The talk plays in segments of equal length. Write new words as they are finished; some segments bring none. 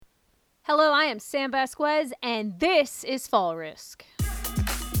Hello, I am Sam Vasquez, and this is Fall Risk.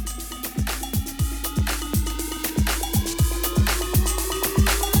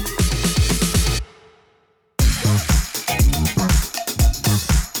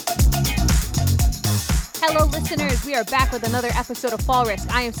 Hello, listeners. We are back with another episode of Fall Risk.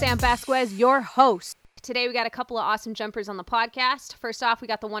 I am Sam Vasquez, your host. Today, we got a couple of awesome jumpers on the podcast. First off, we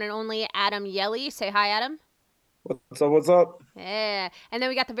got the one and only Adam Hjelle. Say hi, Adam. What's up? What's up? Yeah. And then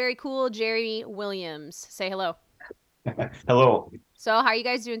we got the very cool Jerry Williams. Say hello. Hello. So, how are you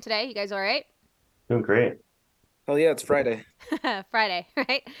guys doing today? You guys all right? Doing great. Hell yeah, it's Friday. Friday,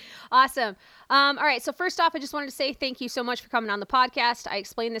 right? Awesome. All right. So first off, I just wanted to say thank you so much for coming on the podcast. I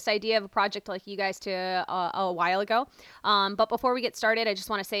explained this idea of a project like you guys to a while ago. But before we get started, I just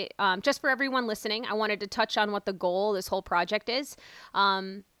want to say, just for everyone listening, I wanted to touch on what the goal of this whole project is.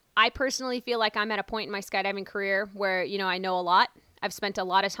 I personally feel like I'm at a point in my skydiving career where, I know a lot. I've spent a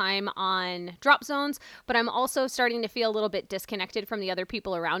lot of time on drop zones, but I'm also starting to feel a little bit disconnected from the other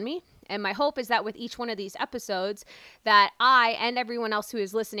people around me. And my hope is that with each one of these episodes, that I and everyone else who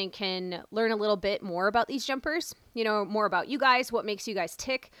is listening can learn a little bit more about these jumpers, more about you guys, what makes you guys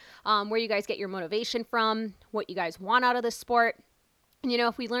tick, where you guys get your motivation from, what you guys want out of the sport. And,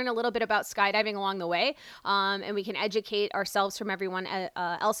 if we learn a little bit about skydiving along the way, and we can educate ourselves from everyone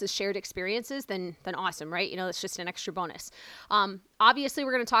else's shared experiences, then awesome, right? It's just an extra bonus. Obviously,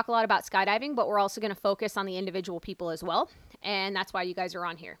 we're going to talk a lot about skydiving, but we're also going to focus on the individual people as well. And that's why you guys are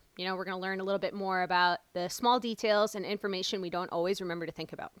on here. We're going to learn a little bit more about the small details and information we don't always remember to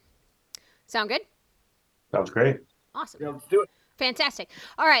think about. Sound good? Sounds great. Awesome. Yeah, let's do it. Fantastic.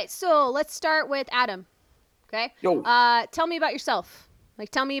 All right, so let's start with Adam. Okay? Yo. Tell me about yourself.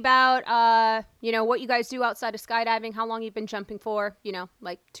 Tell me about, what you guys do outside of skydiving, how long you've been jumping for,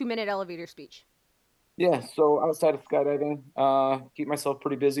 2-minute elevator speech. Yeah, so outside of skydiving, keep myself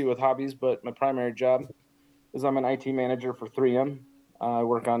pretty busy with hobbies, but my primary job is I'm an IT manager for 3M. I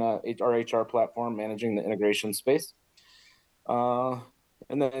work on a HR platform managing the integration space. And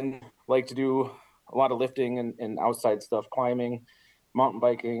then like to do a lot of lifting and outside stuff, climbing, mountain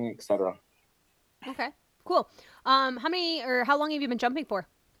biking, etc. Okay, cool. How long have you been jumping for?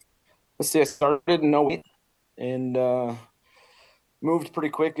 Let's see, I started in 08 and moved pretty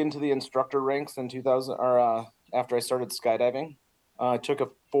quick into the instructor ranks in 2000 or after I started skydiving. I took a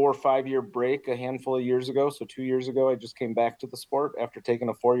 4 or 5 year break a handful of years ago. So 2 years ago, I just came back to the sport after taking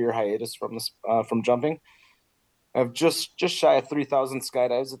a 4-year hiatus from jumping. I've just shy of 3,000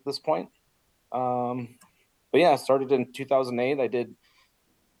 skydives at this point. But yeah, I started in 2008.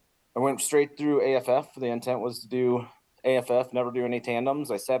 I went straight through AFF. The intent was to do AFF, never do any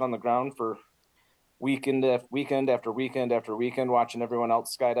tandems. I sat on the ground for weekend after weekend watching everyone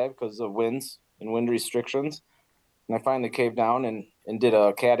else skydive because of winds and wind restrictions. And I finally caved down and did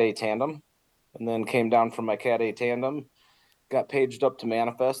a Cat A tandem, and then came down from my Cat A tandem, got paged up to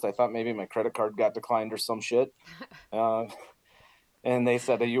manifest. I thought maybe my credit card got declined or some shit. And they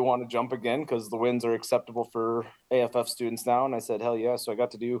said, you want to jump again because the winds are acceptable for AFF students now? And I said, hell yeah. So I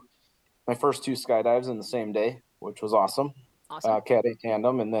got to do my first 2 skydives in the same day, which was awesome. Awesome. Cat A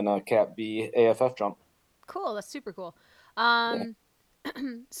tandem and then a Cat B AFF jump. Cool, that's super cool.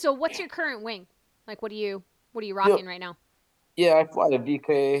 So what's your current wing? What are you rocking right now? Yeah, I fly a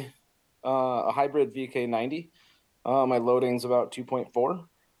VK, a hybrid VK90. My loading's about 2.4.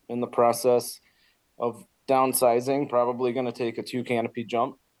 In the process of downsizing, probably going to take a 2 canopy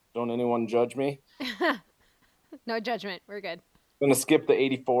jump. Don't anyone judge me. No judgment. We're good. Going to skip the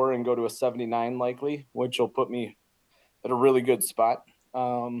 84 and go to a 79 likely, which will put me at a really good spot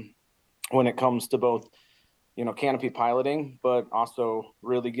when it comes to both, canopy piloting, but also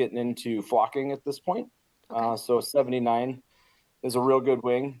really getting into flocking at this point. Okay. So a 79 is a real good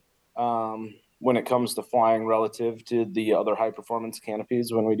wing when it comes to flying relative to the other high performance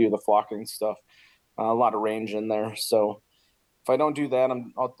canopies when we do the flocking stuff. A lot of range in there. So if I don't do that,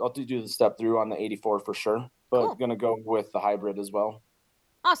 I'll do the step through on the 84 for sure, but Cool. Gonna go with the hybrid as well.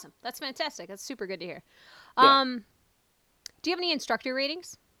 Awesome. That's fantastic. That's super good to hear. Yeah. Do you have any instructor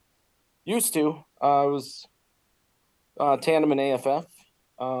ratings? Used to. I was tandem and AFF.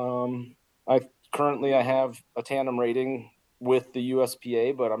 I have a tandem rating with the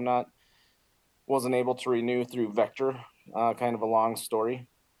USPA, but wasn't able to renew through Vector. Kind of a long story.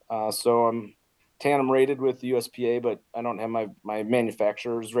 So I'm tandem rated with the USPA, but I don't have my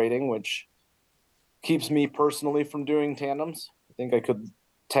manufacturer's rating, which keeps me personally from doing tandems. I think I could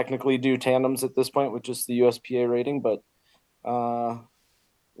technically do tandems at this point with just the USPA rating, but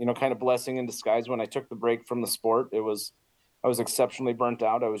kind of blessing in disguise. When I took the break from the sport, I was exceptionally burnt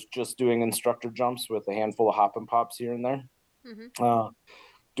out. I was just doing instructor jumps with a handful of hop and pops here and there. Mm-hmm.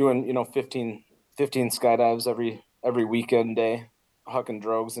 doing, 15 skydives every weekend day, hucking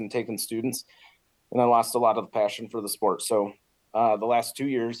drogues and taking students. And I lost a lot of the passion for the sport. So the last 2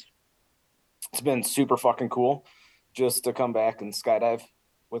 years, it's been super fucking cool just to come back and skydive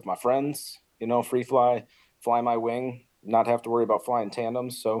with my friends, free fly my wing, not have to worry about flying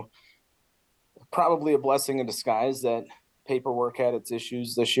tandems. So probably a blessing in disguise that paperwork had its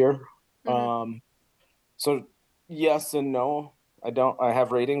issues this year. Mm-hmm. So yes and no. I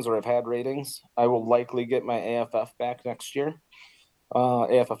have ratings, or I've had ratings. I will likely get my AFF back next year,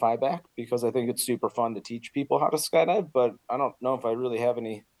 AFFI back, because I think it's super fun to teach people how to skydive, but I don't know if I really have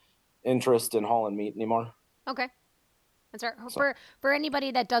any interest in hauling meat anymore. Okay. That's right. So For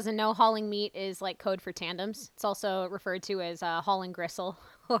anybody that doesn't know, hauling meat is like code for tandems. It's also referred to as hauling gristle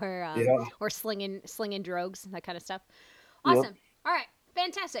yeah, or slinging drogues, that kind of stuff. yep. Awesome. All right,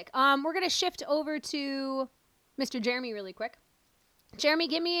 fantastic. We're gonna shift over to Mr. Jeremy really quick. Jeremy,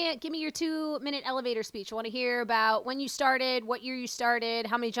 give me your 2 minute elevator speech. I want to hear about when you started, what year you started,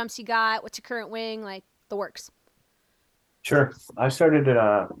 how many jumps you got, what's your current wing, like the works. Sure. I started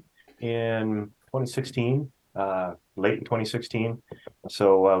in 2016, late in 2016.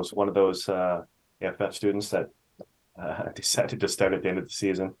 So I was one of those AFF students that decided to start at the end of the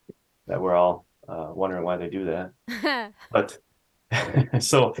season, that we're all wondering why they do that. But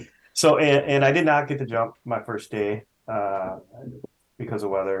so and I did not get to jump my first day because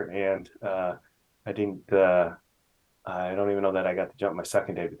of weather, and I didn't. I don't even know that I got to jump my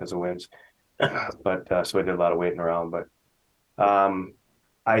second day because of winds. But so I did a lot of waiting around. But um,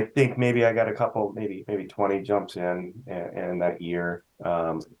 I think maybe I got a couple, maybe 20 jumps in that year.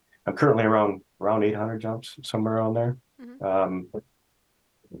 I'm currently around 800 jumps, somewhere around there. Mm-hmm. Um,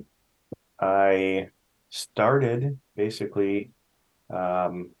 I started basically.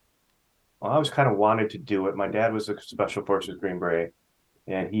 Um, well, I was kind of wanted to do it. My dad was a Special Forces Green Beret,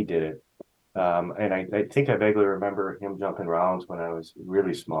 and he did it. And I think I vaguely remember him jumping rounds when I was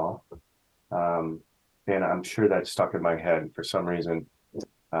really small. Um, and I'm sure that stuck in my head for some reason.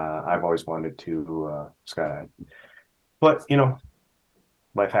 I've always wanted to skydive, but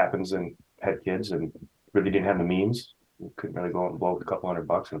life happens, and had kids, and really didn't have the means. Couldn't really go and blow a couple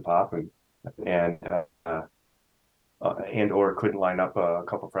 $100 and pop, and and or couldn't line up a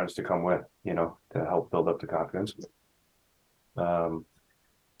couple friends to come with, to help build up the confidence. Um,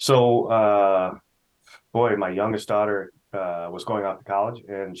 so boy, my youngest daughter was going off to college,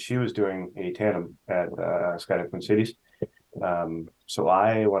 and she was doing a tandem at Skydive Twin Cities. So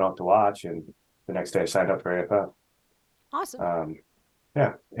I went out to watch, and the next day I signed up for AFF. Awesome.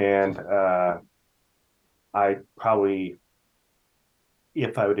 Yeah, and I probably,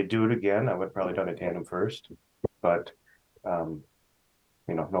 if I were to do it again, I would have probably done a tandem first, but um,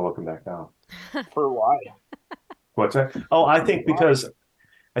 no looking back now. For why? What's that? Oh, I think because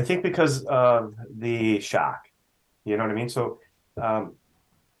of the shock. You know what I mean? So um,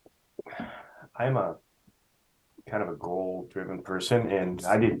 I'm a kind of a goal-driven person, and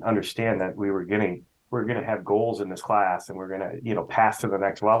I didn't understand that we're gonna have goals in this class, and we're gonna pass to the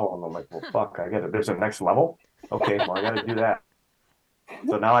next level. And I'm like, well, fuck, there's a next level. Okay, well, I got to do that.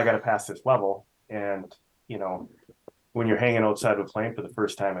 So now I got to pass this level, and you know when you're hanging outside of a plane for the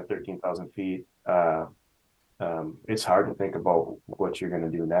first time at 13,000 feet, it's hard to think about what you're going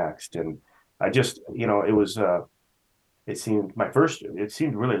to do next. And I just, it was, it seemed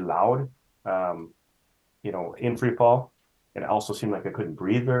really loud, um, in free fall. And it also seemed like I couldn't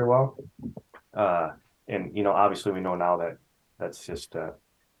breathe very well. Uh, and, obviously we know now that that's just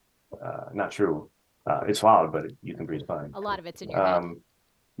not true. It's loud, but you can breathe fine. A lot of it's in your head. Um,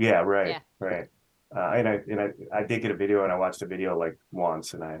 yeah, right, Yeah. right. I did get a video, and I watched a video like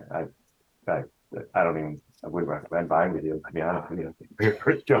once, and I, I don't even, I wouldn't recommend buying videos, to be honest with you. Your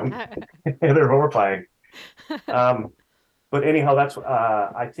first jump, they're horrifying. But anyhow, that's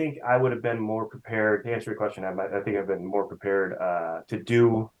I think I would have been more prepared to answer your question. I think I've been more prepared to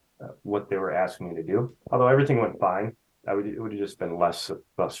do what they were asking me to do. Although everything went fine, it would have just been less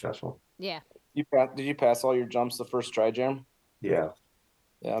stressful. Yeah. Did you pass all your jumps the first try, Jam? Yeah,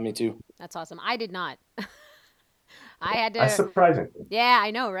 Yeah, me too. That's awesome. I did not. I had that's to. surprising. Yeah, I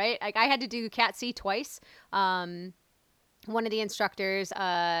know, right? Like I had to do Cat C twice. One of the instructors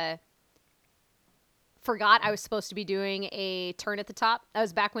forgot I was supposed to be doing a turn at the top. That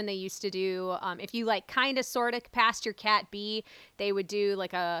was back when they used to do, if you like kind of sort of passed your Cat B, they would do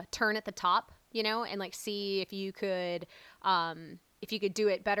like a turn at the top, and like see if you could do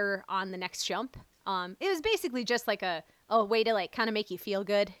it better on the next jump. It was basically just like a way to like kind of make you feel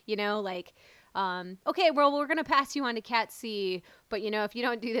good, like okay, well, we're going to pass you on to Cat C, but if you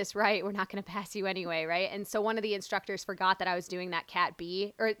don't do this right, we're not going to pass you anyway, right? And so one of the instructors forgot that I was doing that Cat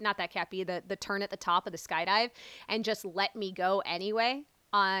B, or not that Cat B, the turn at the top of the skydive, and just let me go anyway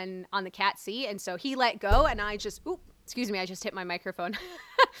on the Cat C. And so he let go, and I just, excuse me, I just hit my microphone.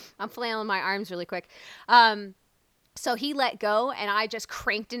 I'm flailing my arms really quick. So he let go, and I just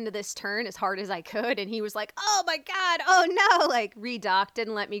cranked into this turn as hard as I could, and he was like, oh my God, oh no, like redocked,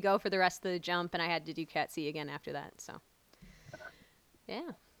 didn't let me go for the rest of the jump, and I had to do Cat C again after that. So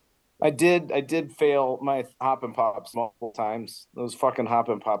yeah. I did fail my hop and pops multiple times. Those fucking hop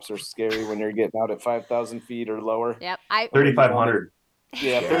and pops are scary when you're getting out at 5,000 feet or lower. Yep. 3,500.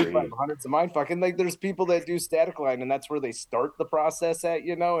 Yeah, Scary. 3,500's a mind fucking. Like, there's people that do static line, and that's where they start the process at,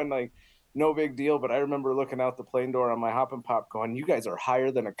 and like, no big deal. But I remember looking out the plane door on my hop and pop, going, "You guys are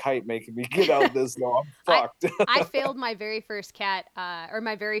higher than a kite, making me get out this low. I'm fucked." I failed my very first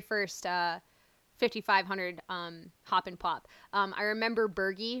my very first 5,500 hop and pop. I remember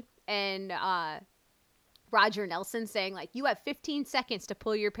Bergie and Roger Nelson saying, like, you have 15 seconds to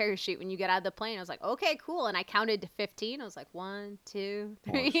pull your parachute when you get out of the plane. I was like, okay, cool. And I counted to 15. I was like, 1, 2,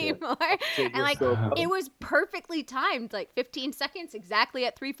 3 more. And like, it was perfectly timed, like 15 seconds exactly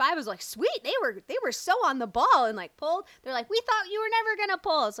at 3.5. I was like, sweet. They were so on the ball and like pulled. They're like, we thought you were never going to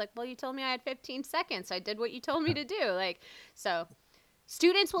pull. It's like, well, you told me I had 15 seconds. I did what you told me to do. Like, so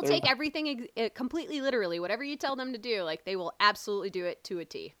students will take everything completely literally. Whatever you tell them to do, like, they will absolutely do it to a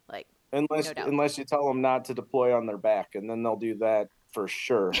T. Like, Unless you tell them not to deploy on their back, and then they'll do that for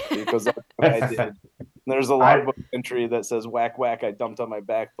sure, because that's what I did. There's a logbook entry that says whack whack, I dumped on my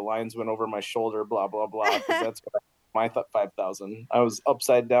back, the lines went over my shoulder, blah blah blah, because that's what my 5,000. I was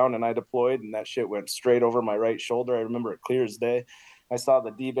upside down and I deployed, and that shit went straight over my right shoulder. I remember it clear as day. I saw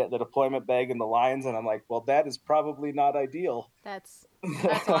the deployment bag and the lines, and I'm like, well, that is probably not ideal. That's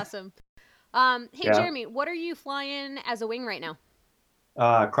awesome. Hey, Yeah. Jeremy, what are you flying as a wing right now?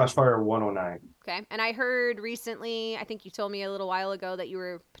 Crossfire 109. Okay. And I heard recently, I think you told me a little while ago, that you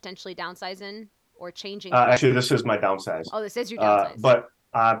were potentially downsizing or changing. Actually, this is my downsize. Oh, this is your downsize. But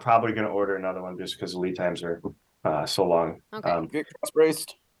I'm probably going to order another one just because the lead times are so long. Okay. Get cross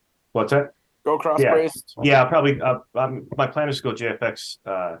braced. What's that? Go cross braced. Yeah, probably. My plan is to go JFX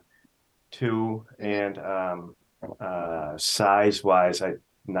 2, and size wise, I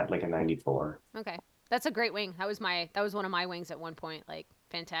not like a 94. Okay. That's a great wing. That was one of my wings at one point. Like,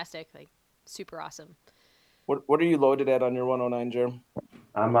 fantastic. Like, super awesome. What are you loaded at on your 109, Jerem?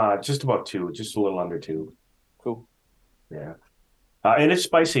 I'm just about 2, just a little under 2. Cool. Yeah. And it's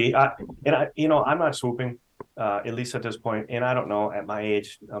spicy. I'm not swooping, at least at this point. And I don't know, at my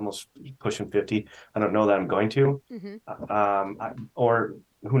age, almost pushing 50, I don't know that I'm going to. Mm-hmm. Or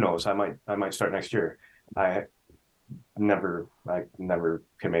who knows? I might start next year. I never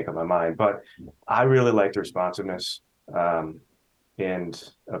can make up my mind. But I really like the responsiveness. And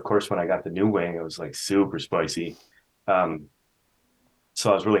of course, when I got the new wing, it was like super spicy. So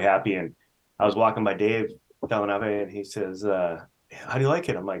I was really happy. And I was walking by Dave Dellanave, and he says, how do you like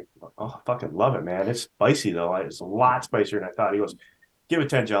it? I'm like, oh, I fucking love it, man. It's spicy though. It's a lot spicier than I thought. He goes, give it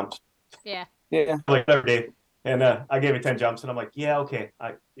 10 jumps. Yeah. Like every day. And I gave it 10 jumps, and I'm like, yeah, okay.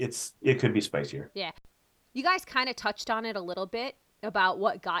 It could be spicier. Yeah. You guys kind of touched on it a little bit about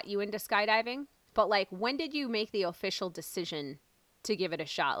what got you into skydiving, but like, when did you make the official decision to give it a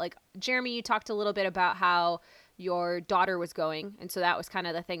shot? Like, Jeremy, you talked a little bit about how your daughter was going, and so that was kind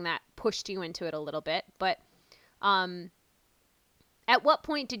of the thing that pushed you into it a little bit. But at what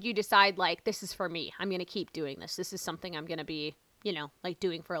point did you decide, like, this is for me? I'm going to keep doing this. This is something I'm going to be, like,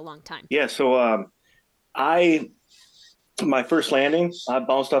 doing for a long time. Yeah. So my first landing, I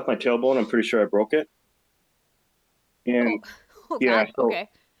bounced off my tailbone. I'm pretty sure I broke it. And yeah, God. Okay.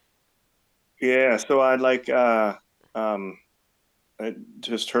 Yeah, so I it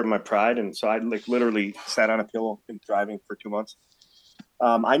just hurt my pride, and so I like literally sat on a pillow and driving for 2 months.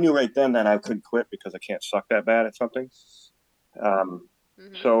 I knew right then that I couldn't quit because I can't suck that bad at something.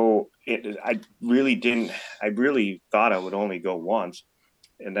 So I really thought I would only go once,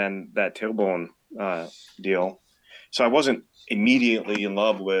 and then that tailbone deal. So I wasn't immediately in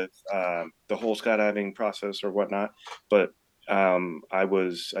love with the whole skydiving process or whatnot, but I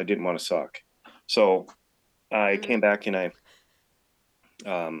didn't want to suck. So I came back and I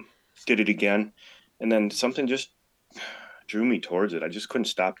did it again, and then something just drew me towards it. I just couldn't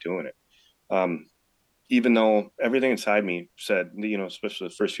stop doing it. Even though everything inside me said, especially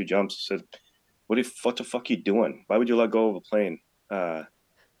the first few jumps, said, what the fuck are you doing? Why would you let go of a plane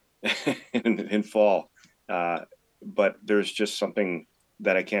and fall? But there's just something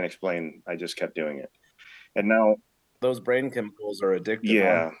that I can't explain. I just kept doing it. And now those brain chemicals are addictive.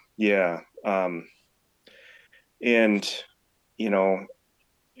 Yeah, huh? yeah. And you know,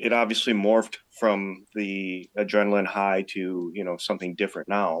 it obviously morphed from the adrenaline high to, something different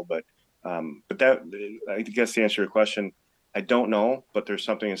now. But that, I guess, to answer your question, I don't know, but there's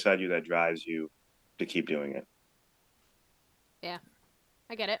something inside you that drives you to keep doing it. Yeah,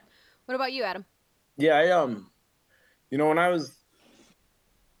 I get it. What about you, Adam? Yeah, when I was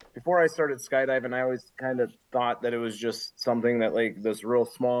before I started skydiving, I always kind of thought that it was just something that like this real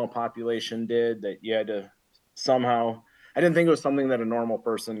small population did that you had to somehow. I didn't think it was something that a normal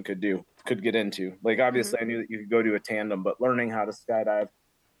person could get into. Like Mm-hmm. obviously, I knew that you could go to a tandem, but learning how to skydive,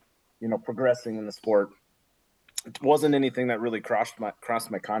 progressing in the sport, it wasn't anything that really crossed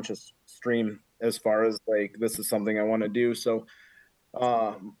my conscious stream as far as like this is something I want to do. So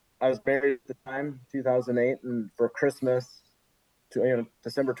I was married at the time, 2008, and for Christmas,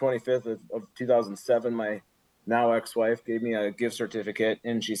 December 25th of 2007, my now ex-wife gave me a gift certificate,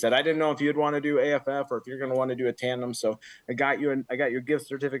 and she said, "I didn't know if you'd want to do AFF or if you're going to want to do a tandem. So I got your gift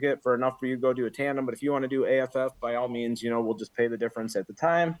certificate for enough for you to go do a tandem. But if you want to do AFF, by all means, we'll just pay the difference at the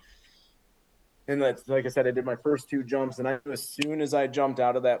time." And that's like I said, I did my first two jumps, and I knew as soon as I jumped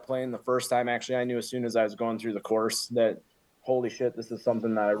out of that plane the first time, actually, I knew as soon as I was going through the course that holy shit, this is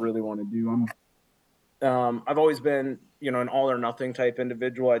something that I really want to do. I've always been, an all or nothing type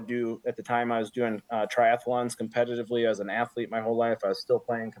individual. At the time I was doing triathlons competitively as an athlete my whole life. I was still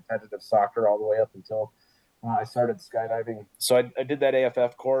playing competitive soccer all the way up until I started skydiving. So I did that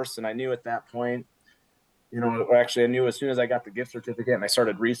AFF course, and I knew at that point, actually I knew as soon as I got the gift certificate and I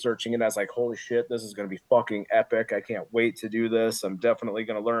started researching it, I was like, holy shit, this is going to be fucking epic. I can't wait to do this. I'm definitely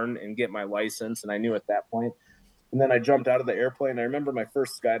going to learn and get my license. And I knew at that point. And then I jumped out of the airplane. I remember my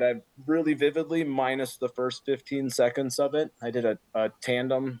first skydive really vividly, minus the first 15 seconds of it. I did a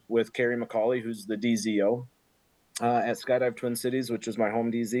tandem with Carrie McCauley, who's the DZO at Skydive Twin Cities, which is my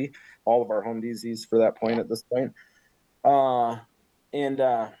home DZ, all of our home DZs for that point Yeah. at this point. And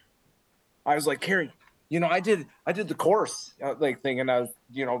I was like, Carrie, I did the course, like thinking I was,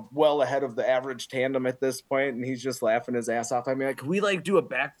 well ahead of the average tandem at this point. And he's just laughing his ass off. I mean, like, can we like do a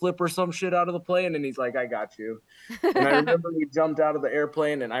backflip or some shit out of the plane? And he's like, I got you. And I remember we jumped out of the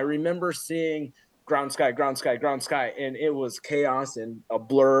airplane, and I remember seeing ground sky, ground sky, ground sky, and it was chaos and a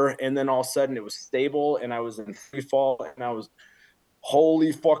blur. And then all of a sudden it was stable, and I was in free fall, and I was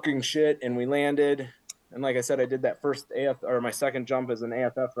holy fucking shit. And we landed. And like I said, I did that first AF or my second jump as an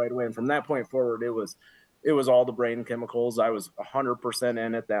AFF right away. And from that point forward, it was all the brain chemicals. I was 100%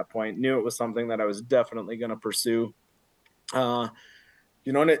 in at that point. Knew it was something that I was definitely going to pursue. And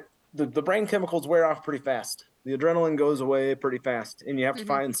the brain chemicals wear off pretty fast. The adrenaline goes away pretty fast, and you have to Mm-hmm.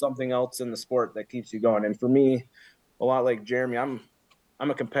 find something else in the sport that keeps you going. And for me, a lot like Jeremy, I'm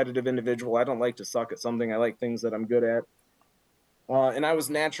a competitive individual. I don't like to suck at something. I like things that I'm good at. And I was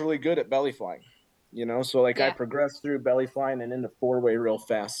naturally good at belly flying, so like I Yeah. progressed through belly flying and into four-way real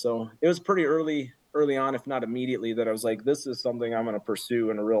fast. So it was pretty early on, if not immediately, that I was like, this is something I'm going to pursue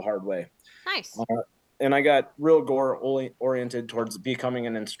in a real hard way. Nice. And I got real oriented towards becoming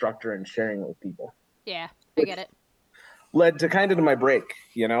an instructor and sharing it with people. Yeah, I get it. Led to kind of to my break,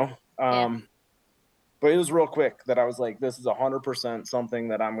 Yeah. But it was real quick that I was like, this is 100% something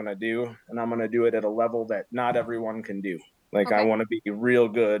that I'm going to do, and I'm going to do it at a level that not everyone can do. Like, I Okay. want to be real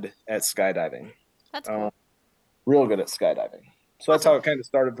good at skydiving. That's cool. Real good at skydiving. So that's Awesome. how it kind of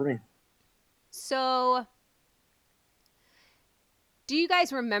started for me. So, do you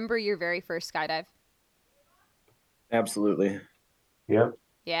guys remember your very first skydive? Absolutely. Yep.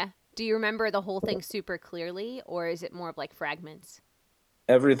 Yeah. Do you remember the whole thing super clearly, or is it more of like fragments?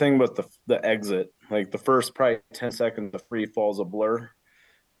 Everything but the exit. Like the first probably 10 seconds of free fall's a blur.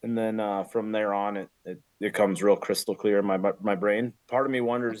 And then from there on, it comes real crystal clear in my brain. Part of me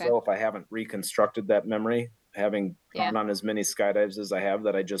wonders, Okay. though, if I haven't reconstructed that memory, having Yeah. gone on as many skydives as I have,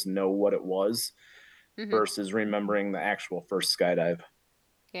 that I just know what it was Mm-hmm. versus remembering the actual first skydive.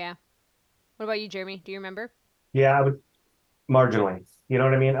 Yeah. What about you, Jeremy? Do you remember? Yeah, I would marginally. You know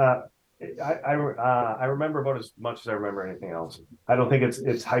what I mean? I remember about as much as I remember anything else. I don't think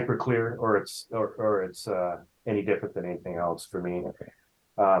it's hyper clear or it's any different than anything else for me.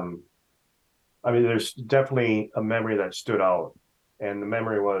 I mean, there's definitely a memory that stood out, and the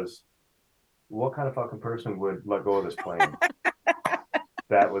memory was, what kind of fucking person would let go of this plane?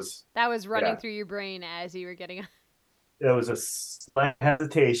 That was running yeah. through your brain as you were getting. There was a slight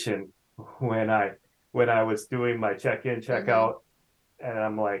hesitation when I was doing my check-in, check-out, and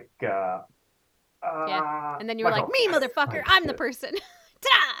I'm like, Yeah. And then you were like, me, motherfucker, I'm the person.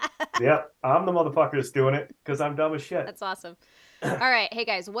 Ta-da! Yep, I'm the motherfucker that's doing it because I'm dumb as shit. That's awesome. All right. Hey,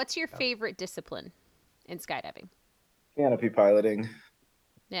 guys, what's your favorite discipline in skydiving? Canopy piloting.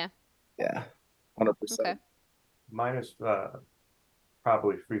 Yeah. Yeah. 100%. Okay. Mine is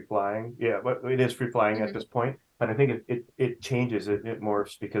probably free flying. Yeah, but it is free flying at this point. But I think it changes, it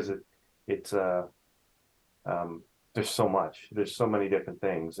morphs because it's there's so much. There's so many different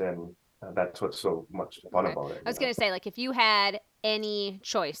things, and that's what's so much fun Okay. about it. I was gonna say, like, if you had any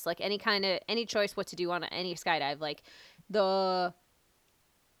choice, like any choice what to do on any skydive, like the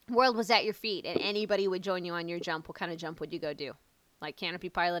world was at your feet and anybody would join you on your jump, what kind of jump would you go do? Like canopy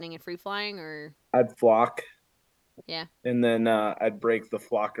piloting and free flying, or I'd flock, yeah. and then I'd break the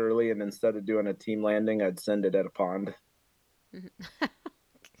flock early, and instead of doing a team landing, I'd send it at a pond.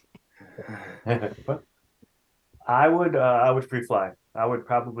 But I would free fly. I would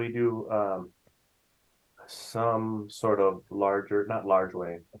probably do some sort of larger, not large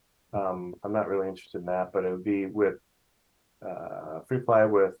wave. I'm not really interested in that, but it would be with free fly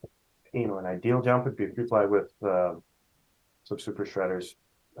with, an ideal jump would be free fly with some super shredders.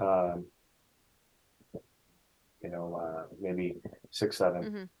 Um, maybe 6, 7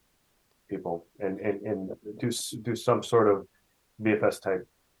 Mm-hmm. people, and do some sort of BFS type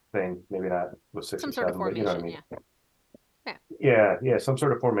thing. Maybe not with six Some or sort of seven, but you know what I formation, mean. yeah. Yeah. Yeah, some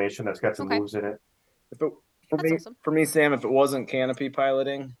sort of formation that's got some Okay. moves in it. If it, for That's me, awesome. for me, Sam, if it wasn't canopy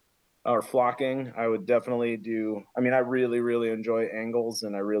piloting or flocking, I would definitely do. I mean, I really, really enjoy angles,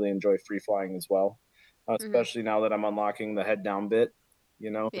 and I really enjoy free flying as well. Mm-hmm. Especially now that I'm unlocking the head down bit,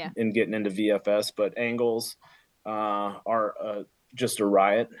 Yeah. and getting into VFS. But angles are just a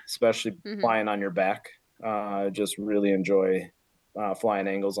riot, especially Mm-hmm. flying on your back. Just really enjoy flying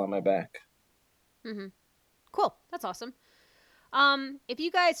angles on my back. Mm-hmm. Cool. That's awesome. If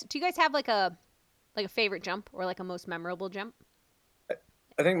you guys do you guys have like a favorite jump or like a most memorable jump?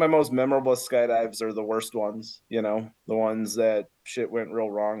 I think my most memorable skydives are the worst ones, the ones that shit went real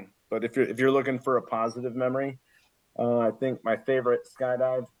wrong. But if you're looking for a positive memory, I think my favorite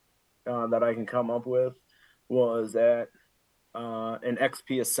skydive that I can come up with was at an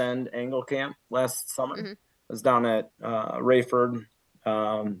XP Ascend angle camp last summer. Mm-hmm. I was down at Rayford,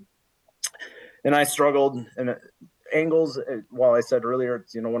 and I struggled. And angles, while I said earlier,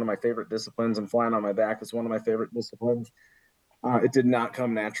 it's one of my favorite disciplines, and flying on my back is one of my favorite disciplines. It did not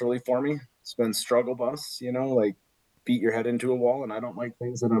come naturally for me. It's been struggle bus, like beat your head into a wall, and I don't like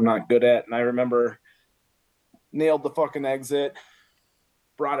things that I'm not good at. And I remember nailed the fucking exit,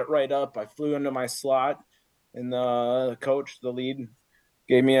 brought it right up. I flew into my slot, and the coach, the lead,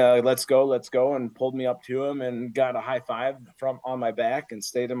 gave me a let's go, and pulled me up to him and got a high five from on my back and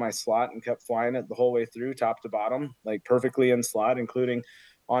stayed in my slot and kept flying it the whole way through, top to bottom, like perfectly in slot, including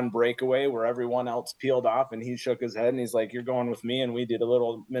on breakaway where everyone else peeled off. And he shook his head and he's like, "You're going with me." And we did a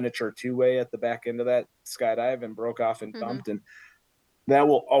little miniature two-way at the back end of that skydive and broke off and Mm-hmm. dumped. And that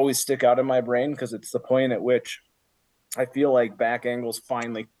will always stick out in my brain because it's the point at which I feel like back angles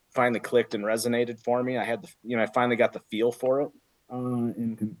finally clicked and resonated for me. I had I finally got the feel for it,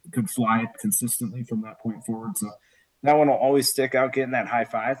 and could fly it consistently from that point forward. So that one will always stick out. Getting that high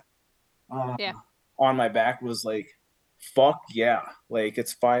five uh, Yeah. on my back was like, fuck yeah, like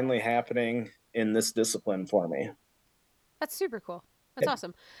it's finally happening in this discipline for me. That's super cool. That's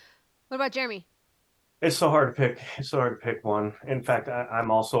awesome. What about Jeremy? It's so hard to pick. It's so hard to pick one. In fact, I'm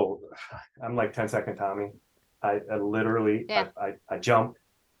like 10-second Tommy. I literally, Yeah. I jump.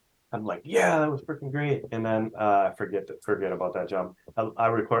 I'm like, yeah, that was freaking great, and then forget about that jump. I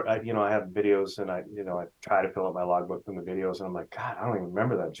record, I have videos, and I try to fill up my logbook from the videos, and I'm like, God, I don't even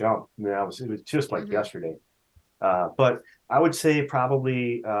remember that jump. I mean, it was just like Mm-hmm. yesterday. But I would say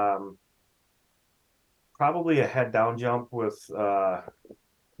probably a head down jump with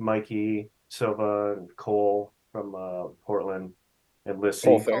Mikey Silva and Cole from Portland and Cool Lissy.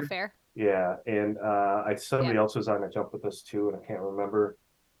 Cole fair. Fair. Yeah, and Yeah. somebody else was on a jump with us too, and I can't remember.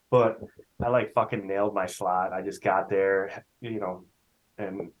 But I like fucking nailed my slot. I just got there,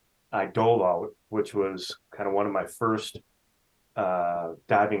 and I dove out, which was kind of one of my first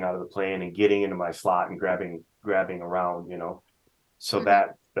diving out of the plane and getting into my slot and grabbing around. So Mm-hmm.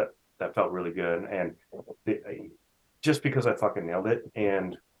 that felt really good, and the, just because I fucking nailed it,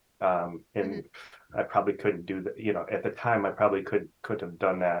 and Mm-hmm. I probably couldn't do that. At the time, I probably couldn't have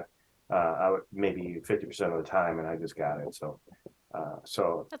done that. I would maybe 50% of the time, and I just got it. So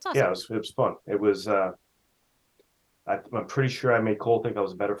That's yeah, awesome. it was fun. It was. I'm pretty sure I made Cole think I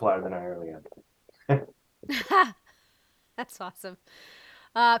was a better flyer than I really am. That's awesome.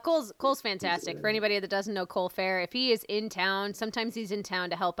 Cole's fantastic. For anybody that doesn't know Cole Fair, if he is in town, sometimes he's in town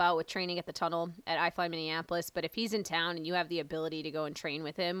to help out with training at the tunnel at iFly Minneapolis. But if he's in town and you have the ability to go and train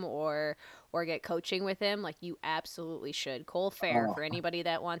with him or get coaching with him, like you absolutely should. Cole Fair, Oh, for anybody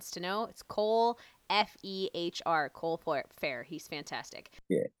that wants to know, it's Cole Fehr, Cole Fair. He's fantastic.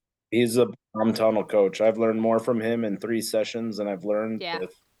 Yeah. He's a bomb tunnel coach. I've learned more from him in 3 sessions than I've learned Yeah.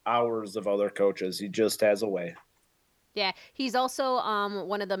 with hours of other coaches. He just has a way. Yeah, he's also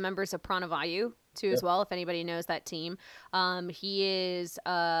one of the members of Pranavayu too, as well. If anybody knows that team, he is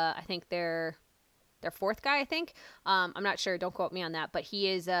I think their 4th guy. I think I'm not sure. Don't quote me on that, but he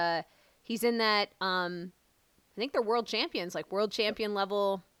is he's in that I think they're world champions, like world champion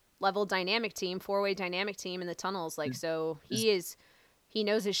level dynamic team, 4-way dynamic team in the tunnels. Like, so he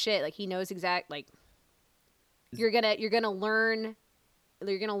knows his shit. Like, he knows exact, like, you're gonna learn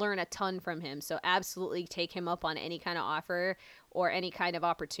a ton from him. So absolutely take him up on any kind of offer or any kind of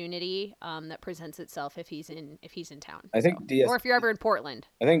opportunity that presents itself if he's in town. I think or if you're ever in Portland.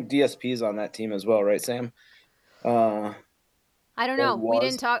 I think DSP's on that team as well, right, Sam? I don't know. We was.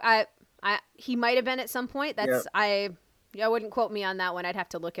 didn't talk. He might have been at some point. That's I wouldn't quote me on that one. I'd have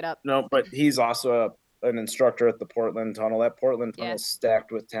to look it up. No, but he's also an instructor at the Portland Tunnel. That Portland Tunnel is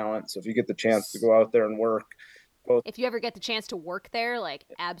stacked with talent. So if you get the chance to go out there and work, if you ever get the chance to work there, like,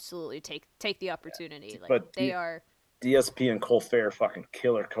 absolutely take the opportunity. Like, but they are DSP and Cole Fair fucking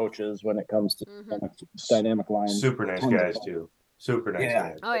killer coaches when it comes to dynamic lines. Super nice guys too. Super nice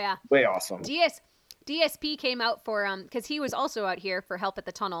guys. Oh yeah, way awesome. DSP came out for because he was also out here for help at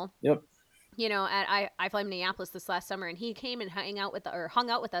the tunnel. Yep. You know, at I Fly Minneapolis this last summer, and he came and hung out with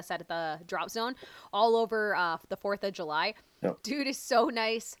us at the drop zone all over the 4th of July. Yep. Dude is so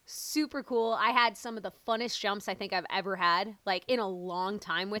nice, super cool. I had some of the funnest jumps I think I've ever had, like, in a long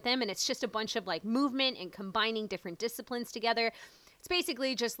time with him, and it's just a bunch of, like, movement and combining different disciplines together. It's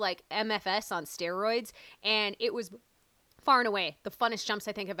basically just like MFS on steroids, and it was far and away the funnest jumps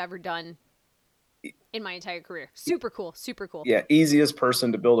I think I've ever done in my entire career. Super cool. Yeah, easiest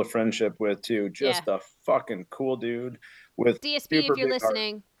person to build a friendship with too. Just a fucking cool dude with DSP. If you're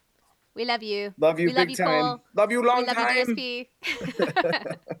listening, heart. We love you. Love you, we big love time. Paul. Love you, long time. We love you,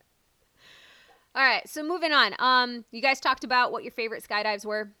 DSP. All right, so moving on. You guys talked about what your favorite skydives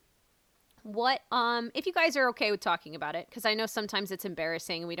were. What if you guys are okay with talking about it, because I know sometimes it's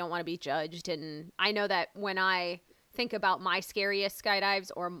embarrassing and we don't want to be judged, and I know that when I think about my scariest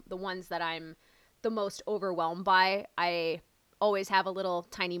skydives or the ones that I'm the most overwhelmed by, I always have a little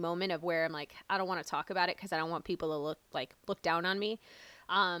tiny moment of where I'm like, I don't want to talk about it because I don't want people to look down on me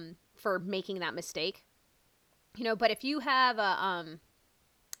for making that mistake, you know. But if you have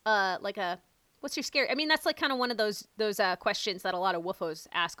what's your scary? I mean, that's like kind of one of those questions that a lot of woofos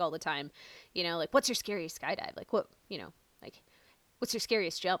ask all the time, you know, like, what's your scariest skydive? Like, what, you know, like, what's your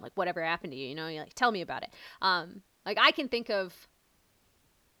scariest jump? Like, whatever happened to you, you know, you're like, tell me about it. Like, I can think of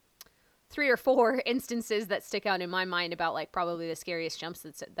 3 or 4 instances that stick out in my mind about, like, probably the scariest jumps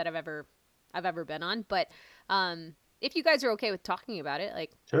that I've ever been on. But if you guys are okay with talking about it,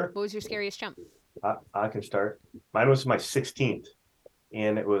 like, sure. What was your scariest jump? I can start. Mine was my 16th,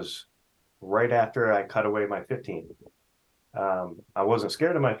 and it was right after I cut away my 15th. I wasn't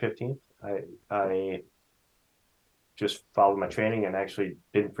scared of my 15th. I just followed my training and actually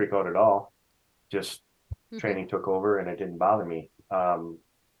didn't freak out at all. Just training took over and it didn't bother me.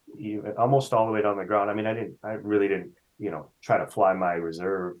 Even almost all the way down the ground. I mean, I really didn't, you know, try to fly my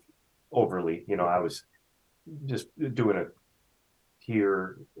reserve overly. You know, I was just doing a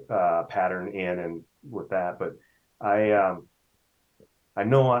tier pattern in and with that. But I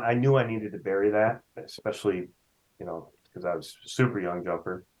knew I needed to bury that, especially, you know, because I was a super young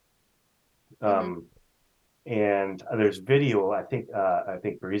jumper. And there's video. I think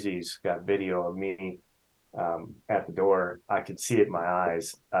Breezy's got video of me at the door. I could see it in my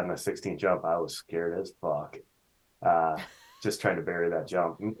eyes on the 16th jump. I was scared as fuck, just trying to bury that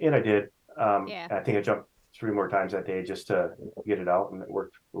jump, and I did. I think I jumped 3 more times that day just to get it out, and it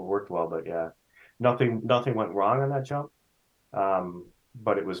worked well. But yeah, nothing went wrong on that jump,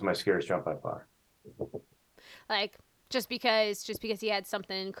 but it was my scariest jump by far. Like, just because you had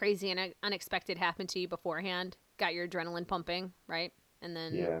something crazy and unexpected happen to you beforehand, got your adrenaline pumping, right? And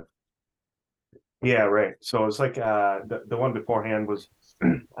then yeah, right. So it's like the one beforehand was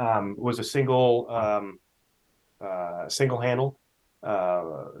a single handle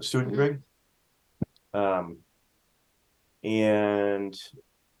student rig, and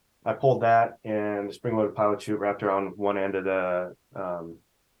I pulled that, and the spring-loaded pilot chute wrapped around one end of the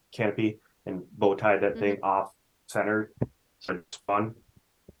canopy and bow tied that thing off center. So it's fun.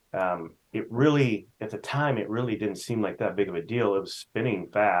 It really, at the time, it really didn't seem like that big of a deal. It was spinning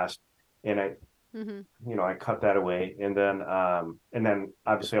fast, and you know, I cut that away, and then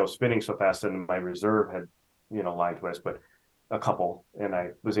obviously I was spinning so fast, and my reserve had, you know, line twist, but a couple, and I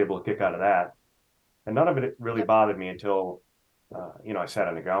was able to kick out of that, and none of it really bothered me until, you know, I sat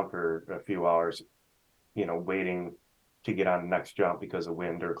on the ground for a few hours, waiting to get on the next jump because of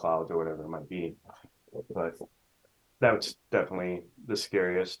wind or clouds or whatever it might be. But that's definitely the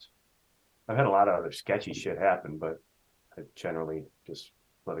scariest. I've had a lot of other sketchy shit happen, but I generally just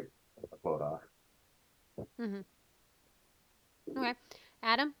let it float off. Mm-hmm. Okay.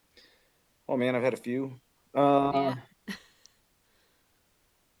 Adam? Oh man, I've had a few. Yeah.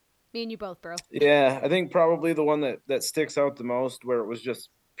 Me and you both, bro. Yeah, I think probably the one that sticks out the most, where it was just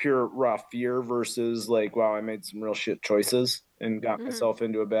pure raw fear versus like, wow, I made some real shit choices and got Mm-hmm. myself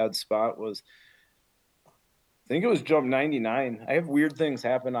into a bad spot, was I think it was jump 99. I have weird things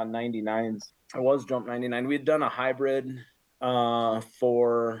happen on 99s. I was jump 99. We had done a hybrid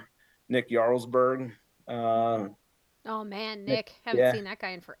for Nick Jarlsberg. Oh man, Nick, Nick. Haven't yeah, seen that guy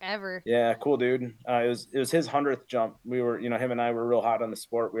in forever. yeah, cool dude. It was his 100th jump. We were, him and I were real hot on the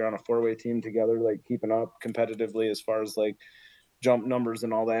sport. We were on a four-way team together, like keeping up competitively as far as like jump numbers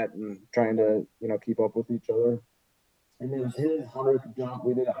and all that, and trying to keep up with each other. And it was his 100th jump.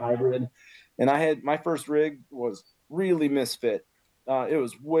 We did a hybrid, and I had my first rig was really misfit. It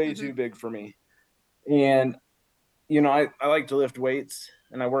was way Mm-hmm. too big for me, and I like to lift weights,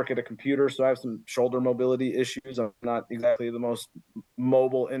 and I work at a computer, so I have some shoulder mobility issues. I'm not exactly the most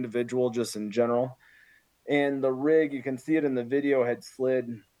mobile individual, just in general. And the rig, you can see it in the video, had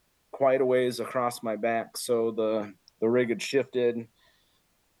slid quite a ways across my back, so the rig had shifted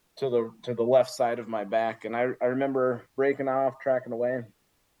to the left side of my back, and I remember breaking off, tracking away,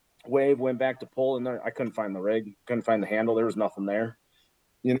 wave, went back to pull, and I couldn't find the rig, couldn't find the handle. There was nothing there.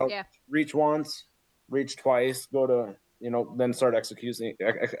 Yeah. Reach once, reach twice, go to then start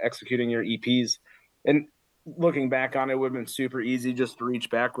executing your EPs. And looking back on it, would have been super easy just to reach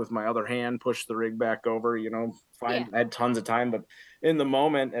back with my other hand, push the rig back over. Fine, Yeah. I had tons of time, but in the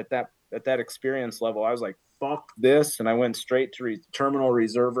moment at that experience level, I was like, "Fuck this!" And I went straight to terminal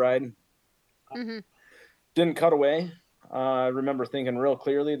reserve ride. Mm-hmm. Didn't cut away. I remember thinking real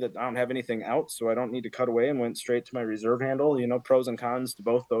clearly that I don't have anything out, so I don't need to cut away, and went straight to my reserve handle. Pros and cons to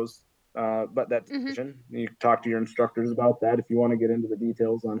both those. But that Mm-hmm. decision, you talk to your instructors about that if you want to get into the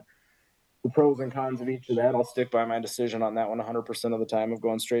details on the pros and cons of each of that. I'll stick by my decision on that one 100% of the time of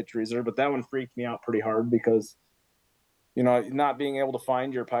going straight to reserve. But that one freaked me out pretty hard because not being able to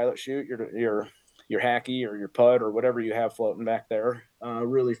find your pilot chute, your hacky or your pud or whatever you have floating back there,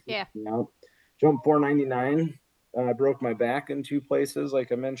 really Yeah. freaked me out. Jump 499, I broke my back in two places,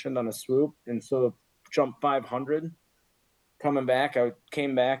 like I mentioned, on a swoop. And so jump 500, coming back, I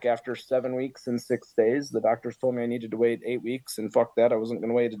came back after 7 weeks and 6 days. The doctors told me I needed to wait 8 weeks, and fuck that, I wasn't going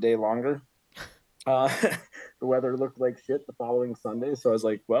to wait a day longer. Uh, the weather looked like shit the following Sunday, so I was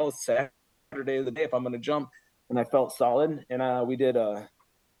like, well, it's Saturday of the day if I'm going to jump. And I felt solid, and we did a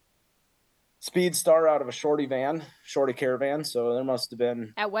speed star out of a shorty caravan. So there must have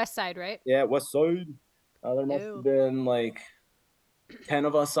been, At West Side, right? yeah, West Side. There must have Ew. been like 10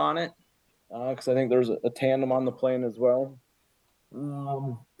 of us on it, because I think there's a tandem on the plane as well.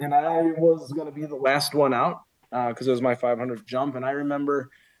 And I was going to be the last one out because it was my 500th jump. And I remember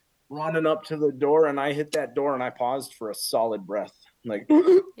running up to the door, and I hit that door, and I paused for a solid breath. Like,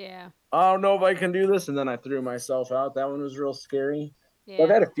 Yeah. I don't know if I can do this. And then I threw myself out. That one was real scary. I've Yeah.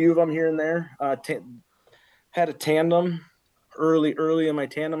 had a few of them here and there. Had a tandem early in my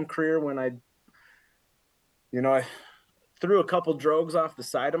tandem career when I threw a couple drogues off the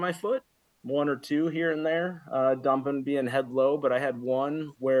side of my foot, one or two here and there, dumping, being head low. But I had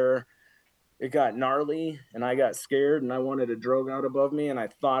one where it got gnarly and I got scared and I wanted a drogue out above me. And I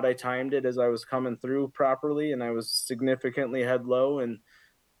thought I timed it as I was coming through properly. And I was significantly head low, and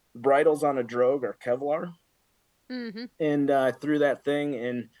bridles on a drogue are Kevlar. Mm-hmm. And I threw that thing,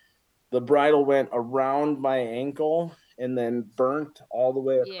 and the bridle went around my ankle and then burnt all the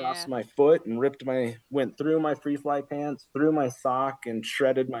way across Yeah. my foot and went through my free fly pants, through my sock, and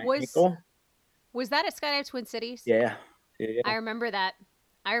shredded my Was ankle. was that at Skydive Twin Cities? Yeah. Yeah. I remember that.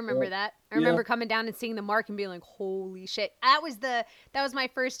 I remember that. I Yeah. remember coming down and seeing the mark and being like, "Holy shit!" That was my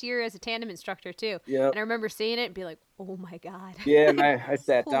first year as a tandem instructor too. Yeah. And I remember seeing it and be like, "Oh my god." Yeah. And I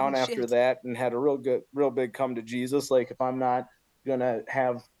sat down Holy after shit. that and had a real big come to Jesus. Like, if I'm not gonna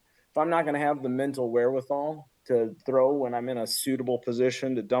have the mental wherewithal to throw when I'm in a suitable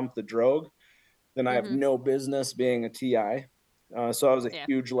position to dump the drogue, then I have Mm-hmm. no business being a TI. So it was a Yeah.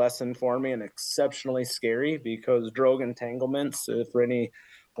 huge lesson for me and exceptionally scary, because drogue entanglements, for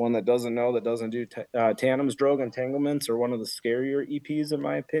anyone that doesn't know, that doesn't do tandems, drogue entanglements are one of the scarier EPs, in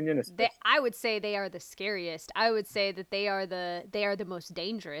my opinion. I would say they are the scariest. I would say that they are the most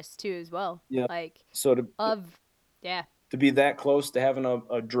dangerous too as well. Yeah. Like So yeah. to be that close to having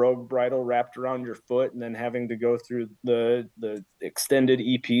a drogue bridle wrapped around your foot, and then having to go through the extended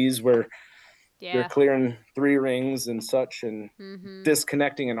EPs where you're Yeah. clearing 3 rings and such, and Mm-hmm.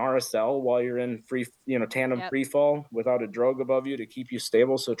 disconnecting an RSL while you're in free, tandem Yep. free fall without a drogue above you to keep you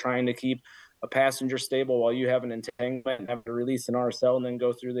stable. So trying to keep a passenger stable while you have an entanglement and have to release an RSL and then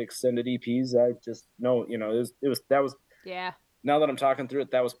go through the extended EPs. I just know, that was, Yeah. now that I'm talking through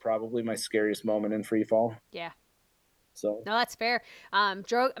it, that was probably my scariest moment in free fall. Yeah. So No, that's fair.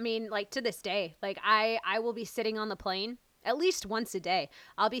 Drogue, I mean, like to this day, like I will be sitting on the plane at least once a day.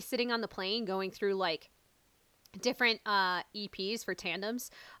 I'll be sitting on the plane going through like different EPs for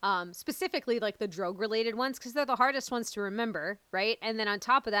tandems, specifically like the drogue related ones, because they're the hardest ones to remember, right? And then on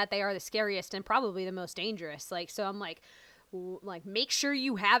top of that, they are the scariest and probably the most dangerous. Like, so I'm like make sure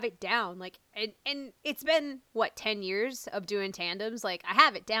you have it down, like, and it's been what 10 years of doing tandems. Like I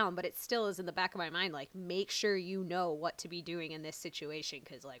have it down, but it still is in the back of my mind, like make sure you know what to be doing in this situation,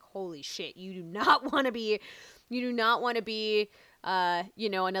 because like holy shit, you do not want to be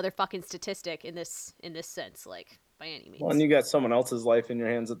another fucking statistic in this sense, like by any means. well, and you got someone else's life in your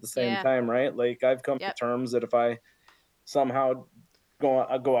hands at the same Yeah. time, right? Like I've come to Yep. terms that if I somehow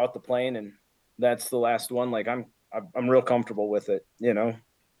go out the plane and that's the last one, like I'm real comfortable with it,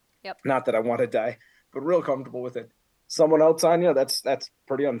 Yep. Not that I want to die, but real comfortable with it. Someone else on you, that's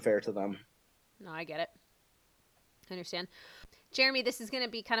pretty unfair to them. No, I get it. I understand. Jeremy, this is going to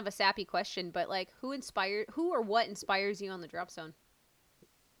be kind of a sappy question, but like who or what inspires you on the drop zone?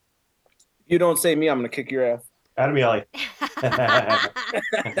 If you don't say me, I'm going to kick your ass. Adam Hjelle.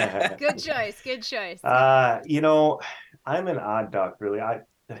 Good choice. Good choice. I'm an odd duck, really.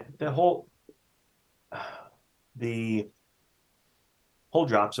 The whole the whole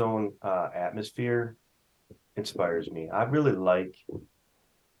drop zone atmosphere inspires me. I really like.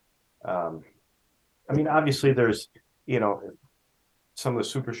 I mean, obviously, there's some of the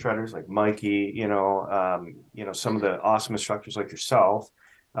super shredders like Mikey. Some of the awesome instructors like yourself.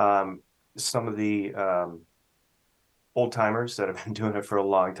 Some of the old timers that have been doing it for a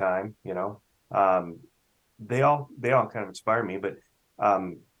long time. They all kind of inspire me. But I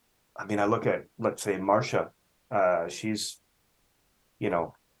mean, I look at, let's say, Marsha. She's, you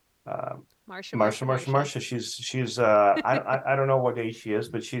know, Marsha. She's I don't know what age she is,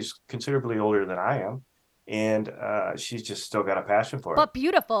 but she's considerably older than I am, and she's just still got a passion for it. But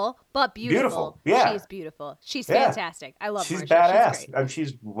beautiful. Beautiful, yeah. She's beautiful. She's Yeah. fantastic. I love She's Marsha. badass. She's great. I mean,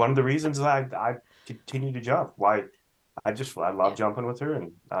 she's one of the reasons I continue to jump. Why I love jumping with her,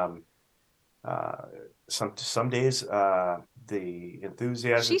 and some days the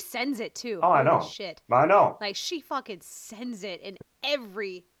enthusiasm. She sends it too. Oh, Holy I know. shit. I know. Like she fucking sends it in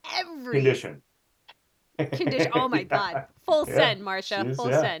every Condition. Oh my god. Full send, Marsha.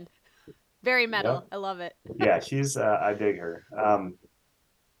 Full send. Very metal. I love it. Yeah, she's I dig her.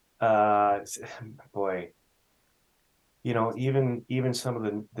 Boy, even some of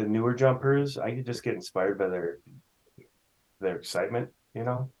the newer jumpers, I could just get inspired by their excitement.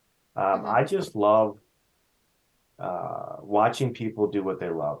 I just love watching people do what they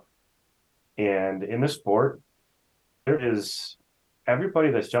love. And in the sport, there is everybody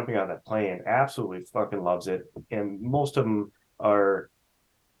that's jumping on that plane absolutely fucking loves it, and most of them are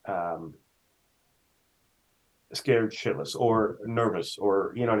scared shitless or nervous,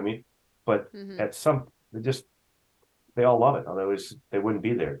 or you know what I mean. But at some, they all love it. Otherwise, they wouldn't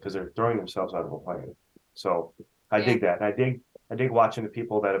be there because they're throwing themselves out of a plane. So I dig that. And I dig watching the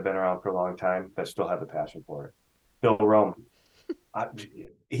people that have been around for a long time that still have the passion for it. Bill Rome,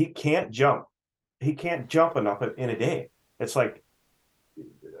 he can't jump. He can't jump enough in a day. It's like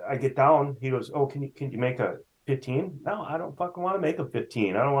I get down. He goes, "Oh, can you make a 15?" No, I don't fucking want to make a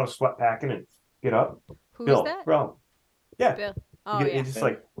 15. I don't want to sweat packing and get up. Who's Bill that? Rome. Yeah. Bill. Oh, yeah. It's just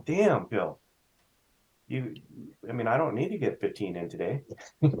like, damn, Bill. I mean, I don't need to get 15 in today.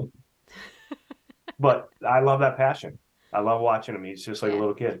 But I love that passion. I love watching him. He's just like a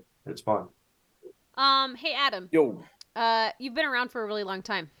little kid. It's fun. Hey Adam. Yo. You've been around for a really long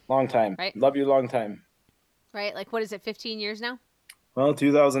time. Long time. Right? Love you long time. Right? Like what is it, 15 years now? Well,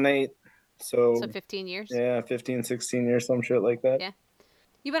 2008. So 15 years? Yeah, 15, 16 years, some shit like that. Yeah.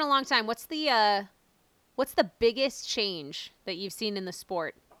 You've been a long time. What's the biggest change that you've seen in the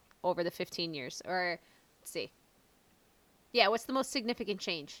sport over the 15 years? Or let's see. Yeah, what's the most significant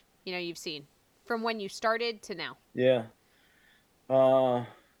change, you've seen from when you started to now? Yeah.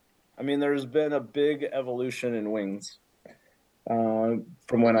 I mean, there's been a big evolution in wings from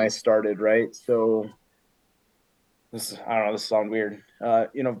when I started, right? So I don't know, this sounds weird. A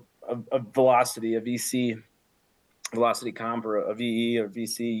velocity, a VC, velocity comp, or a VE or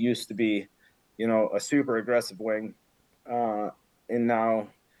VC used to be, a super aggressive wing. And now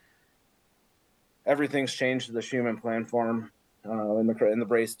everything's changed to the Schumann platform. in the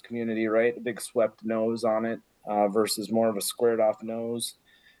braced community, right? A big swept nose on it versus more of a squared off nose.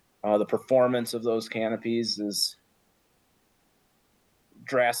 The performance of those canopies is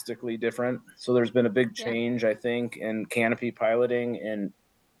drastically different. So there's been a big Yeah. change, I think, in canopy piloting and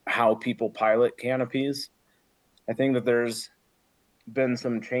how people pilot canopies. I think that there's been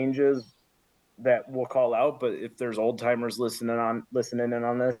some changes that we'll call out, but if there's old timers listening in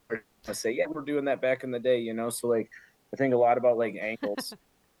on this, they're gonna say, yeah, we're doing that back in the day, you know. So like I think a lot about like angles,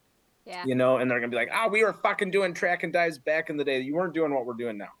 Yeah. you know, and they're gonna be like, oh, we were fucking doing track and dives back in the day. You weren't doing what we're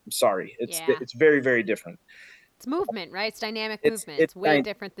doing now. I'm sorry. Yeah. It's very, very different. It's movement, right? It's dynamic It's movement. it's It's way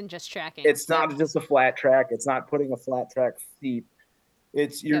different than just tracking. it's not just a flat track. It's not putting a flat track seat.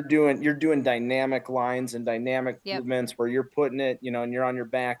 It's you're doing dynamic lines and dynamic movements where you're putting it, you know, and you're on your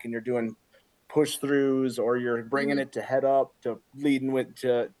back and you're doing push throughs, or you're bringing it to head up, to leading with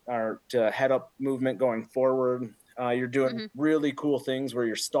to head up movement going forward. You're doing really cool things where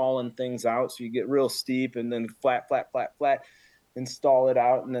you're stalling things out, so you get real steep and then flat, flat, flat, flat, and stall it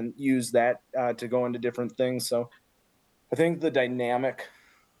out, and then use that to go into different things. So I think the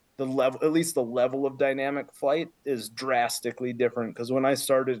level, at least the level of dynamic flight, is drastically different, because when I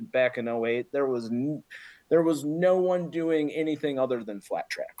started back in '08, there was no one doing anything other than flat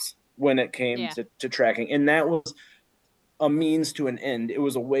tracks when it came to tracking, and that was a means to an end. It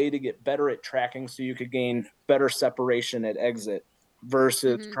was a way to get better at tracking so you could gain better separation at exit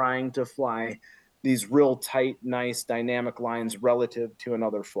versus trying to fly these real tight, nice dynamic lines relative to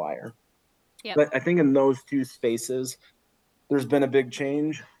another flyer. But I think in those two spaces, there's been a big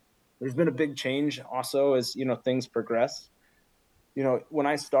change. There's been a big change also as, you know, things progress. You know, when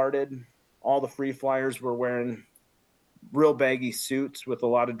I started, all the free flyers were wearing real baggy suits with a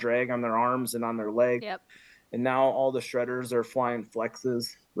lot of drag on their arms and on their legs. Yep. And now all the shredders are flying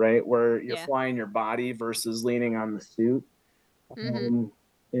flexes, right? Where you're flying your body versus leaning on the suit. And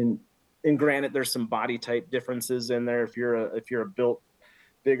and granted, there's some body type differences in there. If you're a built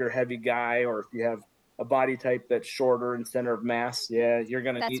bigger, heavy guy, or if you have a body type that's shorter and center of mass, you're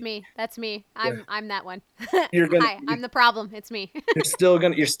gonna That's need. me. That's me. I'm that one. You're gonna. Hi, I'm the problem. It's me. You're still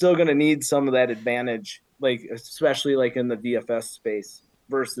gonna need some of that advantage, like especially like in the VFS space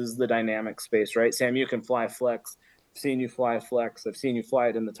versus the dynamic space, right? Sam, you can fly flex. I've seen you fly flex. I've seen you fly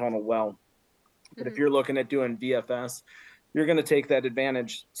it in the tunnel well. But if you're looking at doing VFS, you're going to take that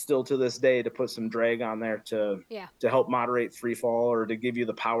advantage still to this day to put some drag on there to help moderate free fall or to give you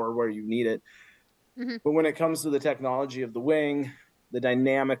the power where you need it. But when it comes to the technology of the wing, the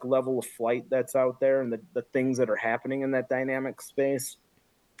dynamic level of flight that's out there, and the things that are happening in that dynamic space,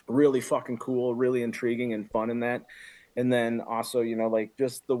 really fucking cool, really intriguing and fun in that. And then also, you know, like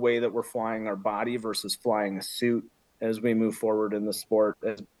just the way that we're flying our body versus flying a suit as we move forward in the sport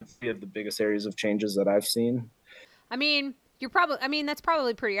is one of the biggest areas of changes that I've seen. I mean, that's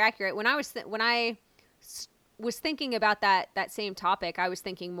probably pretty accurate. When I was thinking about that same topic, I was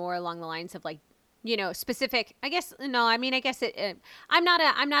thinking more along the lines of like, you know, specific. I guess no. I mean, I guess I'm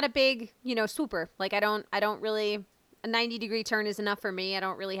not a big, you know, swooper. Like I don't really. A 90-degree turn is enough for me. I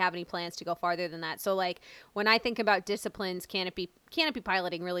don't really have any plans to go farther than that. So like when I think about disciplines, canopy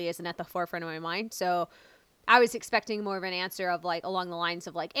piloting really isn't at the forefront of my mind. So I was expecting more of an answer of like along the lines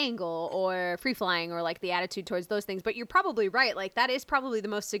of like angle or free flying or like the attitude towards those things. But you're probably right. Like that is probably the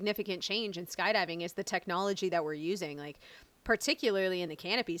most significant change in skydiving is the technology that we're using, like particularly in the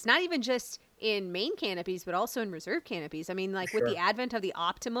canopies, not even just in main canopies, but also in reserve canopies. I mean, like with the advent of the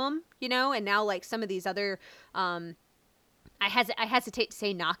Optimum, you know, and now like some of these other, I hesitate to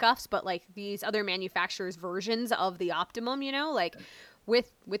say knockoffs, but like these other manufacturers' versions of the Optimum, you know, like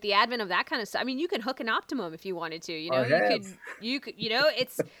with the advent of that kind of stuff. I mean, you can hook an Optimum if you wanted to, you know, you could, you know,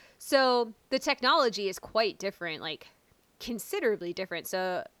 it's so the technology is quite different, like considerably different.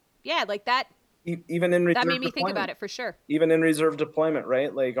 So yeah, like that. Even in reserve that made me deployment. think about it for sure. Even in reserve deployment,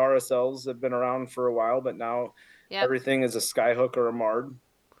 right? Like RSLs have been around for a while, but now everything is a skyhook or a MARD.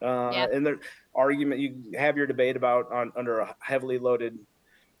 And the argument, you have your debate about under a heavily loaded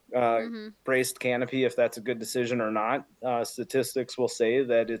braced canopy if that's a good decision or not. Statistics will say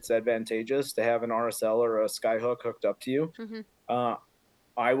that it's advantageous to have an RSL or a skyhook hooked up to you.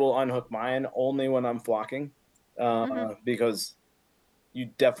 I will unhook mine only when I'm flocking because you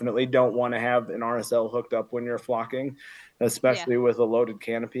definitely don't want to have an RSL hooked up when you're flocking, especially with a loaded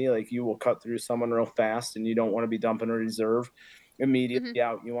canopy. Like you will cut through someone real fast and you don't want to be dumping a reserve immediately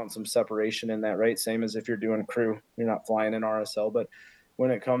out. You want some separation in that, right? Same as if you're doing crew, you're not flying an RSL. But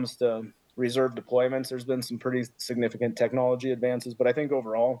when it comes to reserve deployments, there's been some pretty significant technology advances. But I think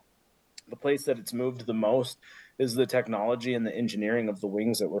overall, the place that it's moved the most is the technology and the engineering of the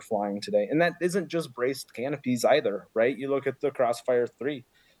wings that we're flying today. And that isn't just braced canopies either, right? You look at the Crossfire 3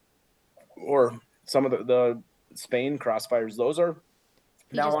 or some of the Spain Crossfires, those are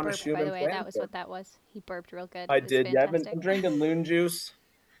He now just on a burped, by the Schumann way. fan That was kit. what that was. He burped real good. I It was did. Yeah, fantastic. I'm drinking loon juice.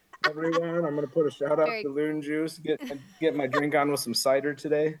 Everyone, I'm gonna put a shout out Very- to Loon Juice. Get my drink on with some cider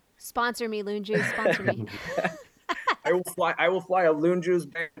today. Sponsor me, Loon Juice. Sponsor me. I will fly a Loon Juice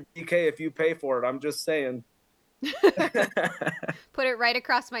BK if you pay for it. I'm just saying. Put it right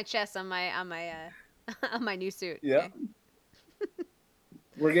across my chest on my on my new suit. Yeah. Okay?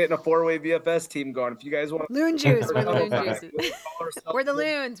 We're getting a 4-way VFS team going. If you guys want Loon Juice. We're the Loon Juices. we'll call ourselves We're the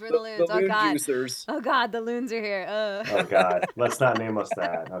Loons. We're the Loons. the Oh Loon God. Juicers. Oh God, the Loons are here. Oh God, let's not name us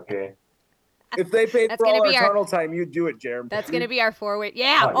that, okay? If they paid That's for gonna all our be our- tunnel time, you'd do it, Jeremy. That's gonna be our 4-way.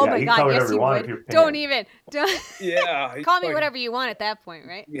 Yeah. Oh, Oh, yeah, my you God. call Yes, whatever you you want would. if you're Don't paying. even. Don't Yeah. call me whatever you want at that point,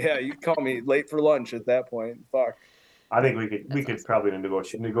 right? Yeah, you call me late for lunch at that point. Fuck. I think we That's could awesome. probably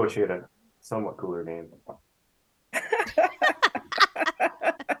negotiate a somewhat cooler name.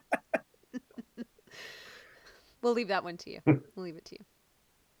 We'll leave that one to you. We'll leave it to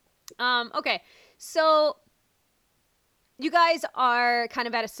you. Okay. So you guys are kind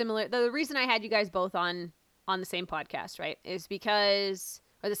of at a similar, the reason I had you guys both on the same podcast, right, is because,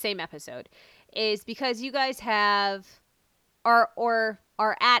 or the same episode, is because you guys are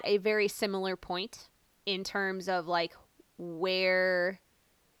at a very similar point in terms of like where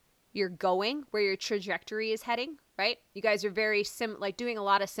you're going, where your trajectory is heading, right? You guys are very like doing a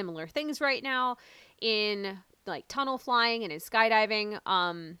lot of similar things right now in like tunnel flying and in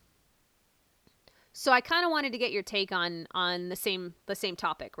skydiving. So I kind of wanted to get your take on the same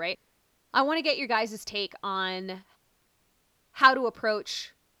topic, right? I want to get your guys' take on how to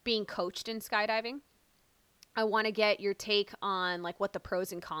approach being coached in skydiving. I want to get your take on like what the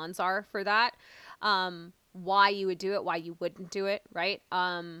pros and cons are for that. Why you would do it, why you wouldn't do it, right?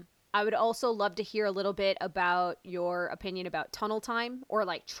 I would also love to hear a little bit about your opinion about tunnel time or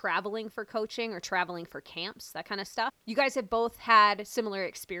like traveling for coaching or traveling for camps, that kind of stuff. You guys have both had similar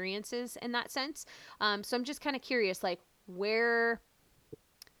experiences in that sense. So I'm just kind of curious, like where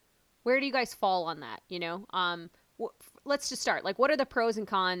do you guys fall on that? You know, let's just start. Like, what are the pros and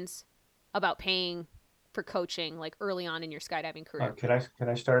cons about paying for coaching like early on in your skydiving career? Can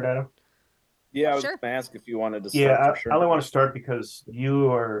I start, Adam? Yeah, I was Sure. gonna ask if you wanted to start for sure. I only want to start because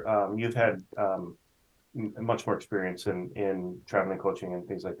you've had much more experience in traveling coaching and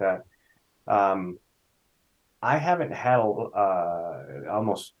things like that. I haven't had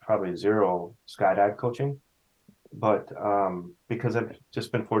almost probably zero skydive coaching, but because I've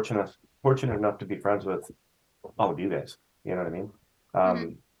just been fortunate enough to be friends with all of you guys. You know what I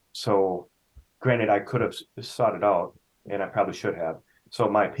mean? So granted, I could have sought it out, and I probably should have. So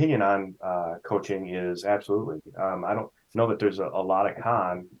my opinion on coaching is absolutely. I don't know that there's a lot of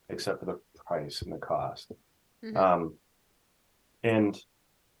con except for the price and the cost. And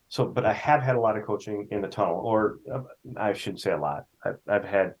so, but I have had a lot of coaching in the tunnel, or I shouldn't say a lot. I've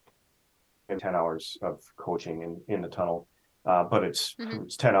had 10 hours of coaching in the tunnel, but it's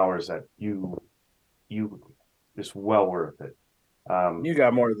 10 hours that you it's well worth it. You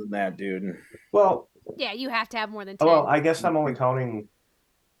got more than that, dude. Well, yeah, you have to have more than 10. well, I guess I'm only counting.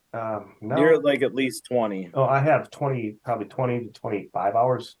 No, You're at like at least 20. Oh, I have probably 20 to 25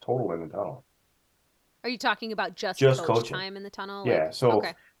 hours total in the tunnel. Are you talking about just coach coaching time in the tunnel? Yeah. Like, So,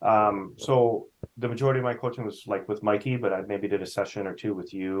 okay. So the majority of my coaching was like with Mikey, but I maybe did a session or two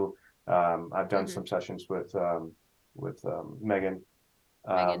with you. I've done some sessions with Megan.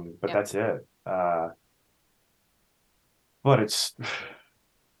 But that's it. But it's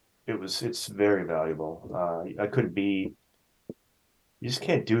very valuable. You just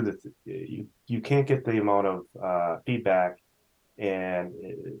can't do you can't get the amount of feedback and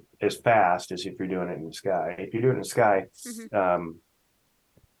as fast as if you're doing it in the sky. If you're doing it in the sky,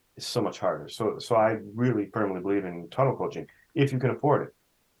 it's so much harder. So I really firmly believe in tunnel coaching if you can afford it.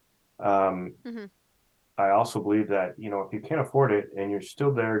 I also believe that, you know, if you can't afford it and you're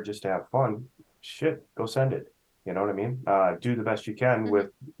still there just to have fun, shit, go send it. You know what I mean? Do the best you can with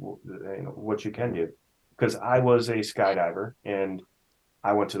what you can do. Because I was a skydiver and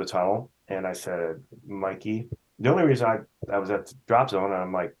I went to the tunnel and I said, Mikey, the only reason I was at the drop zone and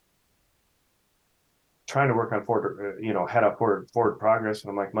I'm like trying to work on head up forward progress. And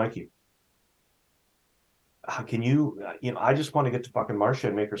I'm like, Mikey, how can you I just want to get to fucking Marcia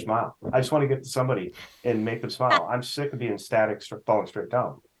and make her smile. I just want to get to somebody and make them smile. I'm sick of being static, falling straight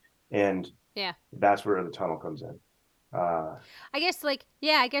down. And yeah, that's where the tunnel comes in. I guess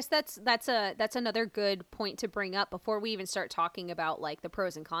I guess that's another good point to bring up before we even start talking about like the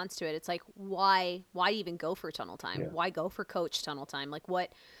pros and cons to it. It's like why even go for tunnel time? Yeah. Why go for coach tunnel time? Like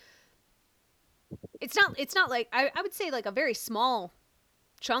what it's not like I would say like a very small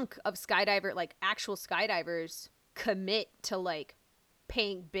chunk of skydiver like actual skydivers commit to like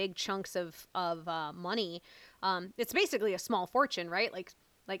paying big chunks of money. It's basically a small fortune, right?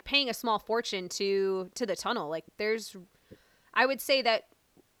 Like paying a small fortune to the tunnel. Like there's I would say that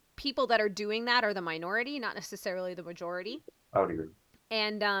people that are doing that are the minority, not necessarily the majority. I would agree.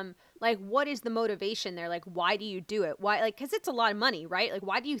 And like what is the motivation there? Like why do you do it? Why like cuz it's a lot of money, right? Like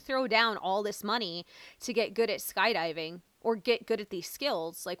why do you throw down all this money to get good at skydiving or get good at these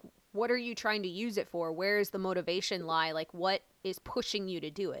skills? Like what are you trying to use it for? Where is the motivation lie? Like what is pushing you to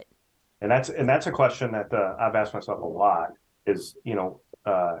do it? And that's a question that I've asked myself a lot is,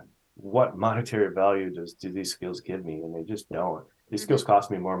 what monetary value do these skills give me? And they just don't. These skills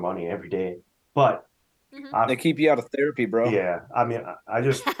cost me more money every day. But they keep you out of therapy, bro. Yeah, I mean, I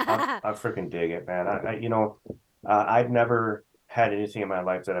freaking dig it, man. I've never had anything in my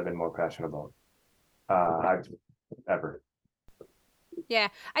life that I've been more passionate about. I've ever. Yeah,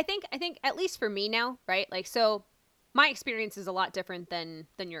 I think at least for me now, right? Like so my experience is a lot different than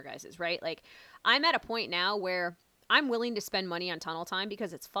your guys's, right? Like I'm at a point now where I'm willing to spend money on tunnel time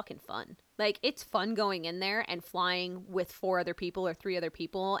because it's fucking fun. Like it's fun going in there and flying with 4 other people or 3 other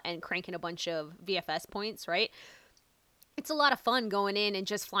people and cranking a bunch of VFS points, right? It's a lot of fun going in and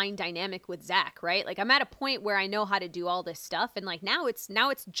just flying dynamic with Zach, right? Like I'm at a point where I know how to do all this stuff and like now it's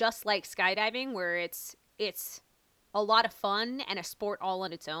just like skydiving where it's a lot of fun and a sport all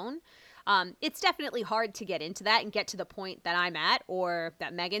on its own. It's definitely hard to get into that and get to the point that I'm at or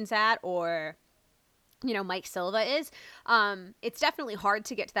that Megan's at or Mike Silva is. It's definitely hard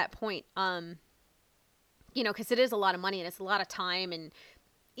to get to that point. Because it is a lot of money and it's a lot of time. And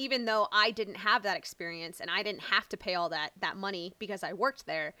even though I didn't have that experience and I didn't have to pay all that money because I worked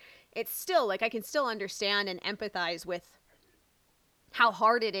there, it's still like I can still understand and empathize with how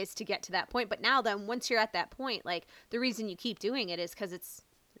hard it is to get to that point. But now then once you're at that point, like the reason you keep doing it is because it's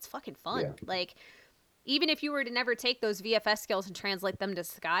fucking fun. Yeah. Like even if you were to never take those VFS skills and translate them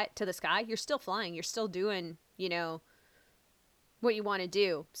to the sky, you're still flying. You're still doing, what you want to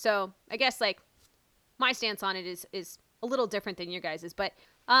do. So I guess like my stance on it is a little different than your guys's. But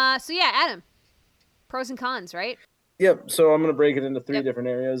so yeah, Adam, pros and cons, right? Yep. So I'm gonna break it into 3 different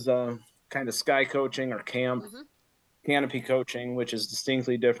areas. Kind of sky coaching or camp, canopy coaching, which is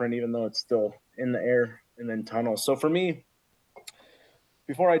distinctly different, even though it's still in the air, and then tunnel. So for me,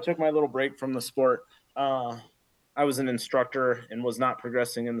 before I took my little break from the sport, I was an instructor and was not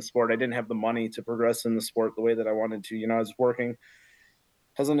progressing in the sport. I didn't have the money to progress in the sport the way that I wanted to. I was working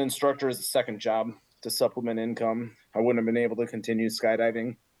as an instructor as a second job to supplement income. I wouldn't have been able to continue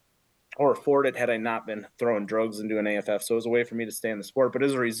skydiving or afford it had I not been throwing drugs and doing AFF. So it was a way for me to stay in the sport. But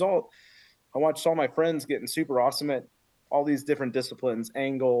as a result, I watched all my friends getting super awesome at all these different disciplines,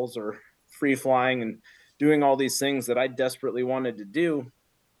 angles or free flying, and doing all these things that I desperately wanted to do,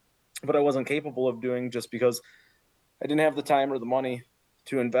 but I wasn't capable of doing just because I didn't have the time or the money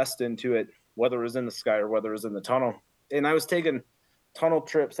to invest into it, whether it was in the sky or whether it was in the tunnel. And I was taking tunnel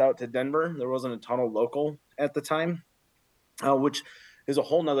trips out to Denver. There wasn't a tunnel local at the time, which is a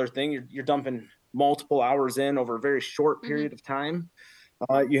whole nother thing. You're dumping multiple hours in over a very short period of time.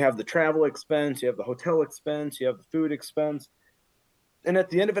 You have the travel expense, you have the hotel expense, you have the food expense. And at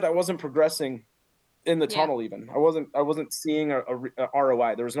the end of it, I wasn't progressing in the tunnel even. I wasn't seeing a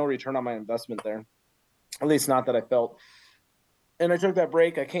ROI. There was no return on my investment there, at least not that I felt. And I took that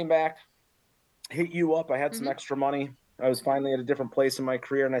break. I came back, hit you up. I had some extra money. I was finally at a different place in my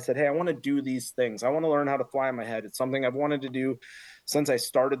career. And I said, hey, I want to do these things. I want to learn how to fly in my head. It's something I've wanted to do since I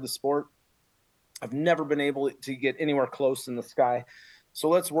started the sport. I've never been able to get anywhere close in the sky. So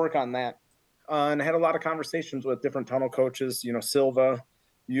let's work on that. And I had a lot of conversations with different tunnel coaches, Silva,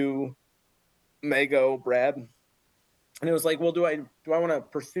 you, Mago, Brad. And it was like, well, do I want to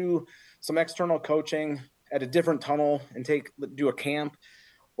pursue some external coaching at a different tunnel and do a camp?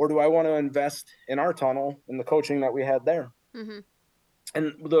 Or do I want to invest in our tunnel and the coaching that we had there?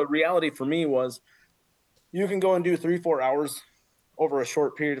 And the reality for me was you can go and do 3-4 hours over a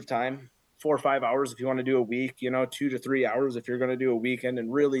short period of time, 4 or 5 hours if you want to do a week, 2 to 3 hours if you're going to do a weekend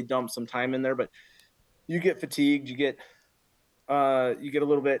and really dump some time in there. But you get fatigued, you get a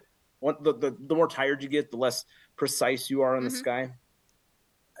little bit, the more tired you get, the less precise you are in the sky.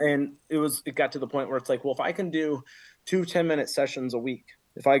 And it got to the point where it's like, well, if I can do 2 10-minute sessions a week,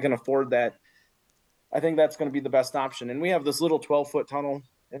 if I can afford that, I think that's going to be the best option. And we have this little 12-foot tunnel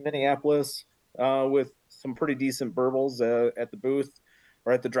in Minneapolis with some pretty decent burbles at the booth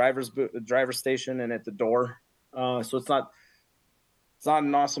or at the driver's station and at the door. So it's not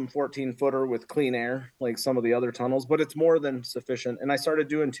an awesome 14 footer with clean air like some of the other tunnels, but it's more than sufficient. And I started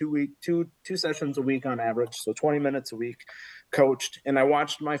doing two sessions a week on average, so 20 minutes a week, coached. And I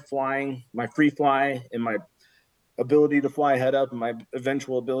watched my flying, my free fly, and my ability to fly head up and my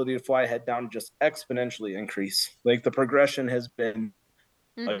eventual ability to fly head down just exponentially increase. Like the progression has been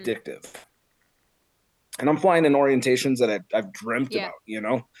addictive. And I'm flying in orientations that I've dreamt about, you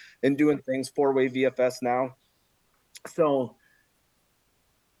know, and doing things 4-way VFS now. So,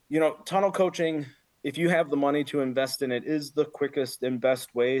 you know, tunnel coaching, if you have the money to invest in it, is the quickest and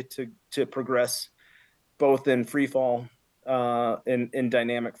best way to progress both in free fall in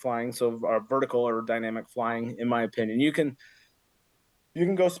dynamic flying. So vertical or dynamic flying, in my opinion. You can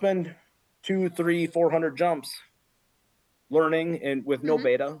go spend 200, 300, 400 jumps learning and with no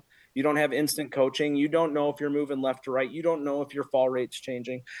beta. You don't have instant coaching. You don't know if you're moving left to right. You don't know if your fall rate's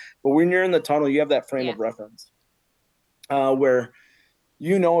changing. But when you're in the tunnel, you have that frame of reference where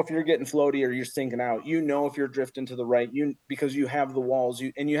you know if you're getting floaty or you're sinking out. You know if you're drifting to the right. Because you have the walls.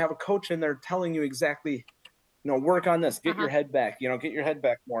 And you have a coach in there telling you exactly, you know, work on this. Get your head back. You know, get your head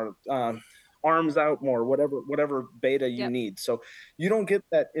back more. Arms out more. Whatever beta you need. So you don't get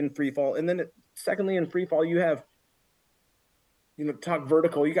that in free fall. And then secondly, in free fall, you have, you know, talk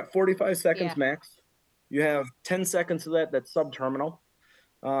vertical, you got 45 seconds max. You have 10 seconds of that's sub-terminal,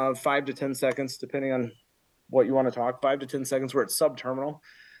 5 to 10 seconds, depending on what you want to talk, 5 to 10 seconds where it's sub-terminal.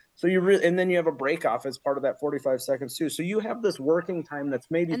 So and then you have a break off as part of that 45 seconds too. So you have this working time that's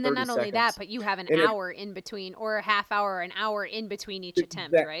maybe 30 seconds. And then not only that, but you have an hour in between, or a half hour, an hour in between each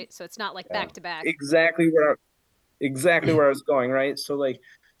attempt, right? So it's not like back to back. Exactly where I was going, right? So like,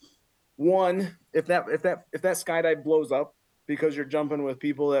 one, if that skydive blows up because you're jumping with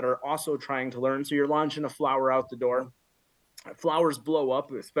people that are also trying to learn, so you're launching a flower out the door, flowers blow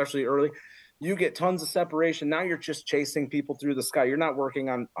up, especially early, you get tons of separation. Now you're just chasing people through the sky. You're not working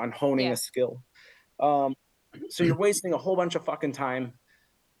on honing a skill. So you're wasting a whole bunch of fucking time.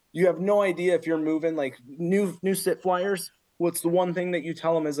 You have no idea if you're moving. Like new sit flyers, what's the one thing that you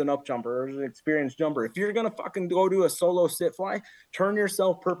tell them as an up jumper or as an experienced jumper? If you're going to fucking go do a solo sit fly, turn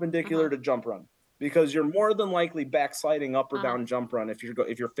yourself perpendicular to jump run, because you're more than likely backsliding up or down jump run if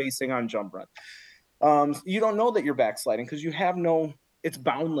you're facing on jump run. You don't know that you're backsliding because you have it's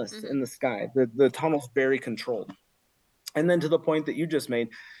boundless in the sky. The tunnel's very controlled. And then to the point that you just made,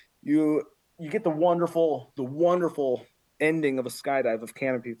 you get the wonderful ending of a skydive of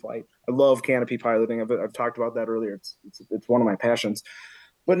canopy flight. I love canopy piloting. I've talked about that earlier. It's one of my passions.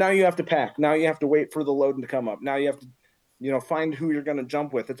 But now you have to pack. Now you have to wait for the load to come up. Now you have to, you know, find who you're going to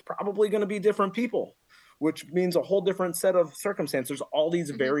jump with. It's probably going to be different people, which means a whole different set of circumstances. There's all these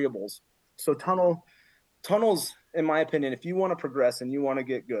variables. So tunnels, in my opinion, if you want to progress and you want to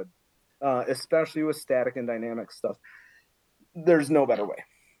get good, especially with static and dynamic stuff, there's no better way.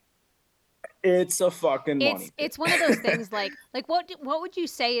 It's a fucking money. It's one of those things like what would you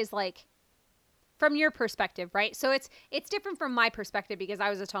say is like, from your perspective, right? So it's different from my perspective because I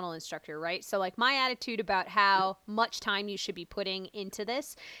was a tunnel instructor, right? So like my attitude about how much time you should be putting into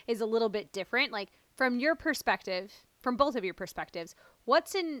this is a little bit different. Like from your perspective, from both of your perspectives,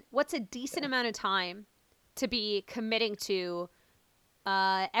 what's a decent amount of time to be committing to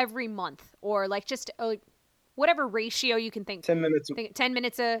every month, or like just whatever ratio you can think. 10 minutes. 10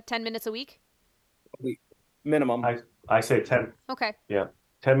 minutes a week? Minimum. I say 10. Okay. Yeah.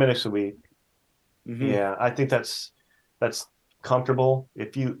 10 minutes a week. Yeah. I think that's comfortable.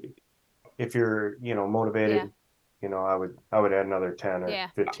 If you're, you know, motivated, you know, I would add another 10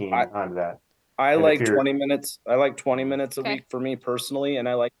 or 15 onto that. I like 20 minutes. I like 20 minutes a week for me personally. And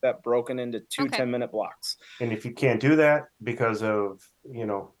I like that broken into two 10-minute blocks. And if you can't do that because of, you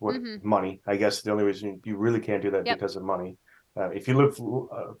know, what money, I guess the only reason you really can't do that because of money. If you live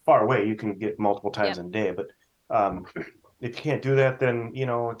far away, you can get multiple times in a day. But if you can't do that, then, you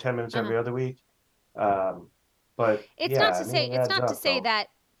know, 10 minutes every other week. But it's not to say that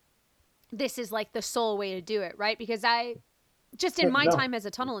this is like the sole way to do it, right? Because just in my time as a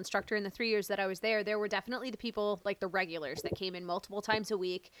tunnel instructor in the 3 years that I was there were definitely the people like the regulars that came in multiple times a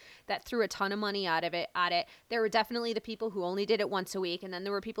week that threw a ton of money at it. There were definitely the people who only did it once a week, and then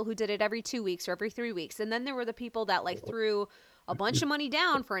there were people who did it every 2 weeks or every 3 weeks, and then there were the people that like threw a bunch of money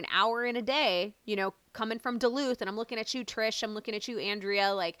down for an hour in a day, you know, coming from Duluth. And I'm looking at you, Trish. I'm looking at you,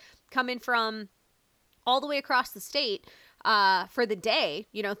 Andrea, like coming from all the way across the state for the day,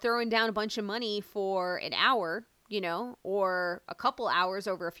 you know, throwing down a bunch of money for an hour, you know, or a couple hours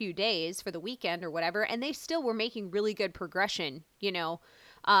over a few days for the weekend or whatever. And they still were making really good progression, you know,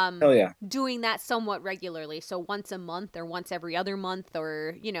 Hell yeah. doing that somewhat regularly. So once a month or once every other month,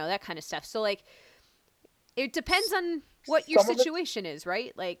 or, you know, that kind of stuff. So like, it depends on what your Some of it, situation is,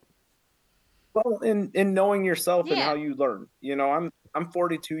 right? Like, well, in knowing yourself and how yeah. you learn. You know, I'm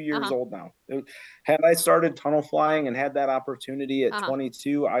 42 years Uh-huh. old now. Had I started tunnel flying and had that opportunity at Uh-huh.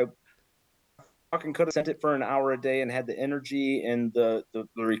 22, I fucking could have sent it for an hour a day and had the energy and the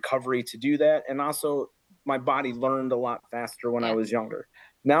recovery to do that. And also, my body learned a lot faster when I Yeah. was younger.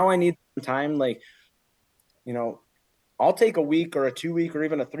 Now I need time, like, you know, I'll take a week or a 2 week or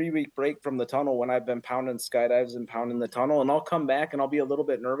even a 3 week break from the tunnel when I've been pounding skydives and pounding the tunnel, and I'll come back and I'll be a little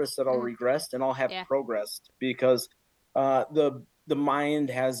bit nervous that I'll Mhm. regress, and I'll have Yeah. progressed because the mind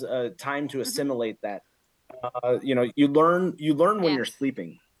has time to Mhm. assimilate that. You know, you learn when Yeah. you're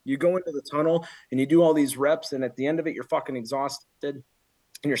sleeping. You go into the tunnel and you do all these reps, and at the end of it, you're fucking exhausted and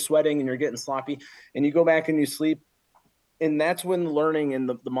you're sweating and you're getting sloppy, and you go back and you sleep, and that's when the learning and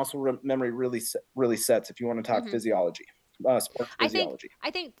the muscle memory really sets. If you want to talk Mhm. physiology, sports I think physiology.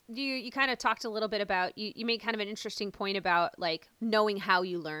 I think you kind of talked a little bit about, you made kind of an interesting point about like knowing how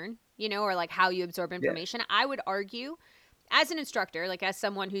you learn, you know, or like how you absorb Yeah. information. I would argue, as an instructor, like as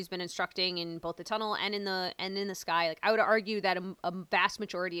someone who's been instructing in both the tunnel and in the sky, like I would argue that a vast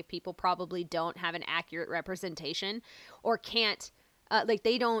majority of people probably don't have an accurate representation, or can't, like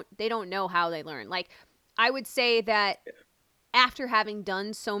they don't know how they learn. Like I would say that after having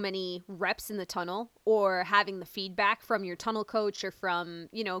done so many reps in the tunnel, or having the feedback from your tunnel coach, or from,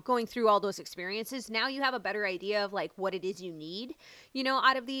 you know, going through all those experiences, now you have a better idea of like what it is you need, you know,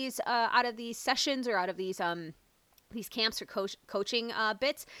 out of these sessions, or out of these camps or coaching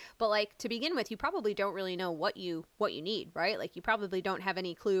bits. But like, to begin with, you probably don't really know what you need, right? Like you probably don't have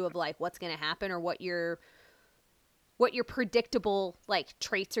any clue of like what's going to happen, or what your predictable like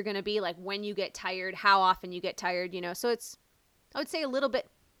traits are going to be, like when you get tired, how often you get tired, you know. So it's, I would say, a little bit,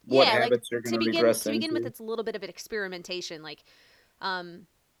 What yeah, like habits you're going to to begin regress to begin with, into? it's a little bit of an experimentation. Like, um,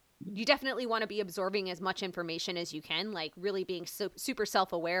 you definitely want to be absorbing as much information as you can, like really being super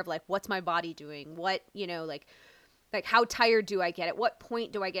self-aware of like, what's my body doing, what, you know, like how tired do I get, at what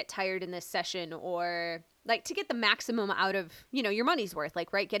point do I get tired in this session, or like to get the maximum out of, you know, your money's worth,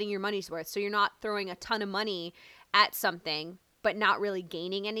 like, right, getting your money's worth, so you're not throwing a ton of money at something but not really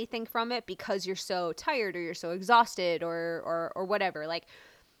gaining anything from it because you're so tired, or you're so exhausted, or whatever. Like,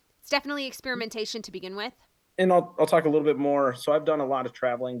 it's definitely experimentation to begin with. And I'll talk a little bit more. So I've done a lot of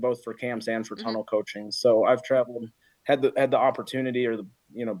traveling, both for camps and for Mm-hmm. tunnel coaching. So I've traveled, had the opportunity, or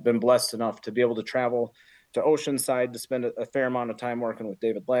been blessed enough to be able to travel to Oceanside to spend a fair amount of time working with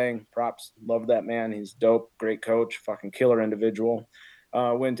David Lang. Props, love that man. He's dope, great coach, fucking killer individual.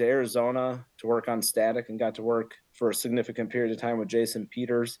 Went to Arizona to work on static and got to work for a significant period of time with Jason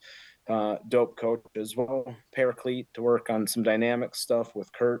Peters, dope coach as well. Paraclete to work on some dynamic stuff with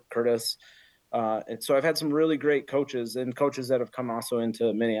Curtis. And so I've had some really great coaches, and coaches that have come also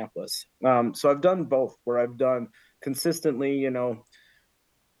into Minneapolis. So I've done both, where I've done consistently, you know,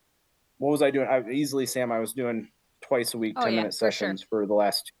 what was I doing? I easily, Sam, I was doing twice a week, Oh 10 yeah, minute for sure. sessions for the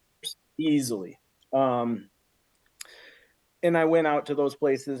last 2 years, easily. Um, and I went out to those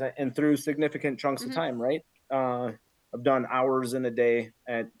places and through significant chunks of Mm-hmm. time, right? I've done hours in a day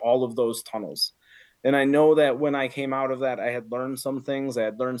at all of those tunnels. And I know that when I came out of that, I had learned some things. I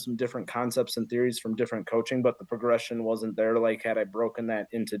had learned some different concepts and theories from different coaching, but the progression wasn't there. Like, had I broken that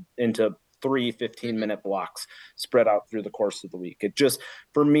into three 15 Mm-hmm. minute blocks spread out through the course of the week, it just,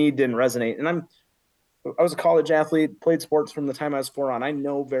 for me, didn't resonate. And I was a college athlete, played sports from the time I was 4 on. I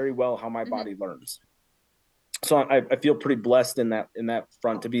know very well how my Mm-hmm. body learns. So I feel pretty blessed in that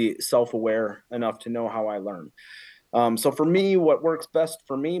front to be self-aware enough to know how I learn. So for me, what works best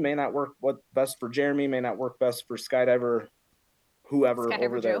for me may not work what best for Jeremy, may not work best for skydiver, whoever Skydiver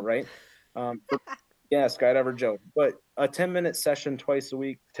over there, Joe. right? Yeah, skydiver Joe. But a 10-minute session twice a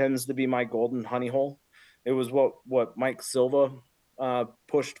week tends to be my golden honey hole. It was what Mike Silva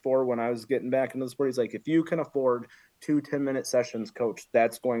pushed for when I was getting back into the sport. He's like, if you can afford 2 10-minute sessions, coach,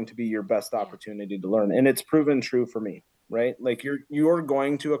 that's going to be your best Yeah. opportunity to learn. And it's proven true for me, right? Like, you're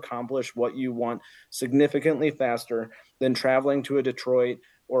going to accomplish what you want significantly faster than traveling to a Detroit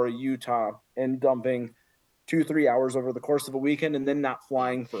or a Utah and dumping 2 3 hours over the course of a weekend and then not Yeah.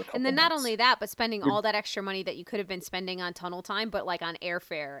 flying for a And couple then not months. only that, but spending You're all that extra money that you could have been spending on tunnel time, but like on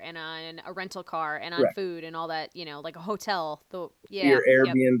airfare, and on a rental car, and on correct. food, and all that, you know, like a hotel. Yeah. Your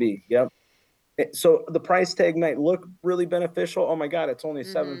Yep. Airbnb. Yep. So the price tag might look really beneficial. Oh my God, it's only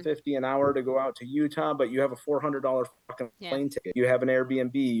Mm-hmm. 750 an hour to go out to Utah, but you have a $400 fucking Yeah. plane ticket. You have an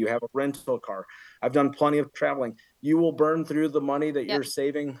Airbnb. You have a rental car. I've done plenty of traveling. You will burn through the money that Yep. you're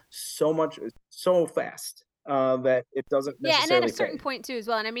saving so much, so fast. that it doesn't Yeah, and at a necessarily certain pay. point too as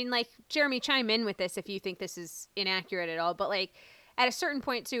well. And I mean, like, Jeremy, chime in with this if you think this is inaccurate at all. But like at a certain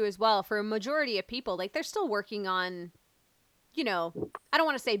point too as well, for a majority of people, like they're still working on, you know, I don't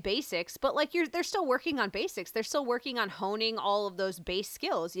want to say basics, but like they're still working on basics. They're still working on honing all of those base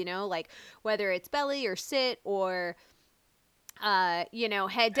skills, you know, like whether it's belly or sit or you know,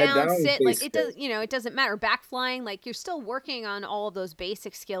 head Head down, down, sit, like base it does, skills. you know, it doesn't matter. Back flying, like you're still working on all of those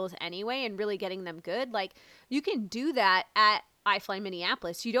basic skills anyway and really getting them good. Like you can do that at iFly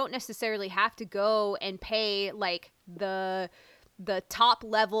Minneapolis. You don't necessarily have to go and pay like the top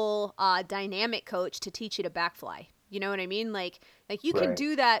level dynamic coach to teach you to backfly. You know what I mean? Like you can Right.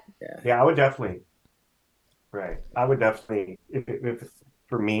 do that. Yeah, I would definitely. Right. I would definitely, if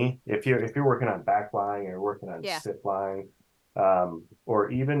for me, if you're working on backflying or working on Yeah. sit flying, or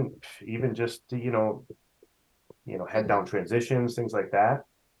even just head Mm-hmm. down transitions, things like that.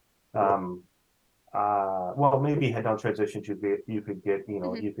 Um, well, maybe head down transitions you could get,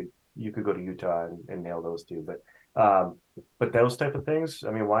 Mm-hmm. you could go to Utah and nail those too. But those type of things,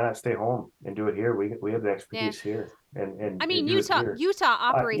 I mean, why not stay home and do it here? We have the Yeah. expertise here I and mean, do it here. Utah You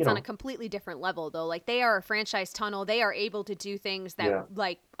operates on a know, completely different level, though. Like they are a franchise tunnel. They are able to do things that yeah,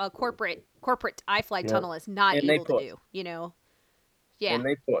 like a corporate iFly yeah, tunnel is not And they able to push. do. You know? Yeah. And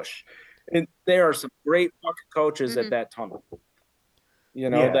they push. And there are some great fucking coaches at Mm-hmm. that tunnel, yeah.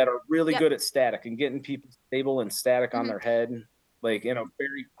 that are really Yep. good at static and getting people stable and static on Mm-hmm. their head, like in a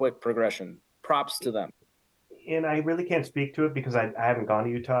very quick progression. Props to them. And I really can't speak to it because I haven't gone to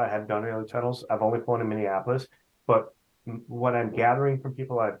Utah. I haven't gone to any other tunnels. I've only flown in Minneapolis. But what I'm gathering from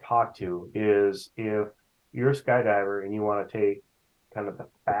people I've talked to is if you're a skydiver and you want to take kind of the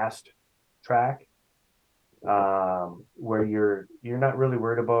fast track, where you're not really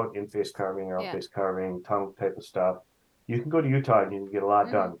worried about in-face carving or Yeah. out-face carving, tunnel type of stuff, you can go to Utah and you can get a lot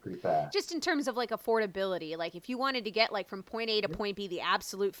Mm-hmm. done pretty fast. Just in terms of like affordability, like if you wanted to get like from point A to point B the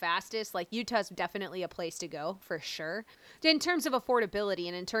absolute fastest, like Utah's definitely a place to go for sure. In terms of affordability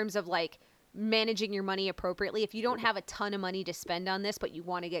and in terms of like managing your money appropriately, if you don't have a ton of money to spend on this but you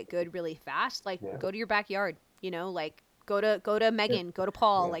want to get good really fast, like Yeah, go to your backyard, you know, like go to Megan, go to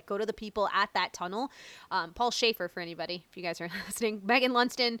Paul, yeah. like go to the people at that tunnel. Paul Schaefer for anybody if you guys are listening. Megan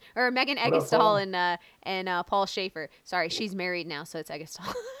Lunston or Megan What up, Eggestall Paul? and Paul Schaefer. Sorry, she's married now, so it's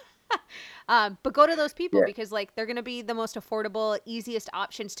Eggestall. But go to those people Yeah. because like they're gonna be the most affordable, easiest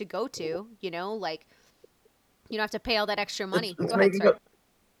options to go to. You know, like you don't have to pay all that extra It's, money. it's Go ahead, making sorry. a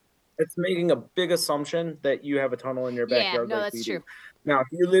it's making a big assumption that you have a tunnel in your Yeah, backyard no, like that's we true. do. Now, if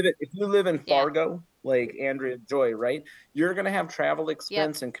you live in Yeah, Fargo, like Andrea Joy, right? You're gonna have travel yep,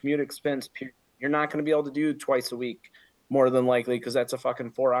 expense and commute expense. You're not gonna be able to do twice a week, more than likely, because that's a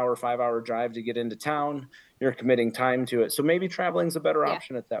fucking 4 hour, 5 hour drive to get into town. You're committing time to it. So maybe traveling's a better yeah,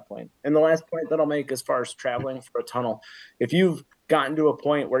 option at that point. And the last point that I'll make as far as traveling for a tunnel, if you've gotten to a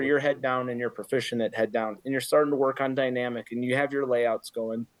point where you're head down and you're proficient at head down and you're starting to work on dynamic and you have your layouts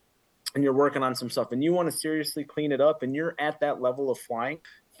going and you're working on some stuff and you want to seriously clean it up and you're at that level of flying,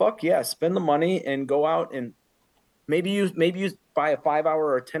 fuck yeah, spend the money and go out and maybe you buy a 5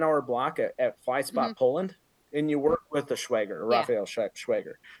 hour or 10 hour block at Fly mm-hmm. Spot Poland and you work with the Schwager, Yeah, Raphael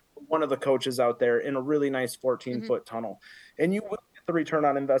Schwager, one of the coaches out there in a really nice 14 mm-hmm. foot tunnel. And you will get the return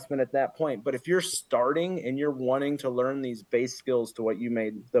on investment at that point. But if you're starting and you're wanting to learn these base skills to what you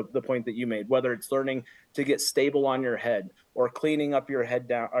made, the point that you made, whether it's learning to get stable on your head or cleaning up your head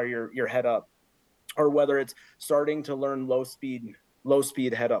down or your head up, or whether it's starting to learn low speed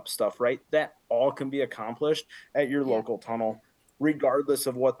head up stuff, right? That all can be accomplished at your Yeah, local tunnel, regardless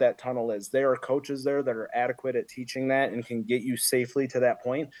of what that tunnel is. There are coaches there that are adequate at teaching that and can get you safely to that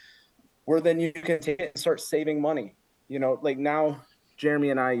point where then you can take it and start saving money. Like now, Jeremy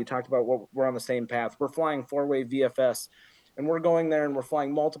and I, you talked about what we're on the same path. We're flying 4-way VFS and we're going there and we're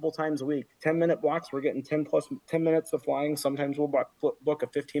flying multiple times a week, 10-minute blocks. We're getting 10 minutes of flying. Sometimes we'll book a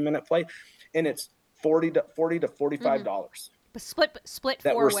 15-minute flight and it's 40 to mm-hmm. $45 But split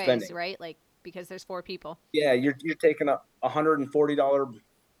that four we're ways, spending. right? Like because there's four people. Yeah, you're taking a $140,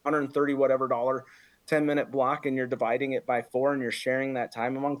 130 whatever dollar 10-minute block and you're dividing it by four and you're sharing that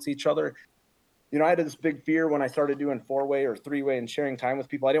time amongst each other. I had this big fear when I started doing 4-way or 3-way and sharing time with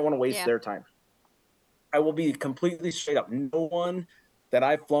people. I didn't want to waste Yeah, their time. I will be completely straight up. No one that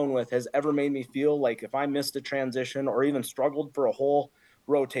I've flown with has ever made me feel like if I missed a transition or even struggled for a whole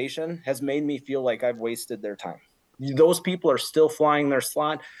rotation has made me feel like I've wasted their time. Those people are still flying their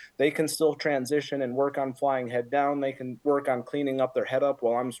slot. They can still transition and work on flying head down. They can work on cleaning up their head up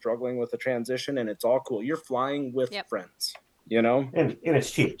while I'm struggling with the transition, and it's all cool. You're flying with yep, friends, you know? And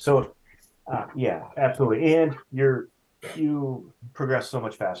it's cheap. So yeah, absolutely. And you progress so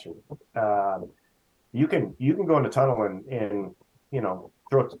much faster. you can go in the tunnel and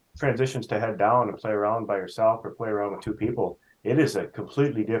throw transitions to head down and play around by yourself or play around with two people. It is a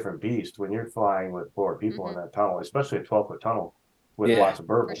completely different beast when you're flying with four people in that tunnel, especially a 12-foot tunnel with lots of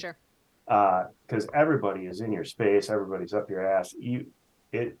For burble. sure. Because everybody is in your space, everybody's up your ass.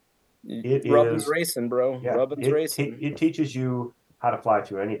 It Rubbin's is racing, bro. yeah. Rubbin's racing. It teaches you how to fly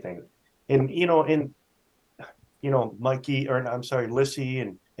through anything, and Mikey, or I'm sorry, Lissy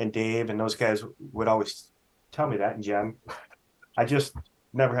and Dave and those guys would always tell me that. And Jen, I just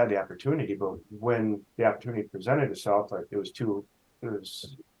never had the opportunity. But when the opportunity presented itself, like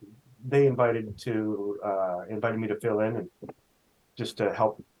they invited me to fill in and just to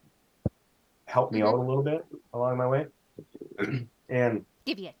help me out a little bit along my way. And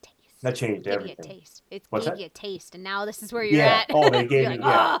Give you a taste. that changed Give everything. you a taste. It What's gave that? you a taste, and now this is where you're Yeah. at. Oh, they gave You're me like,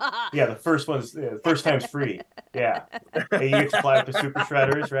 yeah. "Ah!" Yeah, the first time's free. Yeah. And you get to fly with the super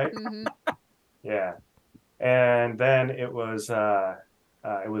shredders, right? Yeah. And then it was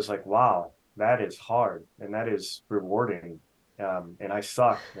like, wow, that is hard and that is rewarding. And I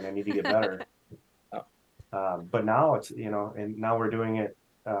suck and I need to get better. But now it's, and now we're doing it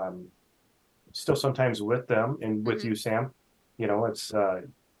still sometimes with them and with you, Sam.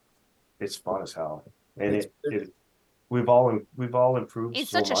 It's fun as hell. And we've all improved In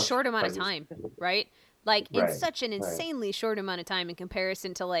so such a much short amount by of just time, right? Like in right, such an right. insanely short amount of time in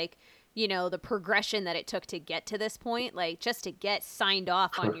comparison to like, the progression that it took to get to this point, like just to get signed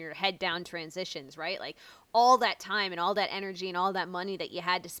off on your head down transitions, right? Like all that time and all that energy and all that money that you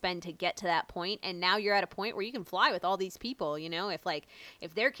had to spend to get to that point, and now you're at a point where you can fly with all these people,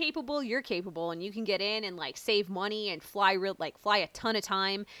 if they're capable, you're capable, and you can get in and like save money and fly a ton of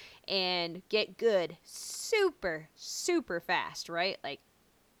time and get good super super fast, right? Like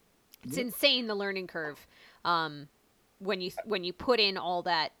it's insane, the learning curve, when you put in all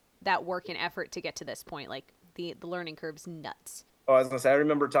that work and effort to get to this point. Like the learning curve's nuts. Oh, I was gonna say, I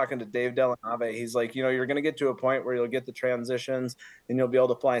remember talking to Dave Delanave. He's like, you're gonna get to a point where you'll get the transitions and you'll be able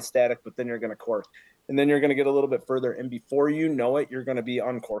to fly static, but then you're gonna cork, and then you're gonna get a little bit further, and before you know it, you're gonna be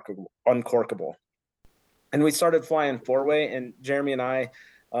uncorkable. And we started flying four-way, and Jeremy and I,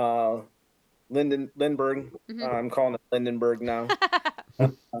 Lindbergh, I'm calling it Lindenberg now,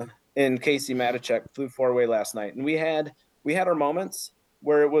 and Casey Matichek flew four-way last night, and we had our moments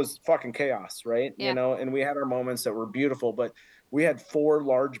where it was fucking chaos, right? Yeah. And we had our moments that were beautiful, but we had four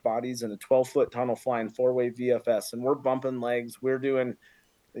large bodies in a 12-foot tunnel flying four-way VFS, and we're bumping legs. We're doing,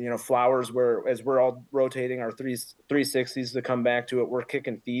 flowers where as we're all rotating our 360s to come back to it, we're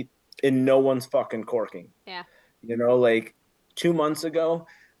kicking feet, and no one's fucking corking. Yeah. Like 2 months ago,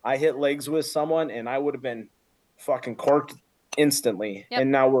 I hit legs with someone and I would have been fucking corked instantly. Yep.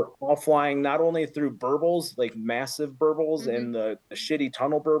 And now we're all flying not only through burbles, like massive burbles and the shitty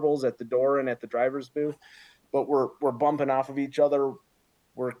tunnel burbles at the door and at the driver's booth, but we're bumping off of each other.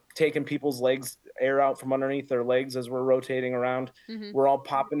 We're taking people's legs, air out from underneath their legs as we're rotating around. We're all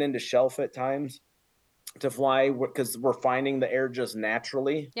popping into shelf at times to fly because we're finding the air just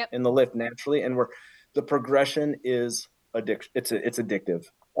naturally in the lift naturally, and the progression is addiction. It's addictive,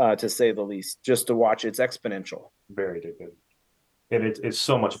 to say the least. Just to watch, it's exponential. Very addictive. And it's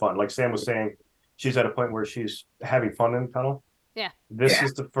so much fun. Like Sam was saying, she's at a point where she's having fun in the tunnel. Yeah. This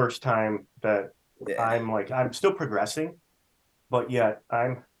is the first time that I'm still progressing, but yet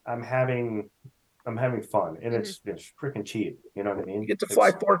I'm having fun, and it's freaking cheap. You know what I mean? You get to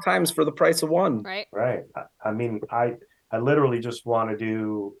fly 4 times for the price of one. Right. Right. I mean, I literally just want to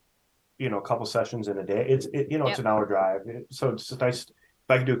do, a couple sessions in a day. It's an hour drive, so it's just nice if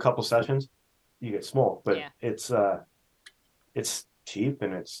I can do a couple sessions. You get smoked, but it's cheap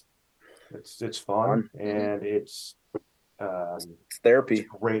and it's fun and it's therapy.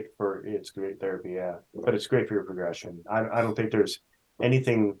 It's great therapy, yeah. But it's great for your progression. I don't think there's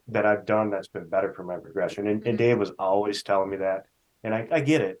anything that I've done that's been better for my progression. And Dave was always telling me that, and I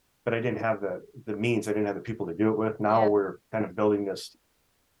get it, but I didn't have the means. I didn't have the people to do it with. Now we're kind of building this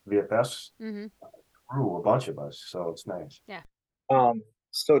VFS through a bunch of us, so it's nice. Yeah.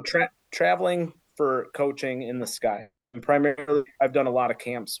 So traveling for coaching in the sky. And primarily, I've done a lot of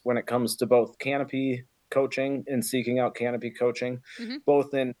camps when it comes to both canopy coaching and seeking out canopy coaching,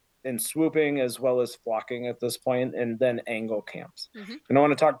 both in swooping as well as flocking at this point, and then angle camps. And I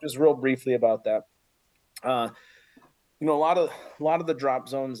want to talk just real briefly about that. A lot of the drop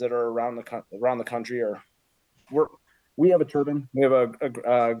zones that are around the country we have a turbine. We have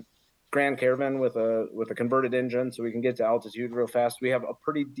a Grand Caravan with a converted engine, so we can get to altitude real fast. We have a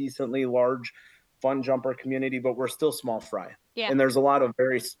pretty decently large fun jumper community, but we're still small fry. Yeah. And there's a lot of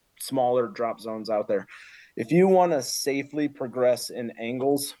very smaller drop zones out there. If you want to safely progress in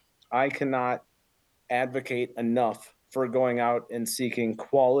angles, I cannot advocate enough for going out and seeking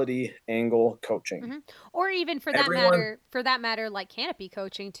quality angle coaching. Or even for that matter, like canopy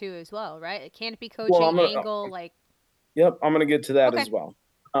coaching too as well, right? Like canopy coaching, angle, like. Yep, I'm gonna get to that as well.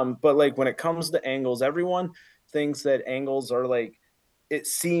 But like when it comes to angles, everyone thinks that angles are like, it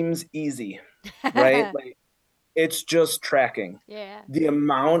seems easy, right? Like it's just tracking. Yeah. The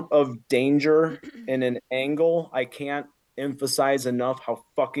amount of danger in an angle, I can't emphasize enough how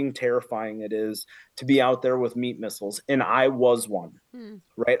fucking terrifying it is to be out there with meat missiles. And I was one,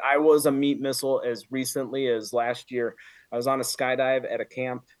 right? I was a meat missile as recently as last year. I was on a skydive at a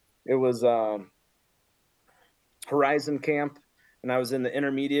camp. It was Horizon camp, and I was in the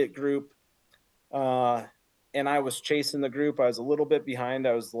intermediate group. And I was chasing the group. I was a little bit behind.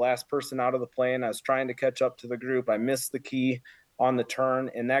 I was the last person out of the plane. I was trying to catch up to the group. I missed the key on the turn,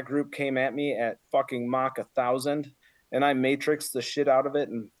 and that group came at me at fucking Mach 1,000, and I matrixed the shit out of it.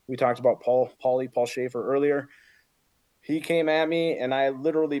 And we talked about Paul Schaefer earlier. He came at me, and I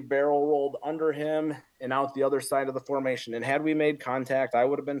literally barrel rolled under him and out the other side of the formation. And had we made contact, I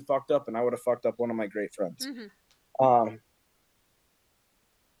would have been fucked up, and I would have fucked up one of my great friends.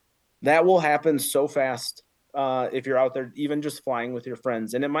 That will happen so fast if you're out there, even just flying with your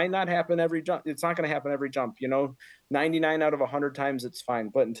friends. And it might not happen every jump. It's not going to happen every jump. 99 out of 100 times it's fine.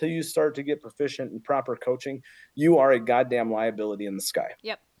 But until you start to get proficient in proper coaching, you are a goddamn liability in the sky.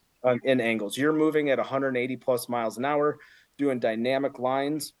 Yep. In angles. You're moving at 180 plus miles an hour, doing dynamic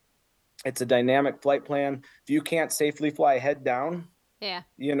lines. It's a dynamic flight plan. If you can't safely fly head down,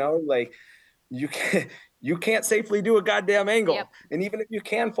 like you can't safely do a goddamn angle. Yep. And even if you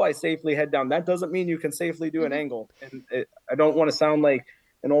can fly safely head down, that doesn't mean you can safely do an angle. And I don't want to sound like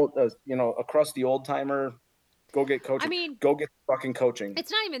an old, a crusty old timer. Go get coaching. I mean, go get fucking coaching.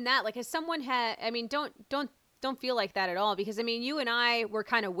 It's not even that. Like, as someone don't feel like that at all, because you and I were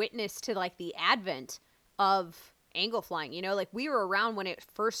kind of witness to like the advent of angle flying, like we were around when it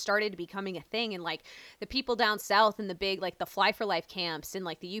first started becoming a thing, and like the people down south and the big, like the Fly for Life camps and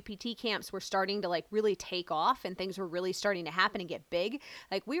like the UPT camps were starting to like really take off, and things were really starting to happen and get big.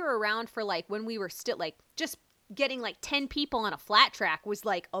 Like we were around for like when we were still like just getting like 10 people on a flat track was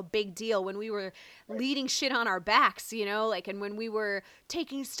like a big deal, when we were leading shit on our backs, like, and when we were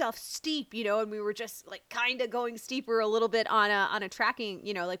taking stuff steep, and we were just like kind of going steeper a little bit on a tracking,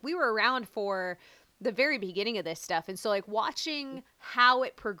 like we were around for the very beginning of this stuff. And so like watching how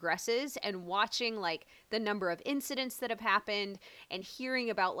it progresses and watching like the number of incidents that have happened and hearing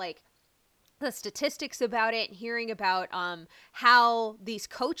about like the statistics about it, and hearing about how these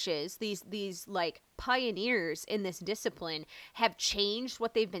coaches, these like pioneers in this discipline, have changed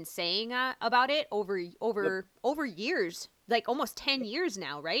what they've been saying about it over years, like almost 10 years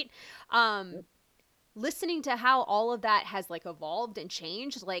now, right? Listening to how all of that has like evolved and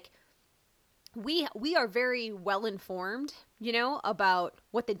changed, like we are very well informed, about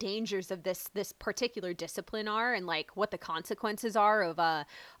what the dangers of this particular discipline are, and like what the consequences are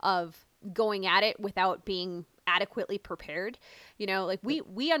of going at it without being adequately prepared. Like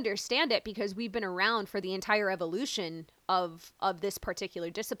we understand it because we've been around for the entire evolution of this particular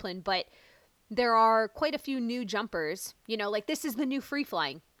discipline. But there are quite a few new jumpers, like this is the new free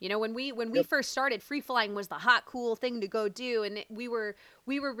flying. When we first started, free flying was the hot, cool thing to go do. And we were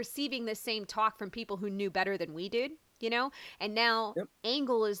receiving the same talk from people who knew better than we did, and now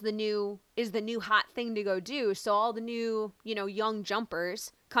angle is the new hot thing to go do. So all the new, young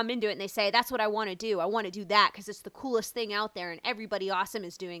jumpers come into it and they say, that's what I want to do. I want to do that because it's the coolest thing out there. And everybody awesome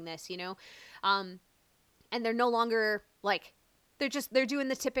is doing this, and they're no longer like, they're doing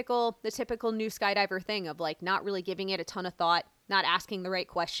the typical new skydiver thing of like not really giving it a ton of thought, not asking the right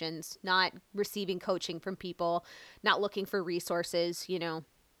questions, not receiving coaching from people, not looking for resources, they're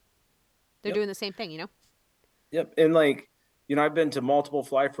doing the same thing, Yep. And like, I've been to multiple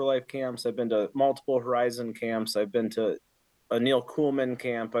Fly for Life camps. I've been to multiple Horizon camps. I've been to a Neil Kuhlman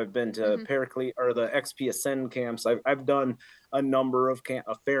camp. I've been to Paraclete or the XP Ascend camps. I've done a fair number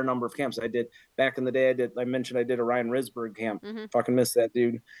of camps. I did back in the day. I mentioned I did a Ryan Risberg camp. Fucking miss that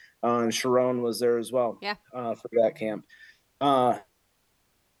dude. And Sharon was there as well. Yeah. For that camp. And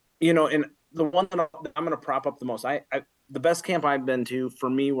the one that I'm going to prop up the most, the best camp I've been to for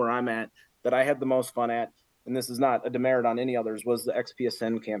me, where I'm at, that I had the most fun at, and this is not a demerit on any others, was the XP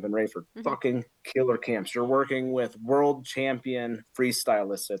Ascend camp in Rayford. Fucking killer camps. You're working with world champion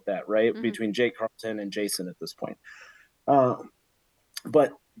freestylists at that, right? Between Jake Carlton and Jason at this point.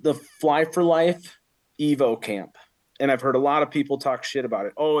 But the Fly for Life Evo camp, and I've heard a lot of people talk shit about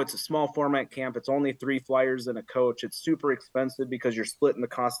it. Oh, it's a small format camp. It's only 3 flyers and a coach. It's super expensive because you're splitting the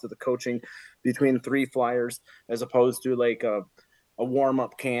cost of the coaching between 3 flyers as opposed to like a a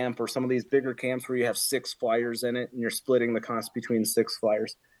warm-up camp or some of these bigger camps where you have 6 flyers in it and you're splitting the cost between 6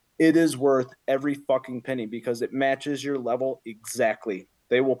 flyers, it is worth every fucking penny because it matches your level exactly.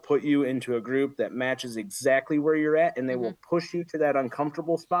 They will put you into a group that matches exactly where you're at, and they will push you to that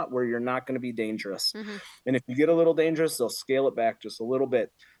uncomfortable spot where you're not going to be dangerous. And if you get a little dangerous, they'll scale it back just a little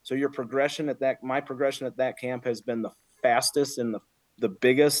bit. So your progression at that, my progression at that camp has been the fastest and the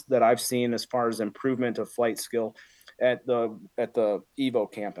biggest that I've seen as far as improvement of flight skill at the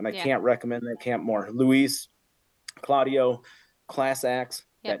Evo camp. And I can't recommend that camp more. Luis, Claudio, class acts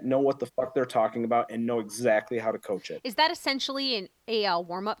that know what the fuck they're talking about and know exactly how to coach it. Is that essentially a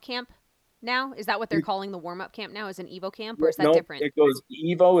warm-up camp now? Is that what they're calling the warm-up camp now, is an Evo camp, or is that different? It goes,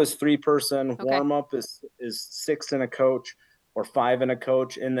 Evo is 3-person, warm-up is 6 and a coach or 5 and a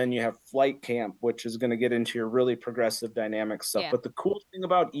coach, and then you have flight camp, which is going to get into your really progressive dynamic stuff. But the cool thing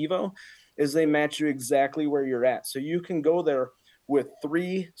about Evo is they match you exactly where you're at. So you can go there with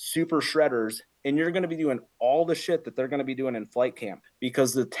 3 super shredders and you're going to be doing all the shit that they're going to be doing in flight camp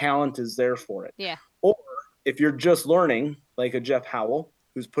because the talent is there for it. Yeah. Or if you're just learning, like a Jeff Howell,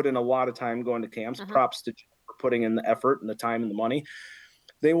 who's put in a lot of time going to camps, props to Jeff for putting in the effort and the time and the money,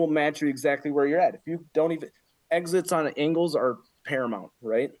 they will match you exactly where you're at. If you don't even, exits on angles are paramount,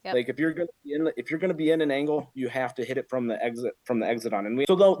 right? Like if you're going to be in an angle, you have to hit it from the exit on. And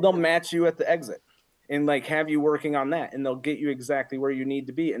so they'll match you at the exit and like have you working on that, and they'll get you exactly where you need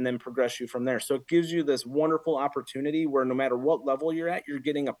to be and then progress you from there. So it gives you this wonderful opportunity where no matter what level you're at, you're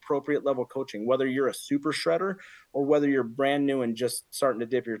getting appropriate level coaching, whether you're a super shredder or whether you're brand new and just starting to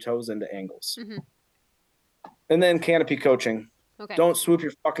dip your toes into angles. And then canopy coaching. Don't swoop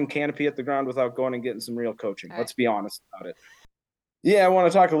your fucking canopy at the ground without going and getting some real coaching. Let's be honest about it. Yeah, I want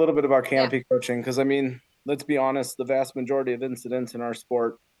to talk a little bit about canopy coaching because, I mean, let's be honest, the vast majority of incidents in our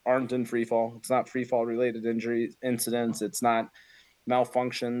sport aren't in free fall. It's not free fall related injury incidents. It's not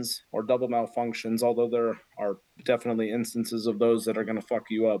malfunctions or double malfunctions, although there are definitely instances of those that are going to fuck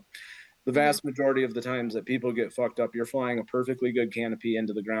you up. The vast majority of the times that people get fucked up, you're flying a perfectly good canopy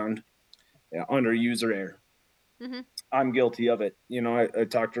into the ground under user error. I'm guilty of it. You know, I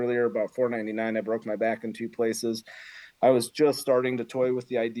talked earlier about 499. I broke my back in 2 places. I was just starting to toy with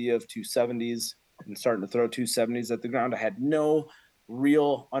the idea of 270s and starting to throw 270s at the ground. I had no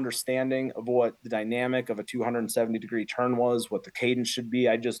real understanding of what the dynamic of a 270-degree turn was, what the cadence should be.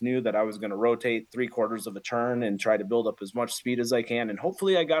 I just knew that I was going to rotate 3/4 of a turn and try to build up as much speed as I can. And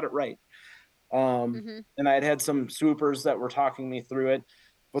hopefully I got it right. And I had some swoopers that were talking me through it,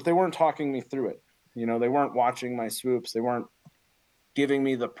 but they weren't talking me through it. You know, they weren't watching my swoops. They weren't giving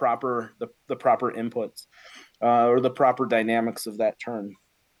me the proper inputs or the proper dynamics of that turn.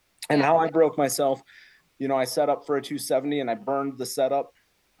 And how I broke myself, you know, I set up for a 270 and I burned the setup.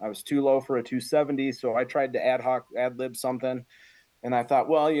 I was too low for a 270, so I tried to ad lib something. And I thought,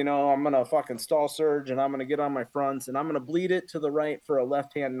 well, you know, I'm going to fucking stall surge and I'm going to get on my fronts and I'm going to bleed it to the right for a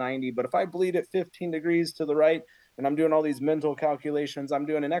left-hand 90. But if I bleed it 15 degrees to the right and I'm doing all these mental calculations, I'm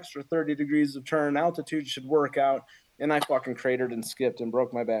doing an extra 30 degrees of turn, altitude should work out. And I fucking cratered and skipped and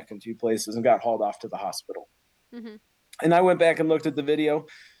broke my back in 2 places and got hauled off to the hospital. And I went back and looked at the video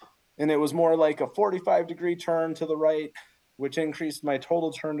and it was more like a 45-degree turn to the right, which increased my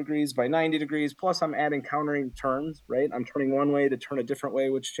total turn degrees by 90 degrees. Plus I'm adding countering turns, right? I'm turning one way to turn a different way,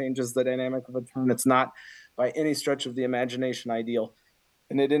 which changes the dynamic of a turn. It's not by any stretch of the imagination ideal.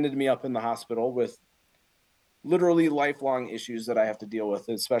 And it ended me up in the hospital with literally lifelong issues that I have to deal with,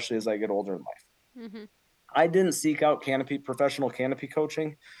 especially as I get older in life. I didn't seek out professional canopy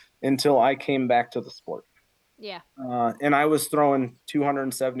coaching until I came back to the sport. And I was throwing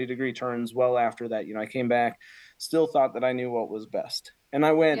 270-degree turns well after that. You know, I came back, still thought that I knew what was best. And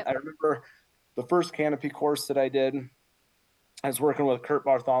I went, I remember the first canopy course that I did, I was working with Kurt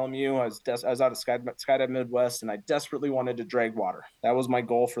Bartholomew. I was out of Skydive Midwest, and I desperately wanted to drag water. That was my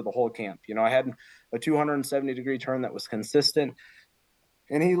goal for the whole camp. You know, I had a 270-degree turn that was consistent.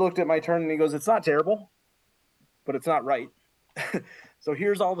 And he looked at my turn and he goes, it's not terrible, but it's not right. So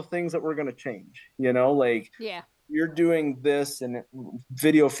here's all the things that we're going to change, you know, like you're doing this and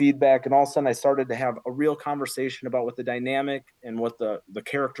video feedback. And all of a sudden I started to have a real conversation about what the dynamic and what the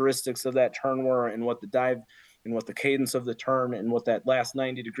characteristics of that turn were and what the dive and what the cadence of the turn and what that last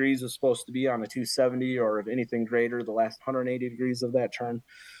 90 degrees is supposed to be on a 270 or if anything greater, the last 180 degrees of that turn.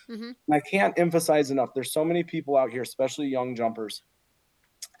 I can't emphasize enough. There's so many people out here, especially young jumpers,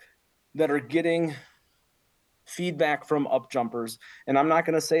 that are getting feedback from up jumpers. And I'm not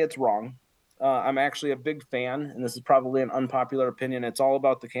going to say it's wrong. I'm actually a big fan, and this is probably an unpopular opinion. It's all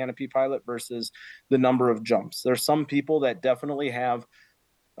about the canopy pilot versus the number of jumps. There's some people that definitely have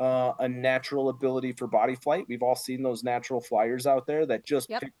a natural ability for body flight. We've all seen those natural flyers out there that just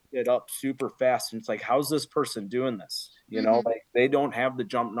Yep. pick it up super fast. And it's like, how's this person doing this? You know, Mm-hmm. like they don't have the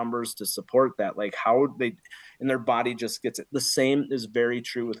jump numbers to support that. Like how they, and their body just gets it. The same is very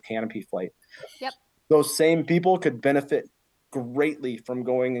true with canopy flight. Yep. Those same people could benefit greatly from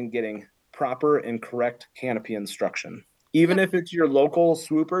going and getting proper and correct canopy instruction. Even Yep. if it's your local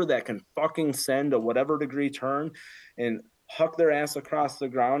swooper that can fucking send a whatever degree turn and huck their ass across the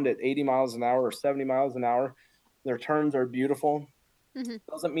ground at 80 miles an hour or 70 miles an hour, their turns are beautiful. Mm-hmm.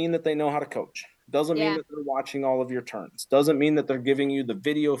 Doesn't mean that they know how to coach. Doesn't mean Yeah. that they're watching all of your turns. Doesn't mean that they're giving you the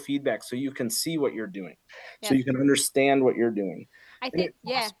video feedback so you can see what you're doing, so Yep. you can understand what you're doing. I And think, it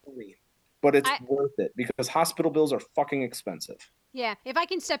yeah. costs money, but it's I worth it because hospital bills are fucking expensive. Yeah, if I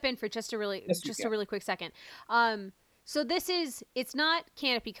can step in for Yes, you just a can. really quick second. So it's not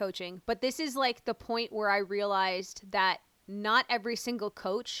canopy coaching, but this is like the point where I realized that not every single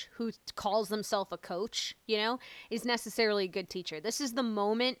coach who calls themselves a coach, is necessarily a good teacher. This is the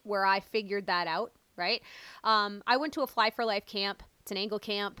moment where I figured that out, right? I went to a Fly for Life camp. It's an angle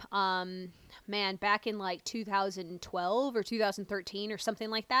camp. Man, back in like 2012 or 2013 or something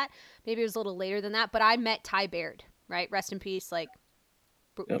like that. Maybe it was a little later than that, but I met Ty Baird, right? Rest in peace. Like,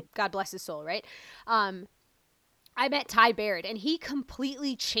 Yep. God bless his soul, right? I met Ty Baird, and he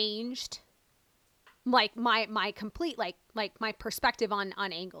completely changed like my complete like my perspective on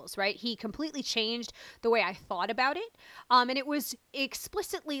angles, right? He completely changed the way I thought about it. And it was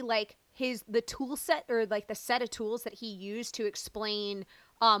explicitly like the tool set, or like the set of tools that he used to explain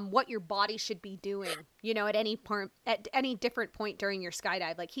what your body should be doing, at any different point during your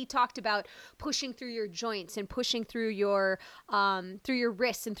skydive. Like, he talked about pushing through your joints and pushing through your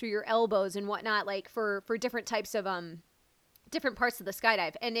wrists and through your elbows and whatnot, like for different types of different parts of the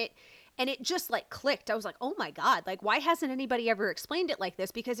skydive. And it just like clicked. I was like, oh my God, like, why hasn't anybody ever explained it like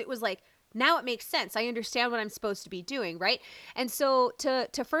this? Because it was like, now it makes sense. I understand what I'm supposed to be doing, right? And so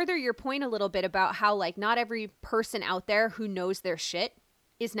to further your point a little bit about how, like, not every person out there who knows their shit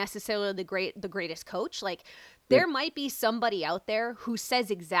is necessarily the greatest coach. Like, there might be somebody out there who says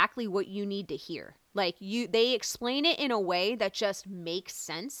exactly what you need to hear. Like, they explain it in a way that just makes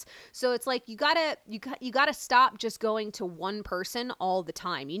sense. So it's like, you gotta stop just going to one person all the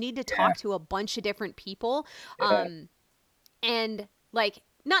time. You need to talk to a bunch of different people. Yeah. And like,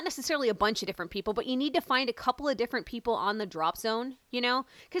 not necessarily a bunch of different people, but you need to find a couple of different people on the drop zone,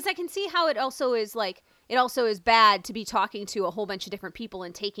 because I can see how it also is bad to be talking to a whole bunch of different people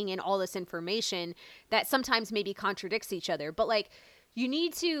and taking in all this information that sometimes maybe contradicts each other. But like, you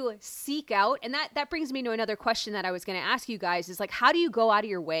need to seek out, and that brings me to another question that I was going to ask you guys, is like, how do you go out of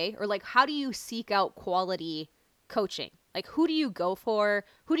your way, or like, how do you seek out quality coaching? Like, who do you go for?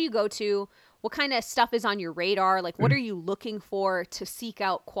 Who do you go to? What kind of stuff is on your radar? Like, what are you looking for to seek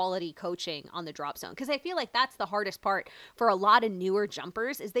out quality coaching on the drop zone? Because I feel like that's the hardest part for a lot of newer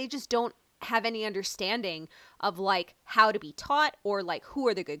jumpers, is they just don't have any understanding of like how to be taught, or like who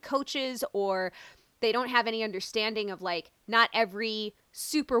are the good coaches, or they don't have any understanding of like, not every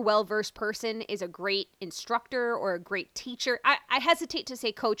super well-versed person is a great instructor or a great teacher. I hesitate to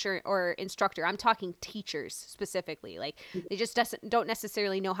say coach or instructor. I'm talking teachers specifically. Like, they just don't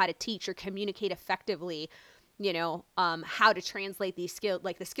necessarily know how to teach or communicate effectively, how to translate these skills,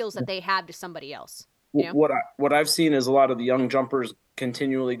 like the skills that they have, to somebody else. What I've seen is a lot of the young jumpers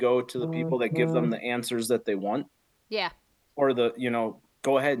continually go to the people that give them the answers that they want, Yeah. or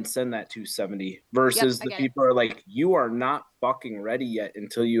go ahead and send that 270, versus I the get it. people are like, you are not fucking ready yet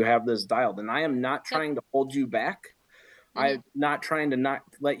until you have this dialed. And I am not Yep. trying to hold you back. I'm not trying to not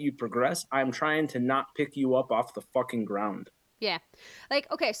let you progress. I'm trying to not pick you up off the fucking ground. Yeah. Like,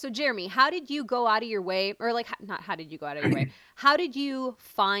 okay, so Jeremy, how did you go out of your way, or like, not how did you go out of your way? How did you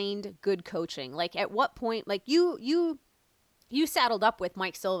find good coaching? Like, at what point, like, you saddled up with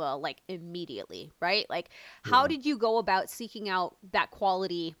Mike Silva like immediately, right? Like, how did you go about seeking out that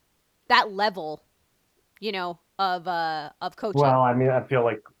quality, that level, of coaching? Well, I mean, I feel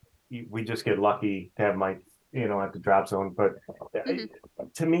like we just get lucky to have Mike, at the drop zone. But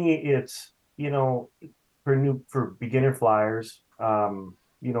to me, it's, for beginner flyers,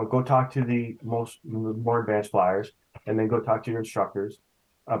 go talk to the more advanced flyers, and then go talk to your instructors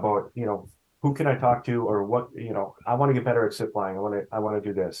about, who can I talk to, or what, I want to get better at zip flying. I want to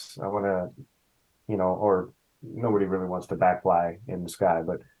do this. I want to, or nobody really wants to back fly in the sky,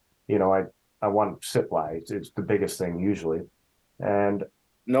 but, I want to zip fly. It's the biggest thing usually. And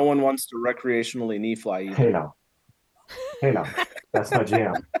No one wants to recreationally knee fly either. hey, no, that's my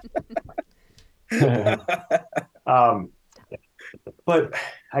jam. um, but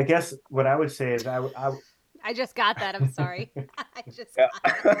I guess what I would say is I just got that. I'm sorry. I just Yeah.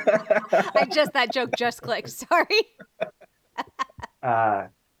 got that. That joke just clicked. Sorry. Uh,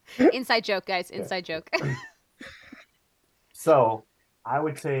 Inside joke, guys. Yeah. Inside joke. so I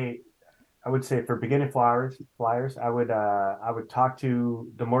would say for beginning flyers, I would talk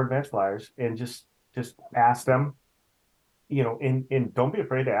to the more advanced flyers and just ask them, and don't be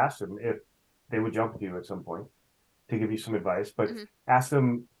afraid to ask them if they would jump with you at some point to give you some advice, but Mhm. ask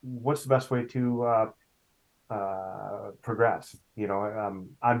them what's the best way to progress.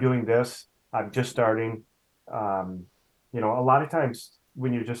 I'm doing this. I'm just starting. Um, a lot of times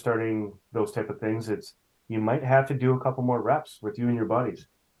when you're just starting those type of things, you might have to do a couple more reps with you and your buddies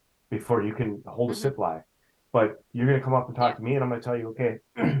before you can hold a Mhm. sit fly. But you're going to come up and talk Yeah. to me, and I'm going to tell you, okay,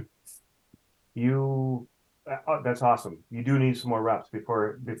 you that's awesome. You do need some more reps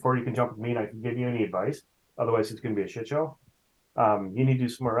before you can jump with me and I can give you any advice. Otherwise, it's going to be a shit show. You need to do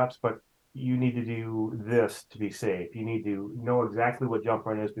some more reps, but you need to do this to be safe. You need to know exactly what jump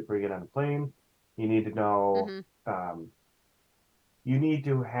run is before you get on the plane. You need to know. Mhm. You need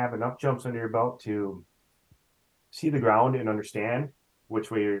to have enough jumps under your belt to see the ground and understand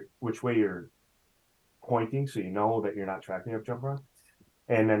which way you're pointing, so you know that you're not tracking your jump run,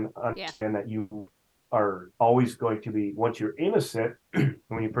 and then Yeah. understand that you are always going to be once you're in a sit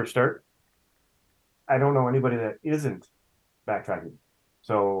when you first start. I don't know anybody that isn't backtracking,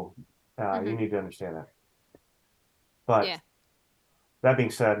 so you Mhm. need to understand that. But Yeah. that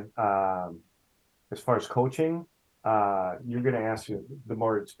being said, as far as coaching, you're going to ask the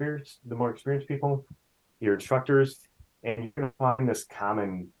more experienced people, your instructors, and you're going to find this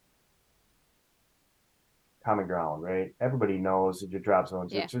common ground, right? Everybody knows that your drop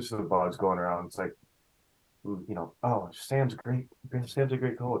zones. Yeah. It's just the buzz going around. It's like, oh, Sam's a great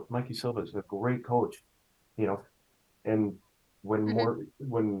coach. Mikey Silva's a great coach, you know. And Mhm.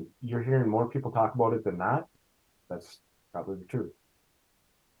 when you're hearing more people talk about it than not, that's probably the truth.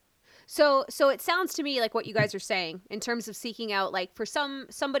 So it sounds to me like what you guys are saying in terms of seeking out, like, for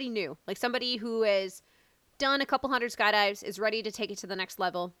somebody new, like somebody who has done a couple hundred skydives, is ready to take it to the next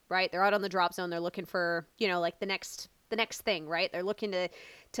level, right? They're out on the drop zone. They're looking for, like the next thing, right? They're looking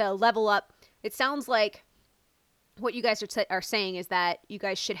to level up. It sounds like what you guys are saying is that you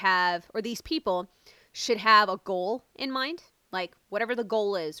guys should have, or these people should have, a goal in mind, like whatever the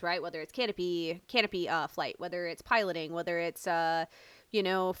goal is, right? Whether it's canopy flight, whether it's piloting, whether it's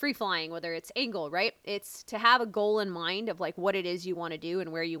free flying, whether it's angle, right? It's to have a goal in mind of like what it is you want to do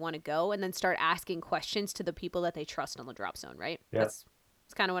and where you want to go, and then start asking questions to the people that they trust on the drop zone, right? Yeah. That's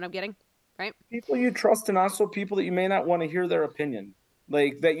kind of what I'm getting, right? People you trust, and also people that you may not want to hear their opinion.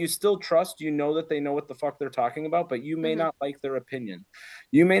 Like that you still trust, that they know what the fuck they're talking about, but you may Mm-hmm. not like their opinion.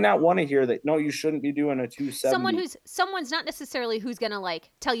 You may not want to hear that, no, you shouldn't be doing a 270. Someone's not necessarily who's gonna like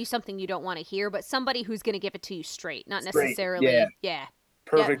tell you something you don't want to hear, but somebody who's gonna give it to you straight, not Straight. Yeah. necessarily. Yeah. Yep.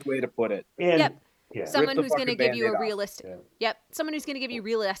 Perfect way to put it. And Yep. yeah, Rip Someone the who's going to fucking give you Band-Aid a off. realistic. yeah. Yep. Someone who's going to give you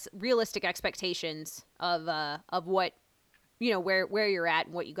realistic expectations of what, where you're at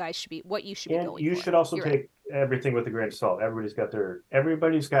and what you should be And going you for. should also You're right. take everything with a grain of salt.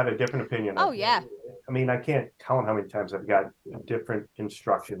 Everybody's got a different opinion. Oh yeah. I mean, I can't count how many times I've got different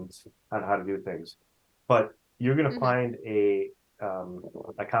instructions on how to do things, but you're going to Mhm. find a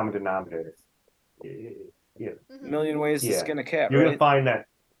common denominator. Yeah, A Mhm. million ways to yeah. skin a cat, You're going right? to find that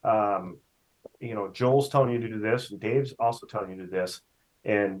Joel's telling you to do this, and Dave's also telling you to do this,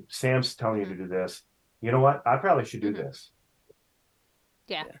 and Sam's telling you to do this. You know what? I probably should do Mhm. this.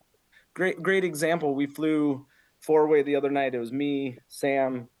 Yeah. Great example. We flew four-way the other night. It was me,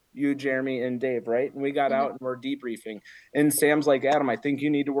 Sam, you, Jeremy, and Dave, right? And we got Mhm. out and we're debriefing. And Sam's like, Adam, I think you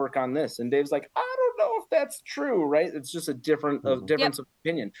need to work on this. And Dave's like, I don't know if that's true, right? It's just a difference Yep. of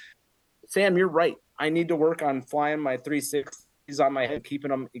opinion. Sam, you're right. I need to work on flying my 360s on my head, keeping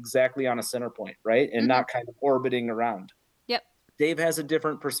them exactly on a center point, right? And Mhm. not kind of orbiting around. Yep. Dave has a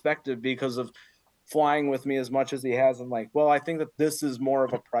different perspective because of flying with me as much as he has. I'm like, well, I think that this is more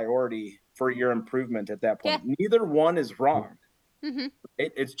of a priority for your improvement at that Yeah. point. Neither one is wrong. Mhm.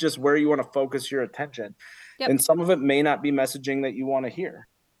 It's just where you want to focus your attention. Yep. And some of it may not be messaging that you want to hear.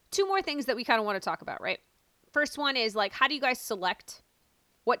 Two more things that we kind of want to talk about, right? First one is like, how do you guys select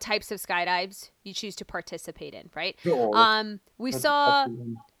what types of skydives you choose to participate in, right? We saw.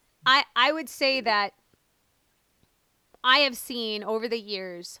 I would say that I have seen over the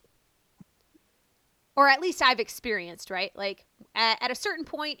years, or at least I've experienced, right? Like at a certain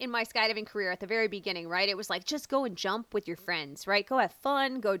point in my skydiving career, at the very beginning, right? It was like, just go and jump with your friends, right? Go have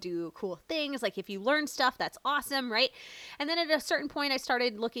fun, go do cool things. Like if you learn stuff, that's awesome, right? And then at a certain point, I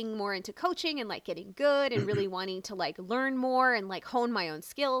started looking more into coaching and like getting good and really wanting to like learn more and like hone my own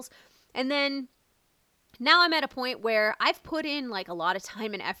skills. And then now I'm at a point where I've put in like a lot of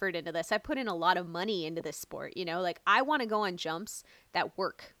time and effort into this. I've put in a lot of money into this sport, you know, like I want to go on jumps that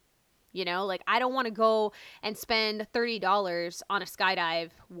work. You know, like I don't want to go and spend $30 on a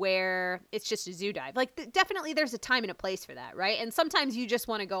skydive where it's just a zoo dive. Like definitely there's a time and a place for that, right? And sometimes you just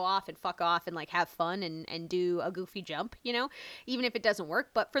want to go off and fuck off and like have fun and do a goofy jump, you know, even if it doesn't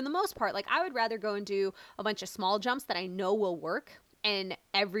work. But for the most part, like I would rather go and do a bunch of small jumps that I know will work and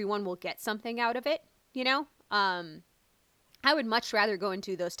everyone will get something out of it, you know? I would much rather go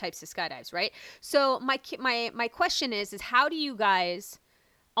into those types of skydives, right? So my question is how do you guys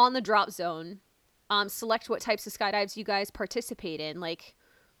on the drop zone select what types of skydives you guys participate in? Like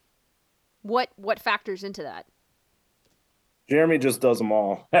what factors into that? Jeremy just does them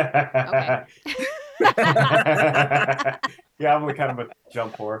all. Okay. Yeah, I'm kind of a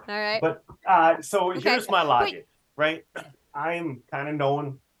jump whore. All right. But so Okay. here's my logic, right? I'm kind of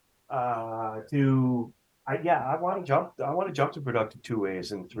known I want to jump. I want to jump to productive 2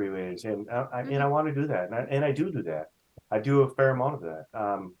 ways and 3 ways, and I want to do that, and I do that. I do a fair amount of that.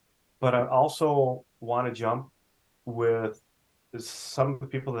 But I also want to jump with some of the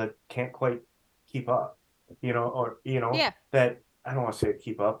people that can't quite keep up, or Yeah. that I don't want to say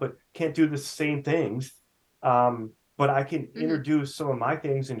keep up, but can't do the same things. But I can introduce some of my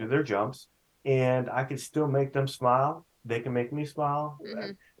things into their jumps, and I can still make them smile. They can make me smile.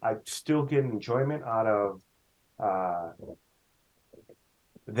 I still get enjoyment out of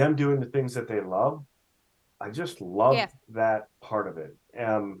them doing the things that they love. I just love that part of it.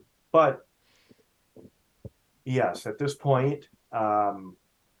 But yes, at this point,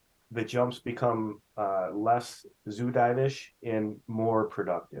 the jumps become less zoo dive-ish and more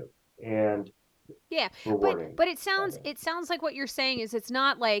productive and rewarding. But it sounds like what you're saying is it's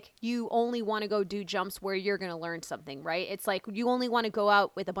not like you only want to go do jumps where you're going to learn something, right? It's like you only want to go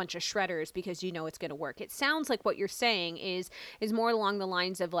out with a bunch of shredders because you know it's going to work. It sounds like what you're saying is more along the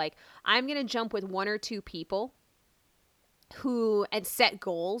lines of like I'm going to jump with 1 or 2 people who and set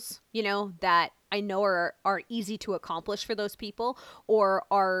goals, you know, that I know are easy to accomplish for those people or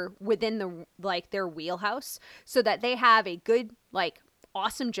are within the like their wheelhouse so that they have a good like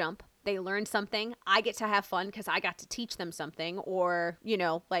awesome jump. They learn something. I get to have fun because I got to teach them something, or you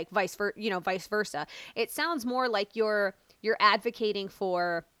know, like vice versa. It sounds more like you're advocating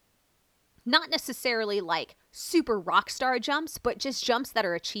for not necessarily like super rock star jumps, but just jumps that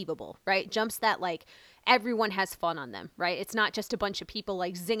are achievable, right? Jumps that like everyone has fun on them, right? It's not just a bunch of people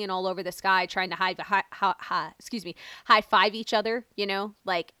like zinging all over the sky trying to high five each other, you know,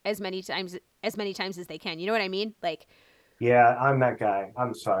 like as many times as they can. You know what I mean? Like, yeah, I'm that guy.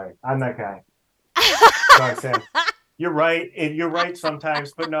 I'm sorry, I'm that guy. Sorry, Sam. You're right, and you're right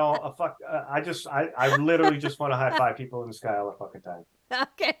sometimes, but no, I literally just want to high five people in the sky all the fucking time.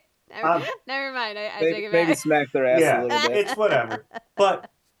 Okay. Never mind. I take it Maybe back. smack their ass a little bit. It's whatever.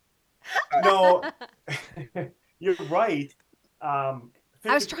 But no, you're right. I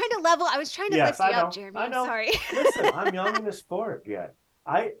was trying to lift you up, Jeremy. I'm sorry. Listen, I'm young in the sport yet.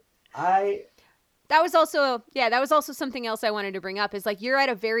 That was also something else I wanted to bring up is like you're at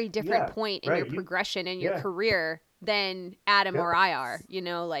a very different point in your progression in your career than Adam or I are, you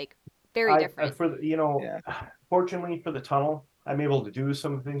know, like very different. Fortunately for the tunnel, I'm able to do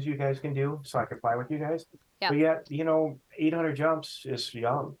some of the things you guys can do, so I can fly with you guys. Yeah. But yet, 800 jumps is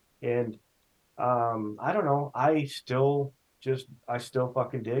young, and I don't know. I still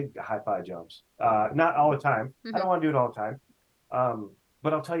fucking dig high five jumps. Not all the time. I don't want to do it all the time.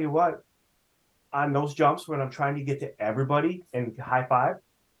 But I'll tell you what. On those jumps, when I'm trying to get to everybody and high five,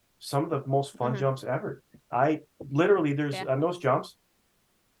 some of the most fun jumps ever. I literally on those jumps.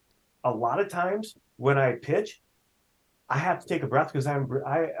 A lot of times when I pitch, I have to take a breath because I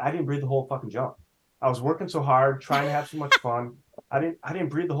didn't breathe the whole fucking jump. I was working so hard, trying to have so much fun. I didn't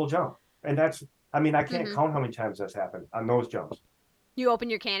breathe the whole jump, and I can't count how many times that's happened on those jumps. You open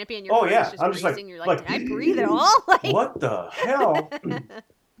your canopy and your heart is just racing. Like, you're like, did I breathe at all? Like... What the hell?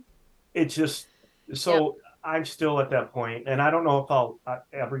 It's just so I'm still at that point, and I don't know if I'll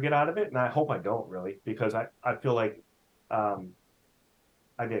ever get out of it, and I hope I don't really, because I feel like I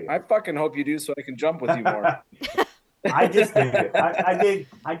dig it. I fucking hope you do, so I can jump with you more. I just dig it.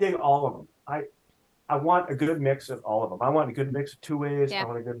 I dig all of them. I want a good mix of all of them. I want a good mix of 2 ways. I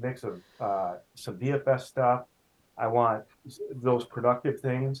want a good mix of some VFS stuff. I want those productive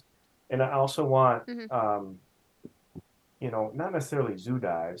things, and I also want not necessarily zoo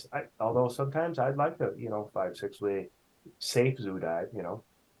dives. Although sometimes I'd like to 5-6 way safe zoo dive,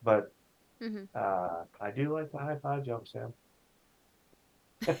 but I do like the high five jump, Sam.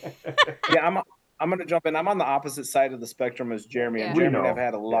 Yeah, I'm gonna jump in. I'm on the opposite side of the spectrum as Jeremy, and Yeah. Jeremy and I've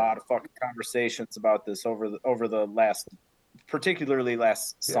had a lot of fucking conversations about this over the last, particularly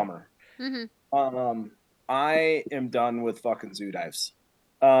last summer. I am done with fucking zoo dives.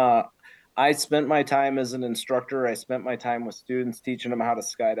 I spent my time as an instructor. I spent my time with students teaching them how to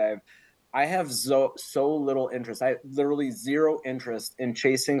skydive. I have so little interest. I literally zero interest in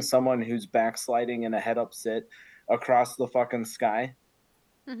chasing someone who's backsliding in a head up sit across the fucking sky,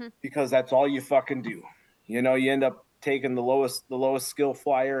 because that's all you fucking do. You know, you end up taking the lowest skill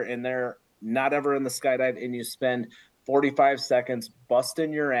flyer, and they're not ever in the skydive, and you spend 45 seconds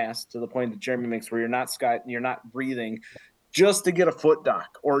busting your ass to the point that Jeremy makes, where you're not breathing, just to get a foot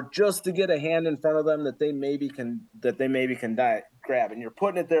dock or just to get a hand in front of them that they maybe can grab, and you're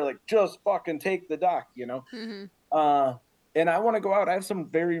putting it there like, just fucking take the dock, you know. And I want to go out. I have some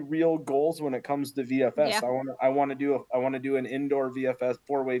very real goals when it comes to VFS. Yeah. I want to do an indoor VFS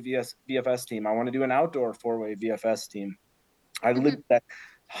 4-way VFS team. I want to do an outdoor 4-way VFS team. I live that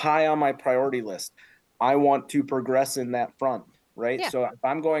high on my priority list. I want to progress in that front, right? Yeah. So if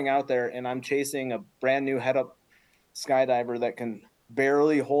I'm going out there and I'm chasing a brand new head up skydiver that can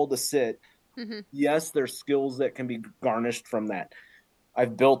barely hold a sit, yes, there's skills that can be garnished from that.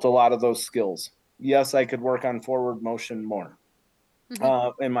 I've built a lot of those skills. Yes, I could work on forward motion more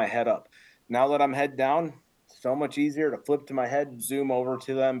in my head up. Now that I'm head down, so much easier to flip to my head, zoom over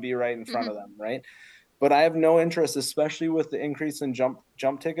to them, be right in front of them, right? But I have no interest, especially with the increase in jump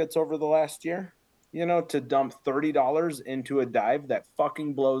tickets over the last year, you know, to dump $30 into a dive that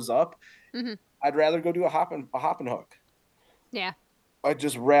fucking blows up. I'd rather go do a hop and hook. Yeah. I'd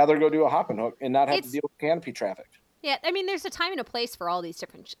just rather go do a hop and hook and not have to deal with canopy traffic. Yeah, I mean, there's a time and a place for all these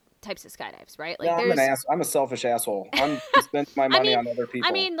different types of skydives, right? Like, no, I'm a selfish asshole. I'm spending my money on other people.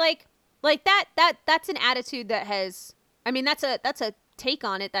 I mean, like that's an attitude that has. I mean, that's a take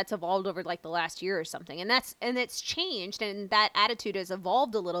on it that's evolved over like the last year or something, and it's changed, and that attitude has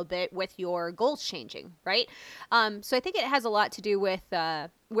evolved a little bit with your goals changing, right? So I think it has a lot to do with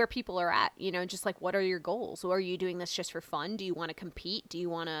where people are at. You know, just like, what are your goals? Or are you doing this just for fun? Do you want to compete? Do you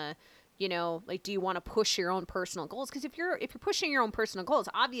want to, you know, like, do you want to push your own personal goals? Because if you're pushing your own personal goals,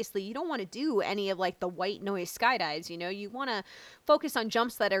 obviously you don't want to do any of like the white noise skydives. You know, you want to focus on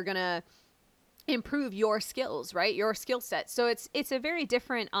jumps that are gonna improve your skills, right? Your skill set. So it's a very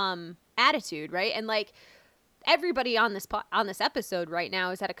different attitude, right? And like, everybody on this episode right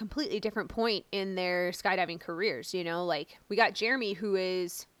now is at a completely different point in their skydiving careers. You know, like, we got Jeremy, who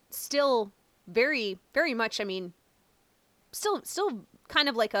is still very, very much, I mean, still kind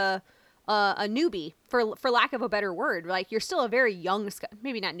of like a newbie, for lack of a better word. Like, you're still a very young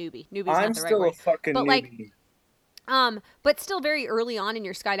maybe not newbie. Newbie's not the right word. I'm still a fucking but newbie. But still very early on in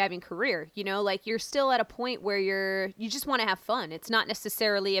your skydiving career, you know, like, you're still at a point where you just want to have fun. It's not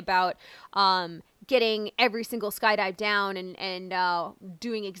necessarily about getting every single skydive down and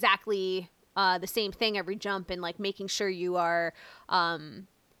doing exactly the same thing every jump, and like making sure you are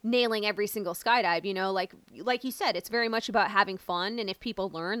nailing every single skydive. You know, like you said, it's very much about having fun, and if people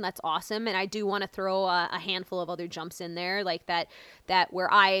learn, that's awesome. And I do want to throw a handful of other jumps in there, like that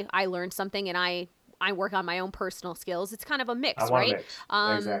where I learned something and I work on my own personal skills. It's kind of a mix, I want right?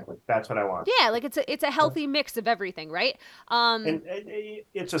 a mix. Exactly. That's what I want. Yeah, like, it's a healthy mix of everything, right? And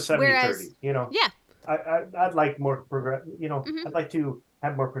it's a 70-30, you know. Yeah. I'd like more you know, I'd like to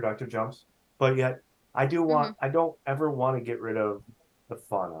have more productive jumps, but yet I don't ever want to get rid of the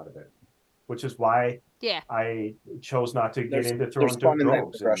fun out of it, which is why I chose not to get into throwing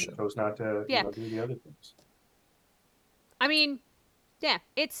drones, and chose not to you know, do the other things. I mean, yeah,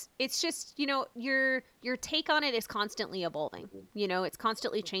 it's just, you know, your take on it is constantly evolving. You know, it's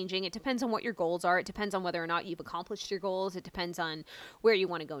constantly changing. It depends on what your goals are. It depends on whether or not you've accomplished your goals. It depends on where you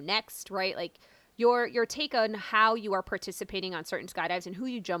want to go next, right? Like, your take on how you are participating on certain skydives and who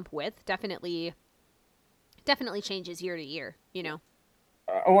you jump with definitely changes year to year, you know.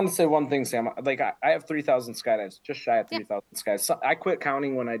 I want to say one thing, Sam. Like, I have 3,000 skydives, just shy of 3,000 skidives. So I quit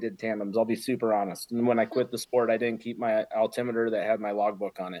counting when I did tandems. I'll be super honest. And when I quit the sport, I didn't keep my altimeter that had my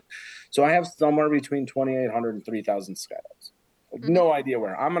logbook on it. So I have somewhere between 2,800 and 3,000 skydives. No idea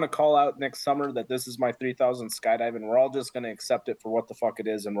where. I'm going to call out next summer that this is my 3,000 skydive, and we're all just going to accept it for what the fuck it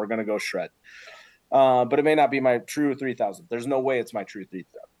is, and we're going to go shred. But it may not be my true 3,000. There's no way it's my true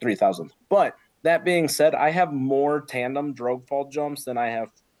 3,000. But that being said, I have more tandem drogue fall jumps than I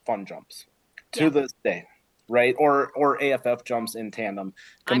have fun jumps to this day, right? Or AFF jumps in tandem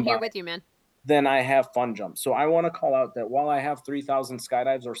combined. I'm here with you, man. Then I have fun jumps. So I want to call out that while I have 3,000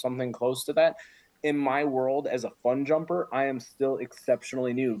 skydives or something close to that, in my world as a fun jumper, I am still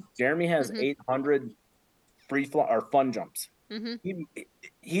exceptionally new. Jeremy has 800 free fly or fun jumps. Mm-hmm.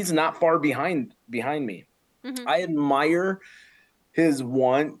 He's not far behind me. Mm-hmm. I admire his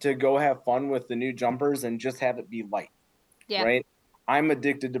want to go have fun with the new jumpers and just have it be light. Yeah. Right. I'm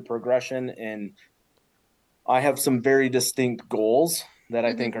addicted to progression, and I have some very distinct goals that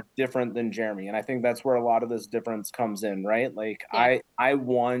I think are different than Jeremy. And I think that's where a lot of this difference comes in, right? Like Yeah. I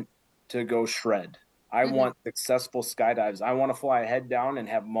want to go shred. I Mm-hmm. want successful skydives. I want to fly head down and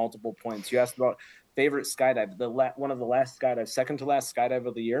have multiple points. You asked about favorite skydive. One of the last skydives, second to last skydive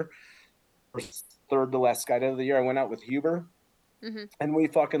of the year, or third to last skydive of the year. I went out with Huber, Mm-hmm. and we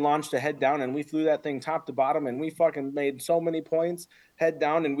fucking launched a head down, and we flew that thing top to bottom, and we fucking made so many points head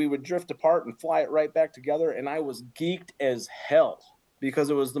down, and we would drift apart and fly it right back together. And I was geeked as hell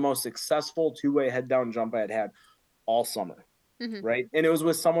because it was the most successful two-way head down jump I had all summer. Mm-hmm. Right. And it was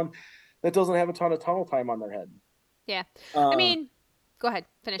with someone that doesn't have a ton of tunnel time on their head. Yeah. I mean, go ahead.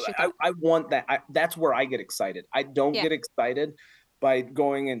 Finish your thought. I want that. That's where I get excited. I don't get excited by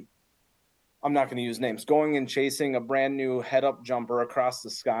going and, I'm not going to use names, going and chasing a brand new head up jumper across the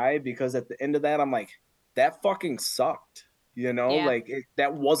sky, because at the end of that, I'm like, that fucking sucked. Yeah. Like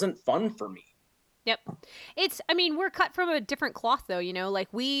that wasn't fun for me. Yep. I mean, we're cut from a different cloth though, like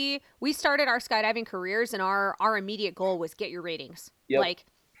we started our skydiving careers and our immediate goal was get your ratings. Yep. Like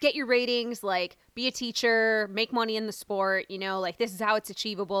get your ratings, like be a teacher, make money in the sport, like this is how it's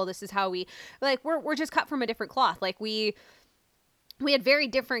achievable. This is how we're just cut from a different cloth. Like we had very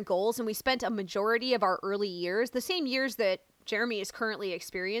different goals, and we spent a majority of our early years, the same years that Jeremy is currently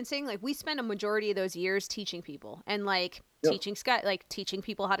experiencing, like we spent a majority of those years teaching people and teaching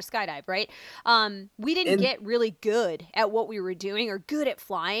people how to skydive, right? We didn't get really good at what we were doing or good at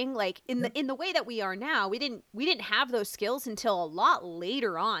flying, like in the way that we are now. We didn't have those skills until a lot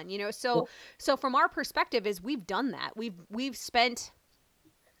later on, so from our perspective is we've done that. We've spent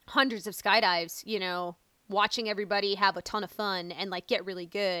hundreds of skydives, watching everybody have a ton of fun and like get really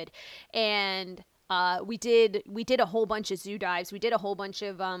good. And we did a whole bunch of zoo dives. We did a whole bunch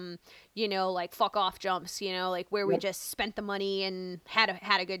of like fuck off jumps, like where we just spent the money and had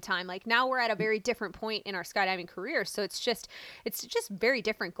a good time. Like now we're at a very different point in our skydiving career, so it's just very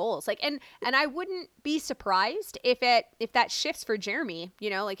different goals. Like and I wouldn't be surprised if that shifts for Jeremy,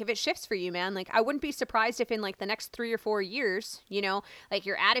 like if it shifts for you, man. Like I wouldn't be surprised if in like the next 3 or 4 years, like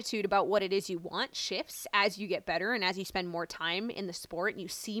your attitude about what it is you want shifts as you get better and as you spend more time in the sport and you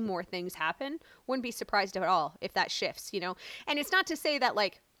see more things happen. Wouldn't be surprised at all if that shifts, and it's not to say that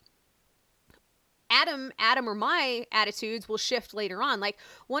like Adam or my attitudes will shift later on. Like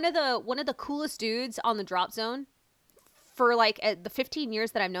one of the coolest dudes on the drop zone for like the 15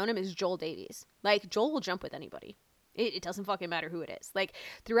 years that I've known him is Joel Davies. Like Joel will jump with anybody. It doesn't fucking matter who it is. Like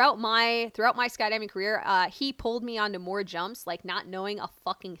throughout my skydiving career, he pulled me onto more jumps, like not knowing a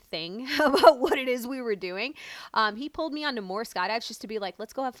fucking thing about what it is we were doing. He pulled me onto more skydives just to be like,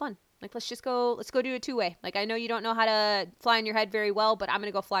 let's go have fun. Like let's go do a two-way. Like I know you don't know how to fly in your head very well, but I'm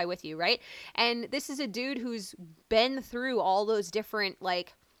gonna go fly with you, right? And this is a dude who's been through all those different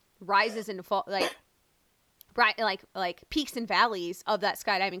like rises and fall, like peaks and valleys of that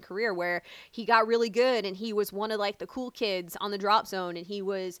skydiving career, where he got really good and he was one of like the cool kids on the drop zone and he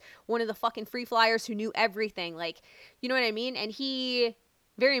was one of the fucking free flyers who knew everything, like, you know what I mean? And he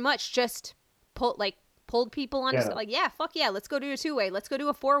very much just pulled people on like, yeah, fuck yeah, let's go do a two-way, let's go do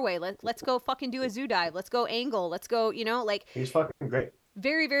a four-way, let's go fucking do a zoo dive, let's go angle, let's go, like he's fucking great.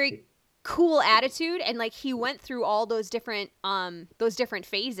 Very, very cool attitude. And like he went through all those different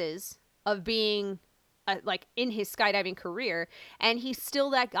phases of being like in his skydiving career, and he's still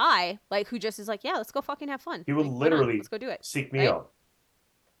that guy like who just is like, yeah, let's go fucking have fun. He will like, literally let's go do it. seek me out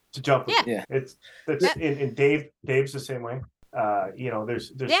to jump with me. That's and Dave's the same way. There's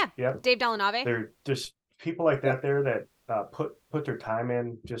Dave Delanave. There's people like that there that put their time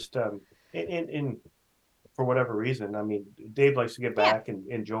in just in for whatever reason. I mean, Dave likes to get back,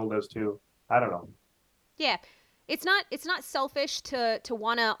 and Joel does too. I don't know. Yeah. It's not selfish to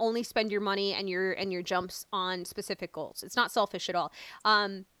want to only spend your money and your jumps on specific goals. It's not selfish at all.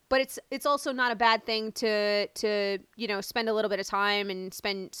 But it's also not a bad thing to spend a little bit of time and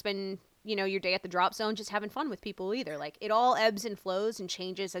spend your day at the drop zone just having fun with people either. Like it all ebbs and flows and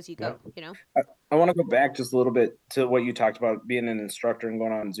changes as you go. I want to go back just a little bit to what you talked about being an instructor and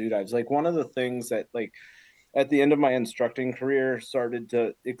going on zoo dives. Like one of the things that like at the end of my instructing career started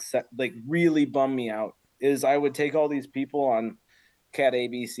to really bum me out is I would take all these people on cat A,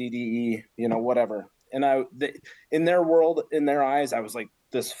 B, C, D, E, whatever. And in their world, in their eyes, I was like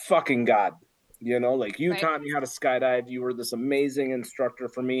this fucking god, like you taught me how to skydive. You were this amazing instructor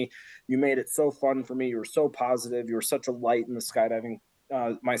for me. You made it so fun for me. You were so positive. You were such a light in the skydiving,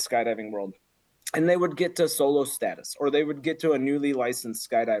 my skydiving world. and they would get to solo status, or they would get to a newly licensed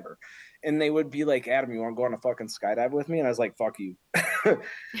skydiver, and they would be like, Adam, you want to go on a fucking skydive with me? And I was like, fuck you.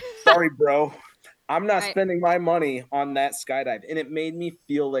 Sorry, bro. I'm not Right. spending my money on that skydive. And it made me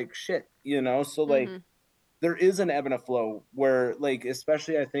feel like shit, you know? So like, there is an ebb and a flow where, like,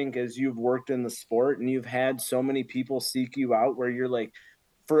 especially I think as you've worked in the sport and you've had so many people seek you out, where you're like,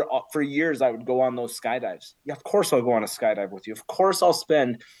 for years I would go on those skydives. Yeah, of course I'll go on a skydive with you. Of course I'll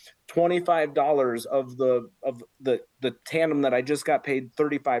spend $25 of the tandem that I just got paid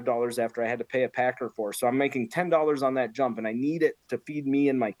 $35 after I had to pay a packer for. So I'm making $10 on that jump, and I need it to feed me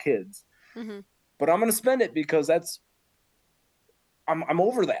and my kids. But I'm going to spend it because I'm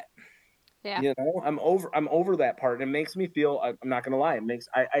over that. Yeah. You know, I'm over that part. It makes me feel, I'm not going to lie. It makes,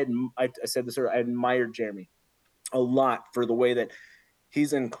 I said this earlier, I admire Jeremy a lot for the way that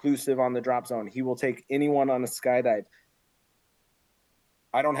he's inclusive on the drop zone. He will take anyone on a skydive.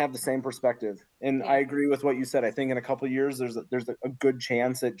 I don't have the same perspective. And I agree with what you said. I think in a couple of years, there's a good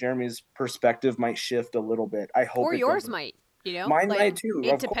chance that Jeremy's perspective might shift a little bit. I hope or yours might, Mine might too.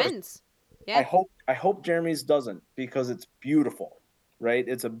 It depends. Course. Yeah. I hope Jeremy's doesn't, because it's beautiful. Right?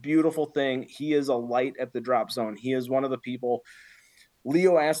 It's a beautiful thing. He is a light at the drop zone. He is one of the people.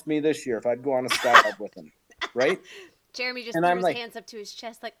 Leo asked me this year if I'd go on a skydive with him. Right? Jeremy just threw his hands up to his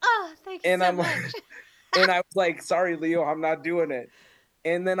chest like, oh, thank you so much. And I was like, sorry, Leo, I'm not doing it.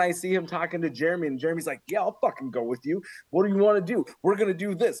 And then I see him talking to Jeremy, and Jeremy's like, yeah, I'll fucking go with you. What do you want to do? We're going to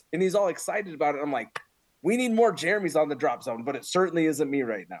do this. And he's all excited about it. I'm like, we need more Jeremys on the drop zone, but it certainly isn't me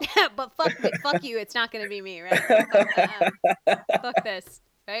right now. But fuck you. It's not going to be me, right? Fuck this,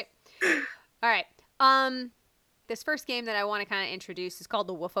 right? All right. This first game that I want to kind of introduce is called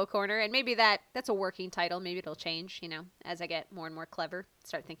the Woofo Corner, and maybe that's a working title. Maybe it'll change, you know, as I get more and more clever,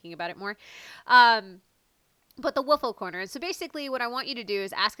 start thinking about it more. But the Woofo Corner. So basically, what I want you to do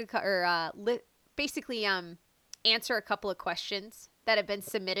is ask answer a couple of questions that have been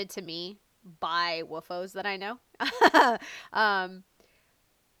submitted to me by woofos that I know.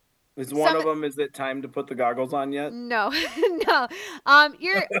 Is one of them, is it time to put the goggles on yet? No, no. I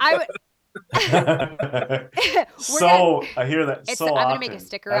hear that so I'm often. gonna make a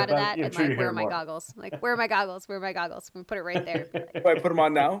sticker out of that and like, where are my goggles? Like, where are my goggles? Where are my goggles? We put it right there. Do I put them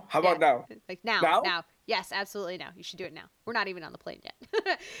on now? How about now? Like now. Yes, absolutely now. You should do it now. We're not even on the plane yet.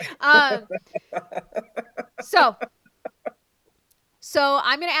 So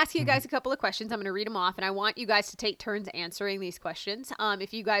I'm going to ask you guys a couple of questions. I'm going to read them off, and I want you guys to take turns answering these questions.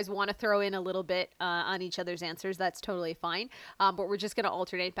 If you guys want to throw in a little bit on each other's answers, that's totally fine. But we're just going to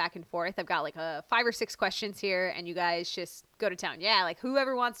alternate back and forth. I've got like 5 or 6 questions here, and you guys just go to town. Yeah, like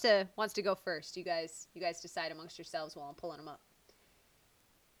whoever wants to go first. You guys decide amongst yourselves while I'm pulling them up.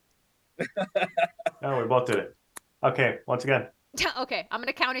 No, we both did it. Okay, once again. Okay, I'm going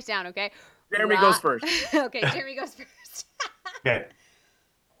to count it down, okay? Jeremy goes first. Okay, Jeremy goes first. Okay.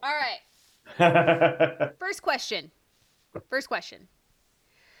 All right. First question.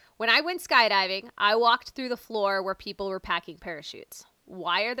 When I went skydiving, I walked through the floor where people were packing parachutes.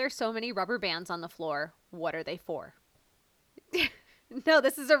 Why are there so many rubber bands on the floor? What are they for? No,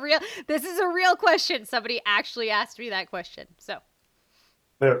 this is a real question. Somebody actually asked me that question. So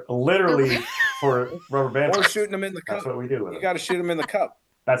they're literally for rubber bands. Or shooting them in the cup. That's what we do with You got to shoot them in the cup.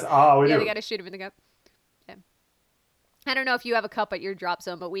 That's all we do. Yeah, we got to shoot them in the cup. Okay. I don't know if you have a cup at your drop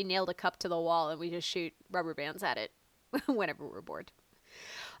zone, but we nailed a cup to the wall and we just shoot rubber bands at it whenever we're bored.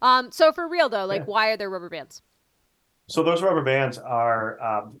 So for real though, like, why are there rubber bands? So those rubber bands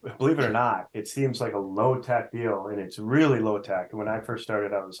are, believe it or not, it seems like a low-tech deal, and it's really low-tech. When I first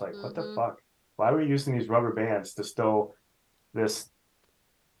started, I was like, what the fuck? Why are we using these rubber bands to stow this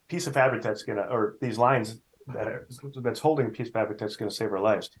piece of fabric that's going to, or these lines that's holding a piece of fabric that's going to save our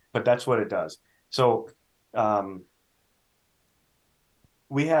lives? But that's what it does. So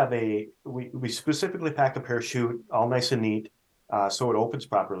we have we specifically pack the parachute all nice and neat, so it opens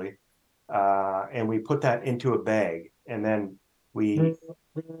properly. And we put that into a bag, and then we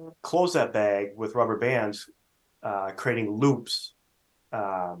close that bag with rubber bands, creating loops,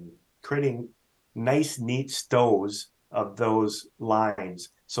 creating nice, neat stows of those lines,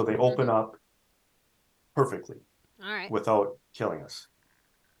 so they open up perfectly, all right, without killing us.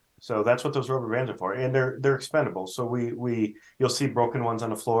 So that's what those rubber bands are for, and they're expendable. So you'll see broken ones on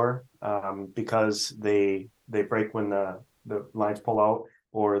the floor because they break when the lines pull out,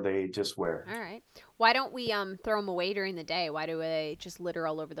 or they just wear. All right. Why don't we throw them away during the day? Why do they just litter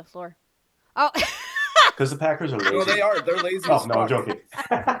all over the floor? Oh. Because the Packers are lazy. No, they are. They're lazy. Oh, no, I'm joking.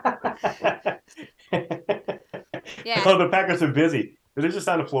 Yeah. Oh, the Packers are busy. They're just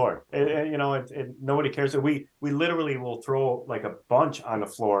on the floor. You know, nobody cares. We literally will throw like a bunch on the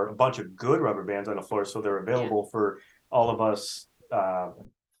floor, a bunch of good rubber bands on the floor, so they're available for all of us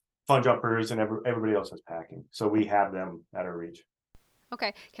fun jumpers and everybody else is packing. So we have them at our reach.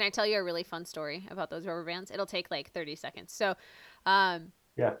 Okay. Can I tell you a really fun story about those rubber bands? It'll take like 30 seconds. So,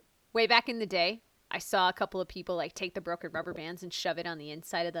 Yeah. way back in the day, I saw a couple of people like take the broken rubber bands and shove it on the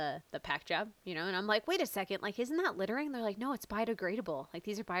inside of the pack job, you know, and I'm like, wait a second, like, isn't that littering? They're like, no, it's biodegradable. Like,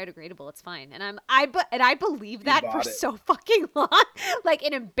 these are biodegradable. It's fine. And I believe that for so fucking long, like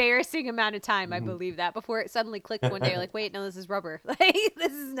an embarrassing amount of time. I believe that before it suddenly clicked one day, like, wait, no, this is rubber. Like,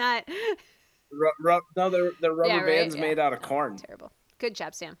 this is not. No, they're rubber bands made out of corn. Terrible. Good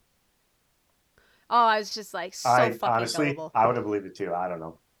job, Sam. Oh, I was just like so fucking honestly, gullible. I would have believed it too. I don't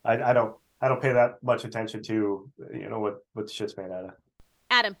know. I don't pay that much attention to, you know, what the shit's made out of.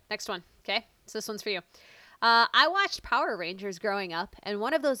 Adam, next one. Okay, so this one's for you. I watched Power Rangers growing up, and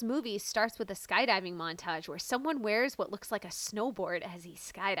one of those movies starts with a skydiving montage where someone wears what looks like a snowboard as he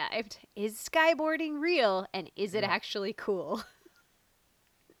skydived. Is skyboarding real, and is it actually cool?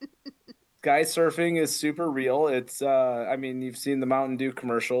 Sky surfing is super real. It's I mean, you've seen the Mountain Dew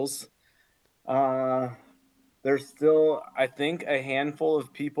commercials. There's still, I think, a handful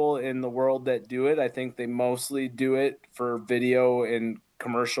of people in the world that do it. I think they mostly do it for video and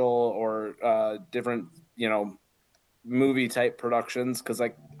commercial or different, you know, movie type productions because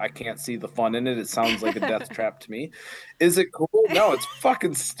I can't see the fun in it. It sounds like a death trap to me. Is it cool? No, it's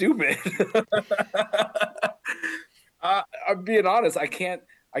fucking stupid. I'm being honest. I can't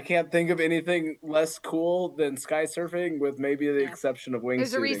think of anything less cool than sky surfing, with maybe the exception of wingsuiting.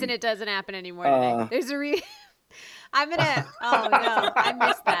 There's a reason it doesn't happen anymore today. There's a reason. I'm gonna. Oh no, I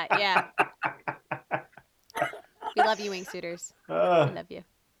missed that. Yeah. We love you, wingsuiters. I love you.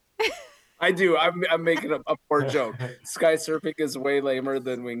 I do. I'm making a poor joke. Sky surfing is way lamer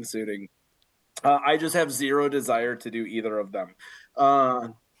than wingsuiting. I just have zero desire to do either of them.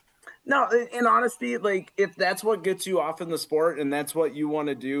 No, in honesty, like if that's what gets you off in the sport and that's what you want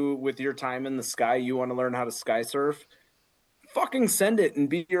to do with your time in the sky, you want to learn how to sky surf, fucking send it and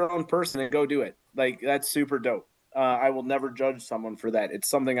be your own person and go do it. Like that's super dope. I will never judge someone for that. It's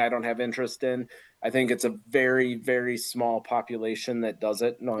something I don't have interest in. I think it's a very, very small population that does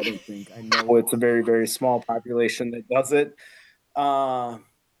it. No, I don't think. I know it's a very, very small population that does it.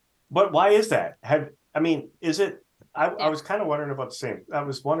 But why is that? Is it? I was kind of wondering about the same. I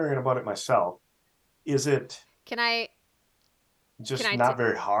was wondering about it myself. Is it? Can I? Not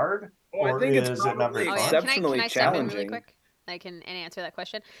very hard, or I think it's is it not very fun? exceptionally can I challenging? step in really quick? I can answer that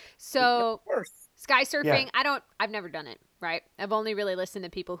question. So, sky surfing, I've never done it, right? I've only really listened to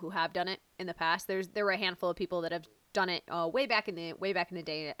people who have done it in the past. There were a handful of people that have done it way back in the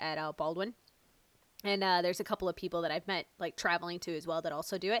day at Baldwin. And there's a couple of people that I've met like traveling to as well that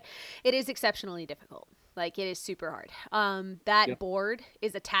also do it. It is exceptionally difficult. Like it is super hard. That board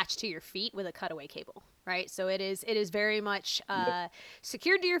is attached to your feet with a cutaway cable, right? So it is very much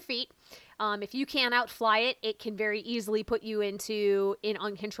secured to your feet. If you can't outfly it, it can very easily put you into an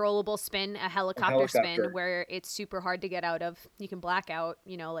uncontrollable spin, a helicopter spin, where it's super hard to get out of. You can black out,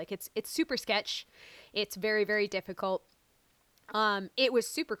 you know, like it's super sketch. It's very, very difficult. It was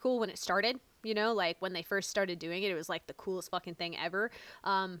super cool when it started, you know, like when they first started doing it was like the coolest fucking thing ever.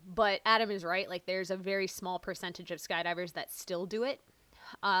 But Adam is right. Like there's a very small percentage of skydivers that still do it.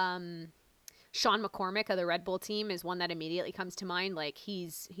 Sean McCormick of the Red Bull team is one that immediately comes to mind. Like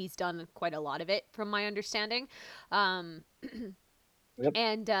he's done quite a lot of it from my understanding. And,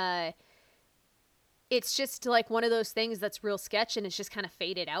 it's just like one of those things that's real sketch and it's just kind of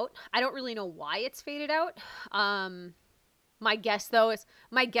faded out. I don't really know why it's faded out. My guess though is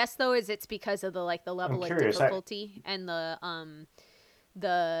it's because of the level of difficulty and the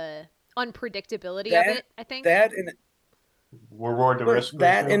unpredictability of it. I think that and reward the risk.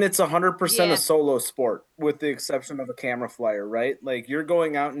 That and it's 100% a solo sport, with the exception of a camera flyer, right? Like you're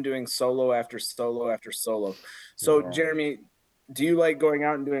going out and doing solo after solo after solo. So Jeremy, do you like going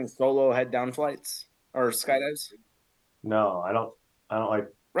out and doing solo head down flights or skydives? No, I don't like.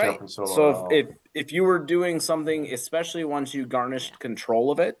 Right. So if you were doing something, especially once you garnished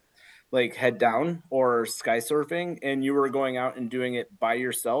control of it, like head down or sky surfing, and you were going out and doing it by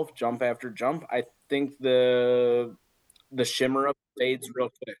yourself, jump after jump, I think the shimmer up fades real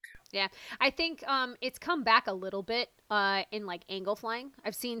quick. Yeah, I think it's come back a little bit in like angle flying.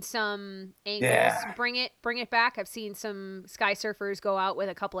 I've seen some angles bring it back. I've seen some sky surfers go out with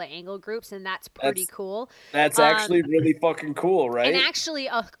a couple of angle groups, and that's pretty cool. That's actually really fucking cool, right? And actually,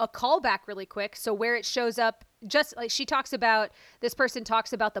 a callback really quick. So where it shows up, just like this person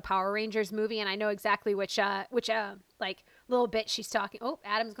talks about the Power Rangers movie, and I know exactly which like little bit she's talking. Oh,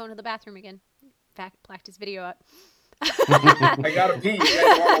 Adam's going to the bathroom again. In fact, blacked his video up. I gotta pee. You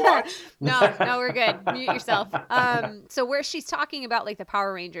guys want to watch? No, we're good. Mute yourself. So where she's talking about like the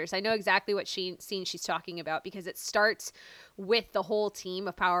Power Rangers, I know exactly what scene she's talking about because it starts with the whole team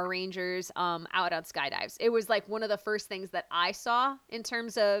of Power Rangers out on skydives. It was like one of the first things that I saw in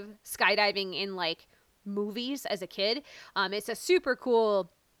terms of skydiving in like movies as a kid. It's a super cool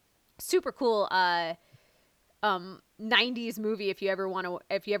 90s movie if you ever want to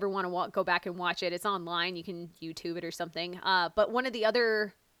go back and watch it. It's online, you can YouTube it or something. But one of the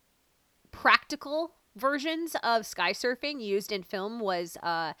other practical versions of sky surfing used in film was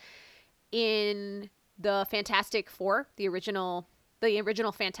in the Fantastic Four, the original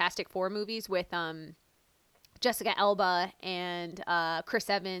Fantastic Four movies with Jessica Alba and Chris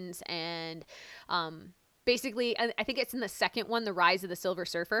Evans and basically I think it's in the second one, The Rise of the Silver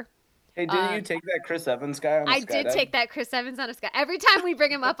Surfer. Hey, didn't you take that Chris Evans guy on a I did take that Chris Evans on a sky. Every time we bring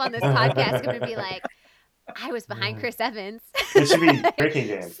him up on this podcast, it's going to be like, I was behind Chris Evans. It should be drinking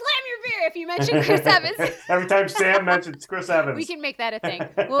game. Slam your beer if you mention Chris Evans. Every time Sam mentions Chris Evans. We can make that a thing.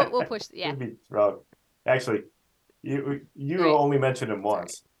 We'll push. Yeah. Actually, you right. Only mentioned him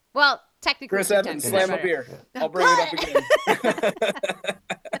once. Sorry. Well, technically, Chris Evans, slam a beer. Yeah. I'll bring it up again.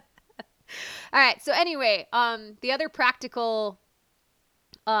 All right. So anyway, the other practical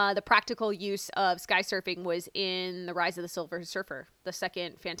use of sky surfing was in The Rise of the Silver Surfer, the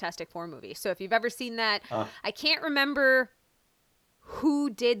second Fantastic Four movie. So if you've ever seen that, I can't remember who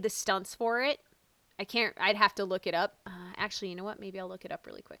did the stunts for it. I'd have to look it up. Actually, you know what? Maybe I'll look it up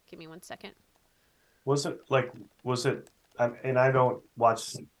really quick. Give me 1 second. And I don't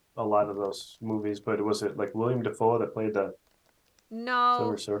watch a lot of those movies, but was it like William Dafoe that played the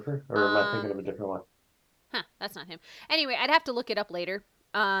Silver Surfer? Or am I thinking of a different one? That's not him. Anyway, I'd have to look it up later.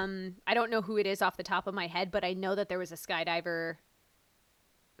 I don't know who it is off the top of my head, but I know that there was a skydiver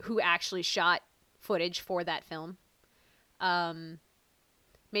who actually shot footage for that film.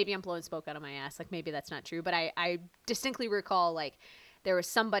 Maybe I'm blowing smoke out of my ass. Like maybe that's not true, but I distinctly recall like there was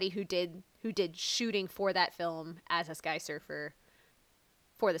somebody who did shooting for that film as a sky surfer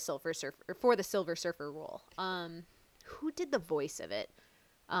for the Silver Surfer role. Who did the voice of it?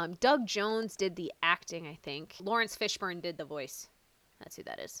 Doug Jones did the acting, I think. Lawrence Fishburne did the voice. That's who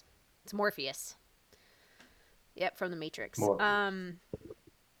that is. It's Morpheus. Yep, from The Matrix.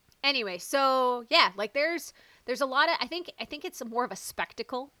 Anyway, so yeah, like there's a lot of I think it's more of a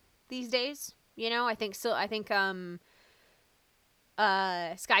spectacle these days. You know, I think sky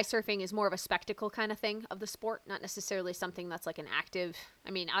surfing is more of a spectacle kind of thing of the sport, not necessarily something that's like an active.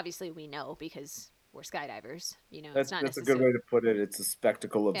 I mean, obviously we know because we're skydivers. You know, that's a good way to put it. It's a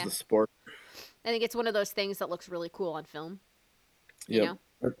spectacle of the sport. I think it's one of those things that looks really cool on film. You know?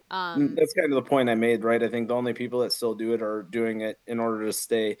 That's kind of the point I made, right? I think the only people that still do it are doing it in order to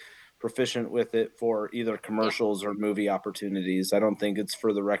stay proficient with it for either commercials or movie opportunities. I don't think it's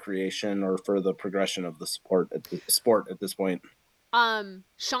for the recreation or for the progression of the sport at this point.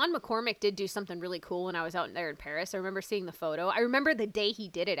 Sean McCormick did do something really cool when I was out there in Paris. I remember seeing the photo. I remember the day he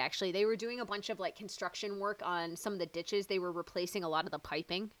did it, actually. They were doing a bunch of like construction work on some of the ditches. They were replacing a lot of the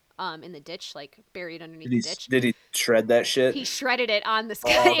piping in the ditch, like buried underneath the ditch. Did he shred that shit? He shredded it on the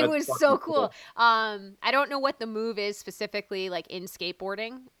sky. It was so cool. I don't know what the move is specifically, like in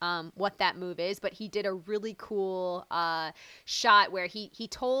skateboarding, what that move is, but he did a really cool shot where he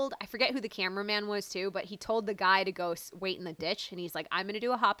told, I forget who the cameraman was too, but he told the guy to go wait in the ditch, and he's like, I'm gonna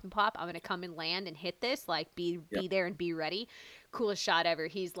do a hop and pop. I'm gonna come and land and hit this. Like, be there and be ready. Coolest shot ever.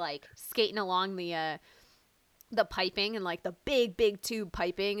 He's like skating along the piping and like the big tube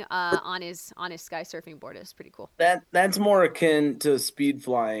piping on his sky surfing board. Is pretty cool. That's more akin to speed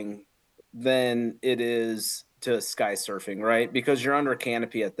flying than it is to sky surfing, right? Because you're under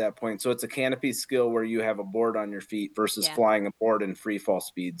canopy at that point. So it's a canopy skill where you have a board on your feet versus flying a board in free fall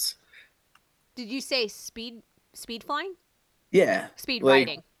speeds. Did you say speed flying? Yeah. Speed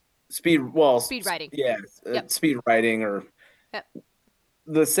riding. Speed riding. Yeah. Speed riding or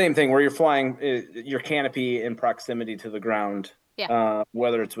the same thing where you're flying your canopy in proximity to the ground,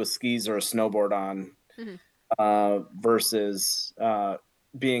 whether it's with skis or a snowboard on, versus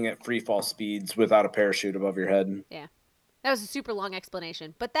being at free fall speeds without a parachute above your head. Yeah. That was a super long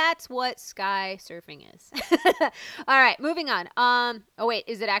explanation, but that's what sky surfing is. All right, moving on. Oh wait,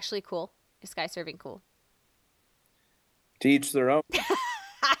 is it actually cool? Is sky surfing cool? To each their own.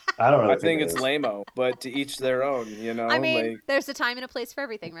 I think it's lame-o, but to each their own, you know? I mean, there's a time and a place for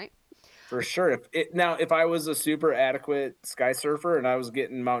everything, right? For sure. If I was a super adequate sky surfer and I was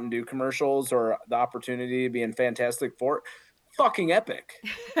getting Mountain Dew commercials or the opportunity to be in Fantastic Four, fucking epic.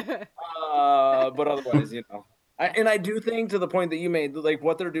 But otherwise, you know, And I do think, to the point that you made, like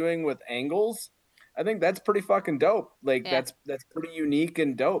what they're doing with angles, I think that's pretty fucking dope. Like Yeah. that's pretty unique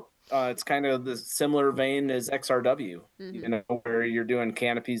and dope. It's kind of the similar vein as XRW, you know, where you're doing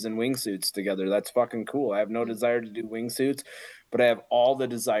canopies and wingsuits together. That's fucking cool. I have no desire to do wingsuits, but I have all the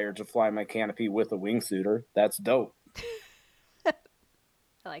desire to fly my canopy with a wingsuiter. That's dope.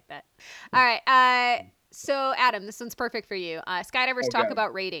 I like that. All right. So Adam, this one's perfect for you. Skydivers talk Okay.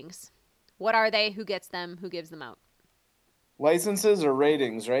 about ratings. What are they? Who gets them? Who gives them out? Licenses or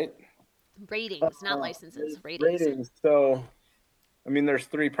ratings, right? Ratings, not licenses. Ratings. Ratings. So, I mean, there's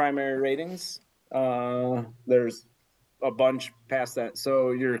 3 primary ratings. There's a bunch past that.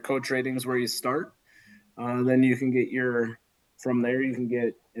 So your coach ratings where you start. Then you can get from there you can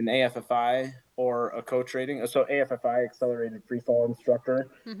get an AFFI or a coach rating. So AFFI, accelerated free fall instructor.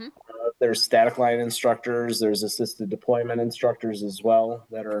 There's static line instructors. There's assisted deployment instructors as well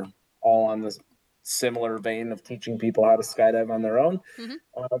that are all on this similar vein of teaching people how to skydive on their own.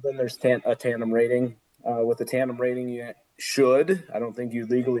 Then there's a tandem rating. With a tandem rating, you should, I don't think you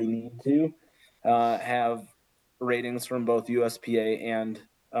legally need to, have ratings from both USPA and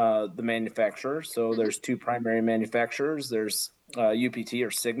the manufacturer. So there's 2 primary manufacturers. There's UPT or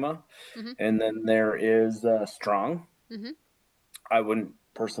Sigma, and then there is Strong. I wouldn't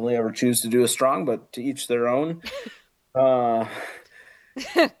personally ever choose to do a Strong, but to each their own.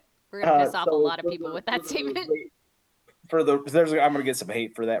 We're gonna piss off a So lot of people with that statement. I'm gonna get some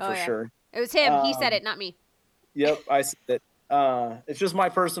hate for that Oh, for yeah. sure. It was him. He said it, not me. Yep, I said it. It's just my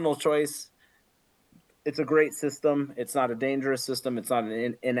personal choice. It's a great system. It's not a dangerous system. It's not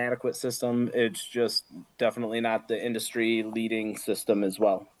an inadequate system. It's just definitely not the industry leading system as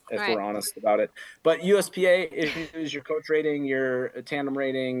well, if we're honest about it. But USPA is your coach rating, your tandem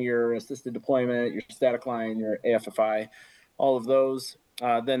rating, your assisted deployment, your static line, your AFFI, all of those.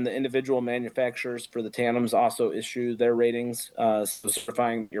 Then the individual manufacturers for the tandems also issue their ratings, so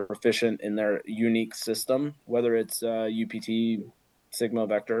certifying you're proficient in their unique system, whether it's UPT, Sigma,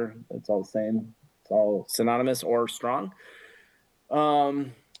 Vector, it's all the same. It's all synonymous or Strong.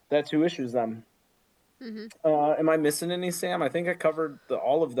 That's who issues them. Am I missing any, Sam? I think I covered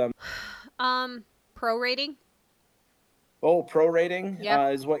all of them. Pro rating. Oh, pro rating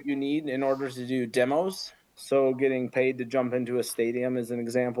Yep. is what you need in order to do demos. So getting paid to jump into a stadium as an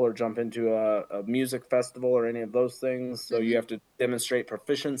example, or jump into a music festival or any of those things. So you have to demonstrate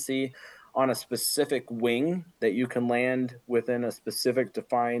proficiency on a specific wing that you can land within a specific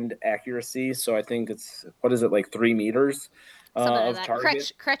defined accuracy. So I think it's, what is it, like 3 meters Something like of that.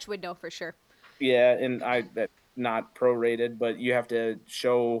 target. Kretsch would know for sure. Yeah, and not prorated, but you have to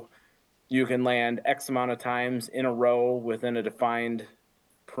show you can land X amount of times in a row within a defined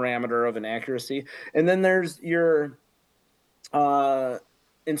parameter of an accuracy. And then there's your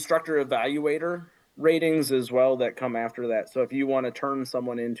instructor evaluator ratings as well that come after that. So if you want to turn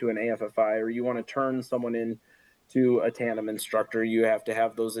someone into an AFFI, or you want to turn someone into a tandem instructor, you have to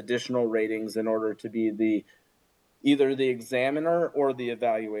have those additional ratings in order to be either the examiner or the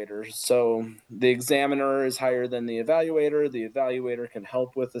evaluator. So the examiner is higher than the evaluator. The evaluator can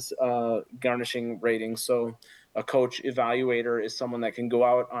help with this garnishing ratings. So a coach evaluator is someone that can go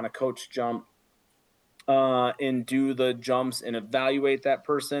out on a coach jump and do the jumps and evaluate that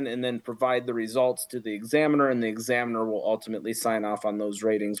person, and then provide the results to the examiner, and the examiner will ultimately sign off on those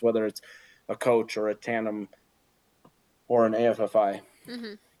ratings, whether it's a coach or a tandem or an AFFI.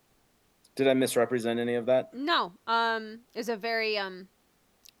 Did I misrepresent any of that? No. Is a very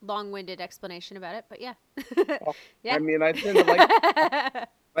long-winded explanation about it, but yeah. Yeah. I mean, I tend to like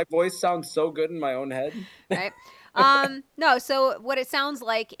my voice sounds so good in my own head. Right. No, so what it sounds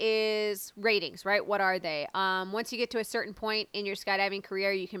like is ratings, right? What are they? Once you get to a certain point in your skydiving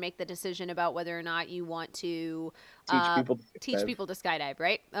career, you can make the decision about whether or not you want to teach people to skydive,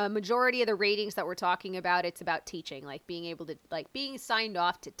 right? Majority of the ratings that we're talking about, it's about teaching, like being able to, like being signed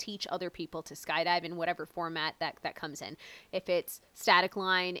off to teach other people to skydive in whatever format that comes in. If it's static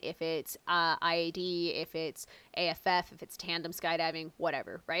line, if it's IAD, if it's AFF, if it's tandem skydiving,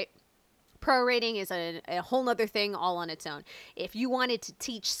 whatever, right? Pro rating is a whole nother thing all on its own. If you wanted to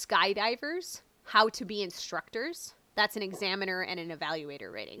teach skydivers how to be instructors, that's an examiner and an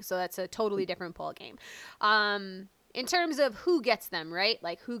evaluator rating. So that's a totally different ball game. In terms of who gets them, right?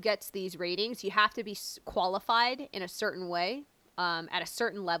 Like who gets these ratings, you have to be qualified in a certain way, at a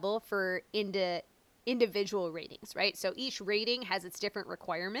certain level for individual ratings, right? So each rating has its different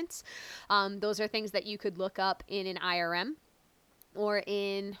requirements. Those are things that you could look up in an IRM. Or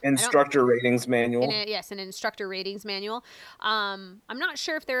in instructor ratings manual. Yes, an instructor ratings manual. I'm not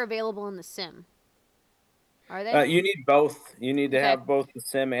sure if they're available in the sim. Are they? You need both. You need to Okay. have both the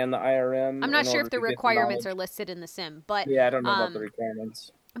sim and the IRM. I'm not in sure order if the to get requirements are knowledge. listed in the sim, but Yeah, I don't know about the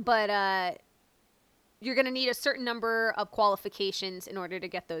requirements. But you're going to need a certain number of qualifications in order to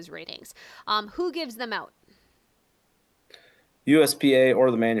get those ratings. Who gives them out? USPA or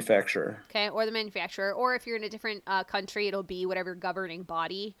the manufacturer. Okay, or the manufacturer, or if you're in a different country, it'll be whatever governing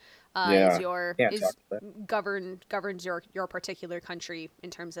body Yeah, can't is talk about that. governs your particular country in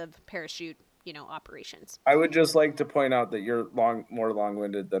terms of parachute, operations. I would just like to point out that you're more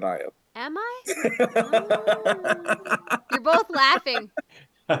long-winded than I am. Am I? You're both laughing.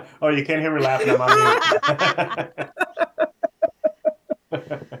 Oh, you can't hear me laughing. I'm on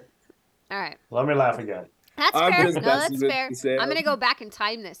mute. All right. Let me laugh again. That's I'm fair. as No, best that's as fair. it is, I'm gonna go back and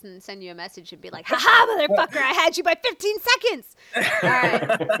time this and send you a message and be like, "Haha, motherfucker! I had you by 15 seconds." All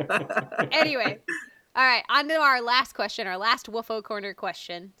right. Anyway, all right. On to our last question. Our last Woofo Corner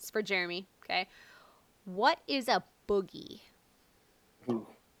question. It's for Jeremy. Okay. What is a boogie?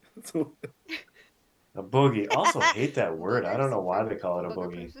 A boogie. Also hate that word. I don't know why they call it a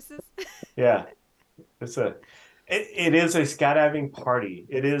boogie. Yeah. It is a skydiving party.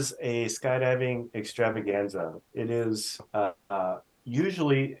 It is a skydiving extravaganza. It is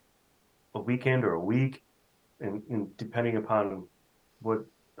usually a weekend or a week, and depending upon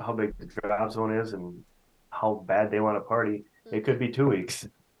how big the drop zone is and how bad they want to party, it could be 2 weeks.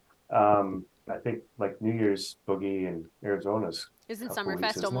 I think like New Year's boogie in Arizona's Isn't couple weeks, Summerfest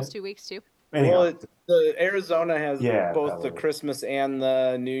isn't almost it? 2 weeks too? Anyhow, Well, the Arizona has yeah, both the probably. Christmas and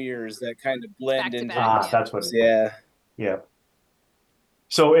the New Year's that kind of blend Back to into back, each. yeah. That's what it is. Yeah. Yeah.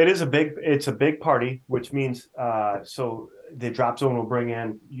 So it's a big party, which means so the drop zone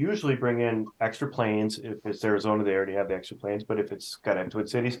will usually bring in extra planes. If it's Arizona, they already have the extra planes, but if it's got Twin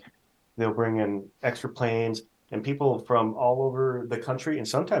Cities, they'll bring in extra planes, and people from all over the country and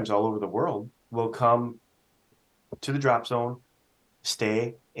sometimes all over the world will come to the drop zone,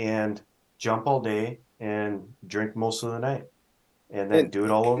 stay and jump all day and drink most of the night, and then do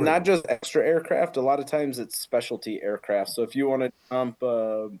it all over Not again. just extra aircraft. A lot of times it's specialty aircraft. So if you want to jump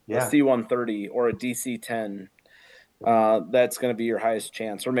a C-130 or a DC-10, that's going to be your highest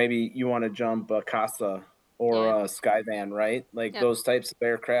chance. Or maybe you want to jump a Casa or a Skyvan, right? Like those types of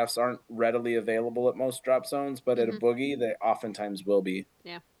aircrafts aren't readily available at most drop zones, but at a boogie, they oftentimes will be.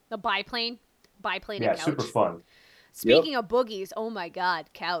 Yeah. The biplane and couch. Super fun. Speaking of boogies, oh my God,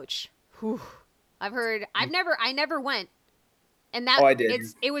 couch. Whew. I never went. And that I did.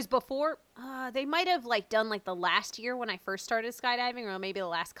 It was before they might have done the last year when I first started skydiving, or maybe the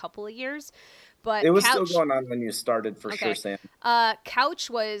last couple of years. But it was still going on when you started for sure, Sam. Couch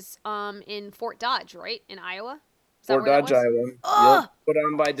was in Fort Dodge, right? In Iowa? Fort Dodge, Iowa. Yep. Put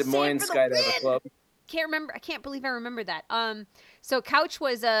on by Des Moines Skydiver Club. I can't believe I remember that. So Couch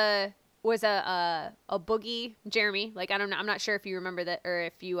was a boogie, Jeremy. I'm not sure if you remember that, or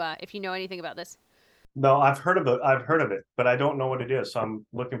if you know anything about this. No, I've heard of it, but I don't know what it is. So I'm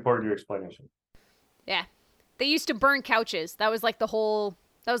looking forward to your explanation. Yeah, they used to burn couches. That was the whole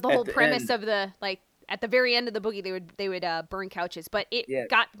premise of the at the very end of the boogie they would burn couches. But it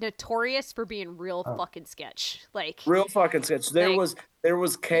got notorious for being real fucking sketch. Real fucking sketch. There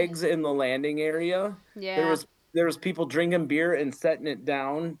was kegs in the landing area. Yeah. There was people drinking beer and setting it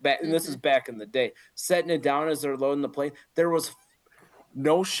down. And this is back in the day. Setting it down as they're loading the plane. There was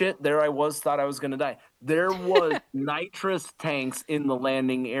no shit. There I thought I was going to die. There was nitrous tanks in the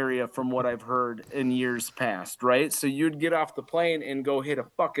landing area from what I've heard in years past, right? So you'd get off the plane and go hit a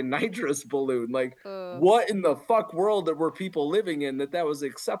fucking nitrous balloon. What in the fuck world that were people living in that was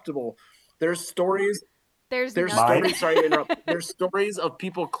acceptable? There's stories. There's stories. Sorry to interrupt. There's stories of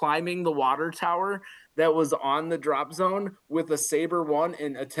people climbing the water tower that was on the drop zone with a Saber 1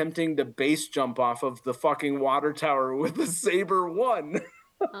 and attempting to base jump off of the fucking water tower with a Saber 1.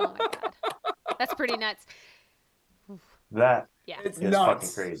 Oh my God. That's pretty nuts. It's nuts. Fucking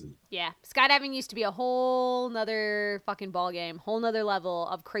crazy. Yeah. Skydiving used to be a whole nother fucking ball game, whole nother level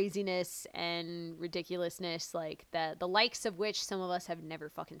of craziness and ridiculousness, the likes of which some of us have never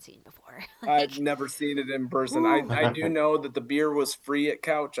fucking seen before. I've never seen it in person. I do know that the beer was free at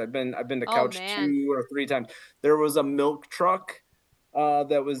Couch. I've been to Couch 2 or 3 times. There was a milk truck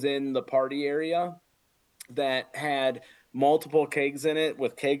that was in the party area that had multiple kegs in it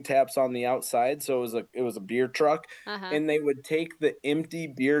with keg taps on the outside. So it was a beer truck, and they would take the empty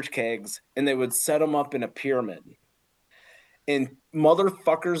beer kegs and they would set them up in a pyramid. And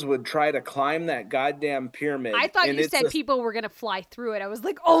motherfuckers would try to climb that goddamn pyramid. I thought you said people were going to fly through it. I was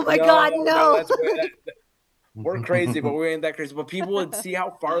like, oh my God, no. We're crazy, but we ain't that crazy. But people would see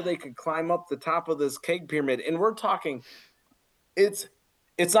how far they could climb up the top of this keg pyramid. And we're talking, it's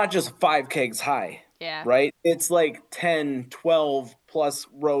not just 5 kegs high. Yeah. Right? It's like 10, 12 plus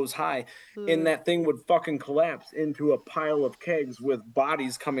rows high. And that thing would fucking collapse into a pile of kegs with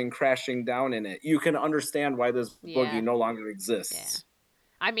bodies coming crashing down in it. You can understand why this boogie no longer exists.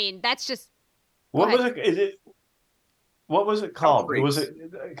 I mean, that's just. What was it? What was it called? Was it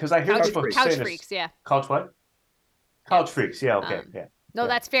because I hear people Couch say Freaks, this. yeah. Couch what? Couch Freaks. Yeah. Okay. No,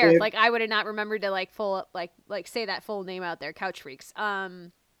 that's fair. Like I would have not remembered to like say that full name out there. Couch Freaks.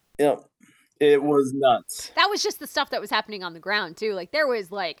 Yeah. It was nuts. That was just the stuff that was happening on the ground too. Like there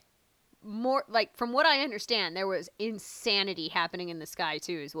was like more, like from what I understand, there was insanity happening in the sky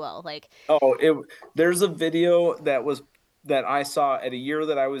too as well. Like there's a video that I saw at a year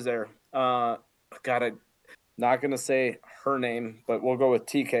that I was there. God, not gonna say her name, but we'll go with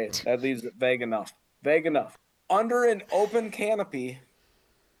TK. That leaves it vague enough. Vague enough. Under an open canopy,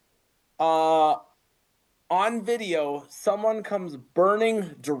 on video, someone comes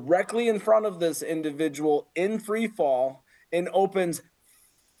burning directly in front of this individual in free fall and opens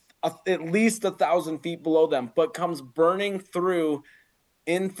at least 1,000 feet below them, but comes burning through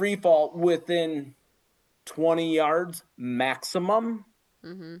in free fall within 20 yards maximum.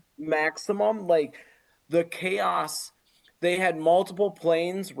 Maximum. Like the chaos. They had multiple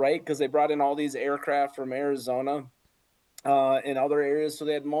planes, right? Because they brought in all these aircraft from Arizona and other areas. So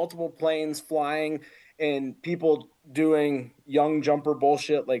they had multiple planes flying and people doing young jumper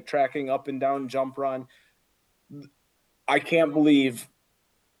bullshit, like tracking up and down jump run. I can't believe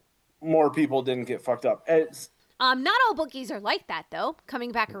more people didn't get fucked up. Not all boogies are like that though.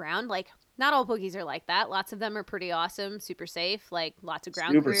 Coming back around, like not all boogies are like that. Lots of them are pretty awesome, super safe, like lots of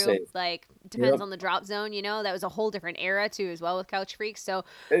ground crew. Safe. Like depends on the drop zone, you know. That was a whole different era too as well with Couch Freaks. So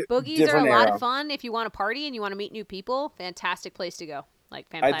boogies are a lot of fun if you want to party and you want to meet new people. Fantastic place to go. Like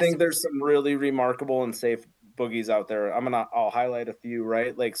fantastic. I think there's some really remarkable and safe boogies out there. I'll highlight a few,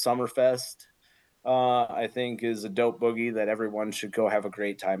 right? Like Summerfest, I think is a dope boogie that everyone should go have a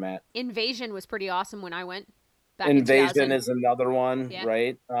great time at. Invasion was pretty awesome when I went. Invasion is another one,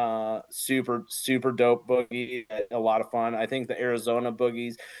 right? Super dope boogie, a lot of fun. I think the Arizona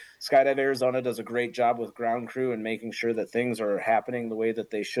boogies, Skydive Arizona does a great job with ground crew and making sure that things are happening the way that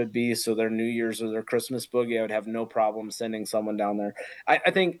they should be. So their New Year's or their Christmas boogie, I would have no problem sending someone down there.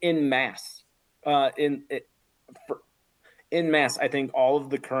 I think in mass, in mass, I think all of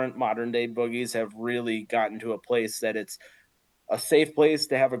the current modern day boogies have really gotten to a place that it's a safe place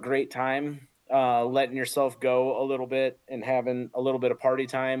to have a great time. Letting yourself go a little bit and having a little bit of party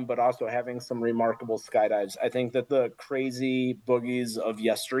time, but also having some remarkable skydives. I think that the crazy boogies of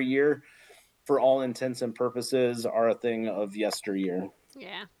yesteryear, for all intents and purposes, are a thing of yesteryear.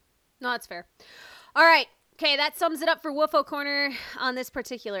 Yeah. No, that's fair. All right. Okay, that sums it up for Woofo Corner on this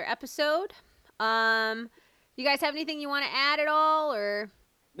particular episode. You guys have anything you want to add at all, or?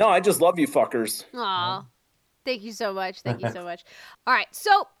 No, I just love you fuckers. Aw. Thank you so much. Thank you so much. All right.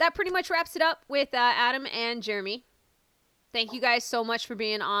 So that pretty much wraps it up with Adam and Jeremy. Thank you guys so much for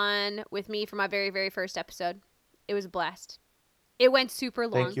being on with me for my very, very first episode. It was a blast. It went super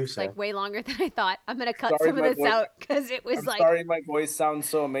long. Thank you, Sam. Like way longer than I thought. I'm going to cut some of this out because it was sorry, my voice sounds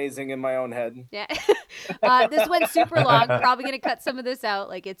so amazing in my own head. Yeah. This went super long. Probably going to cut some of this out.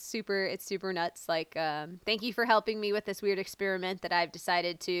 Like it's super nuts. Like, thank you for helping me with this weird experiment that I've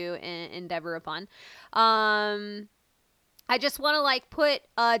decided to endeavor upon. I just want to like put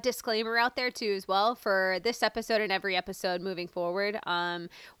a disclaimer out there too as well for this episode and every episode moving forward.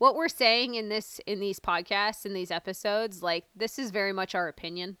 What we're saying in these podcasts, in these episodes, like this is very much our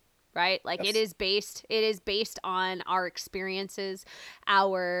opinion, right? Like yes. It is based on our experiences,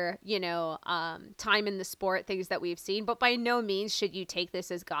 our, time in the sport, things that we've seen, but by no means should you take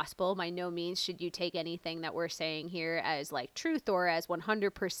this as gospel. By no means should you take anything that we're saying here as like truth or as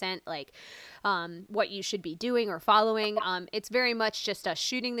 100% like, what you should be doing or following. It's very much just us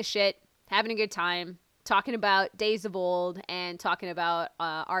shooting the shit, having a good time, talking about days of old and talking about,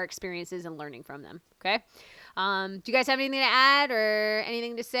 our experiences and learning from them. Okay. Do you guys have anything to add or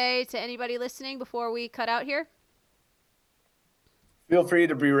anything to say to anybody listening before we cut out here? Feel free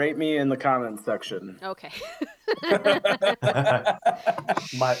to berate me in the comments section. Okay.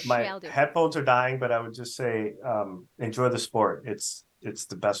 my headphones are dying, but I would just say enjoy the sport. It's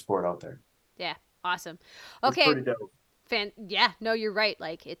the best sport out there. Yeah, awesome. Okay. It's pretty dope. Yeah, no, you're right.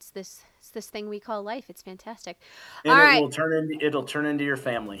 Like it's this thing we call life. It's fantastic. And it'll turn into your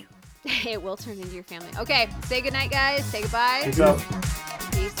family. It will turn into your family. Okay, say goodnight, guys. Say goodbye. Peace out.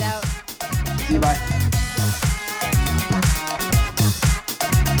 Peace out. See you, bye.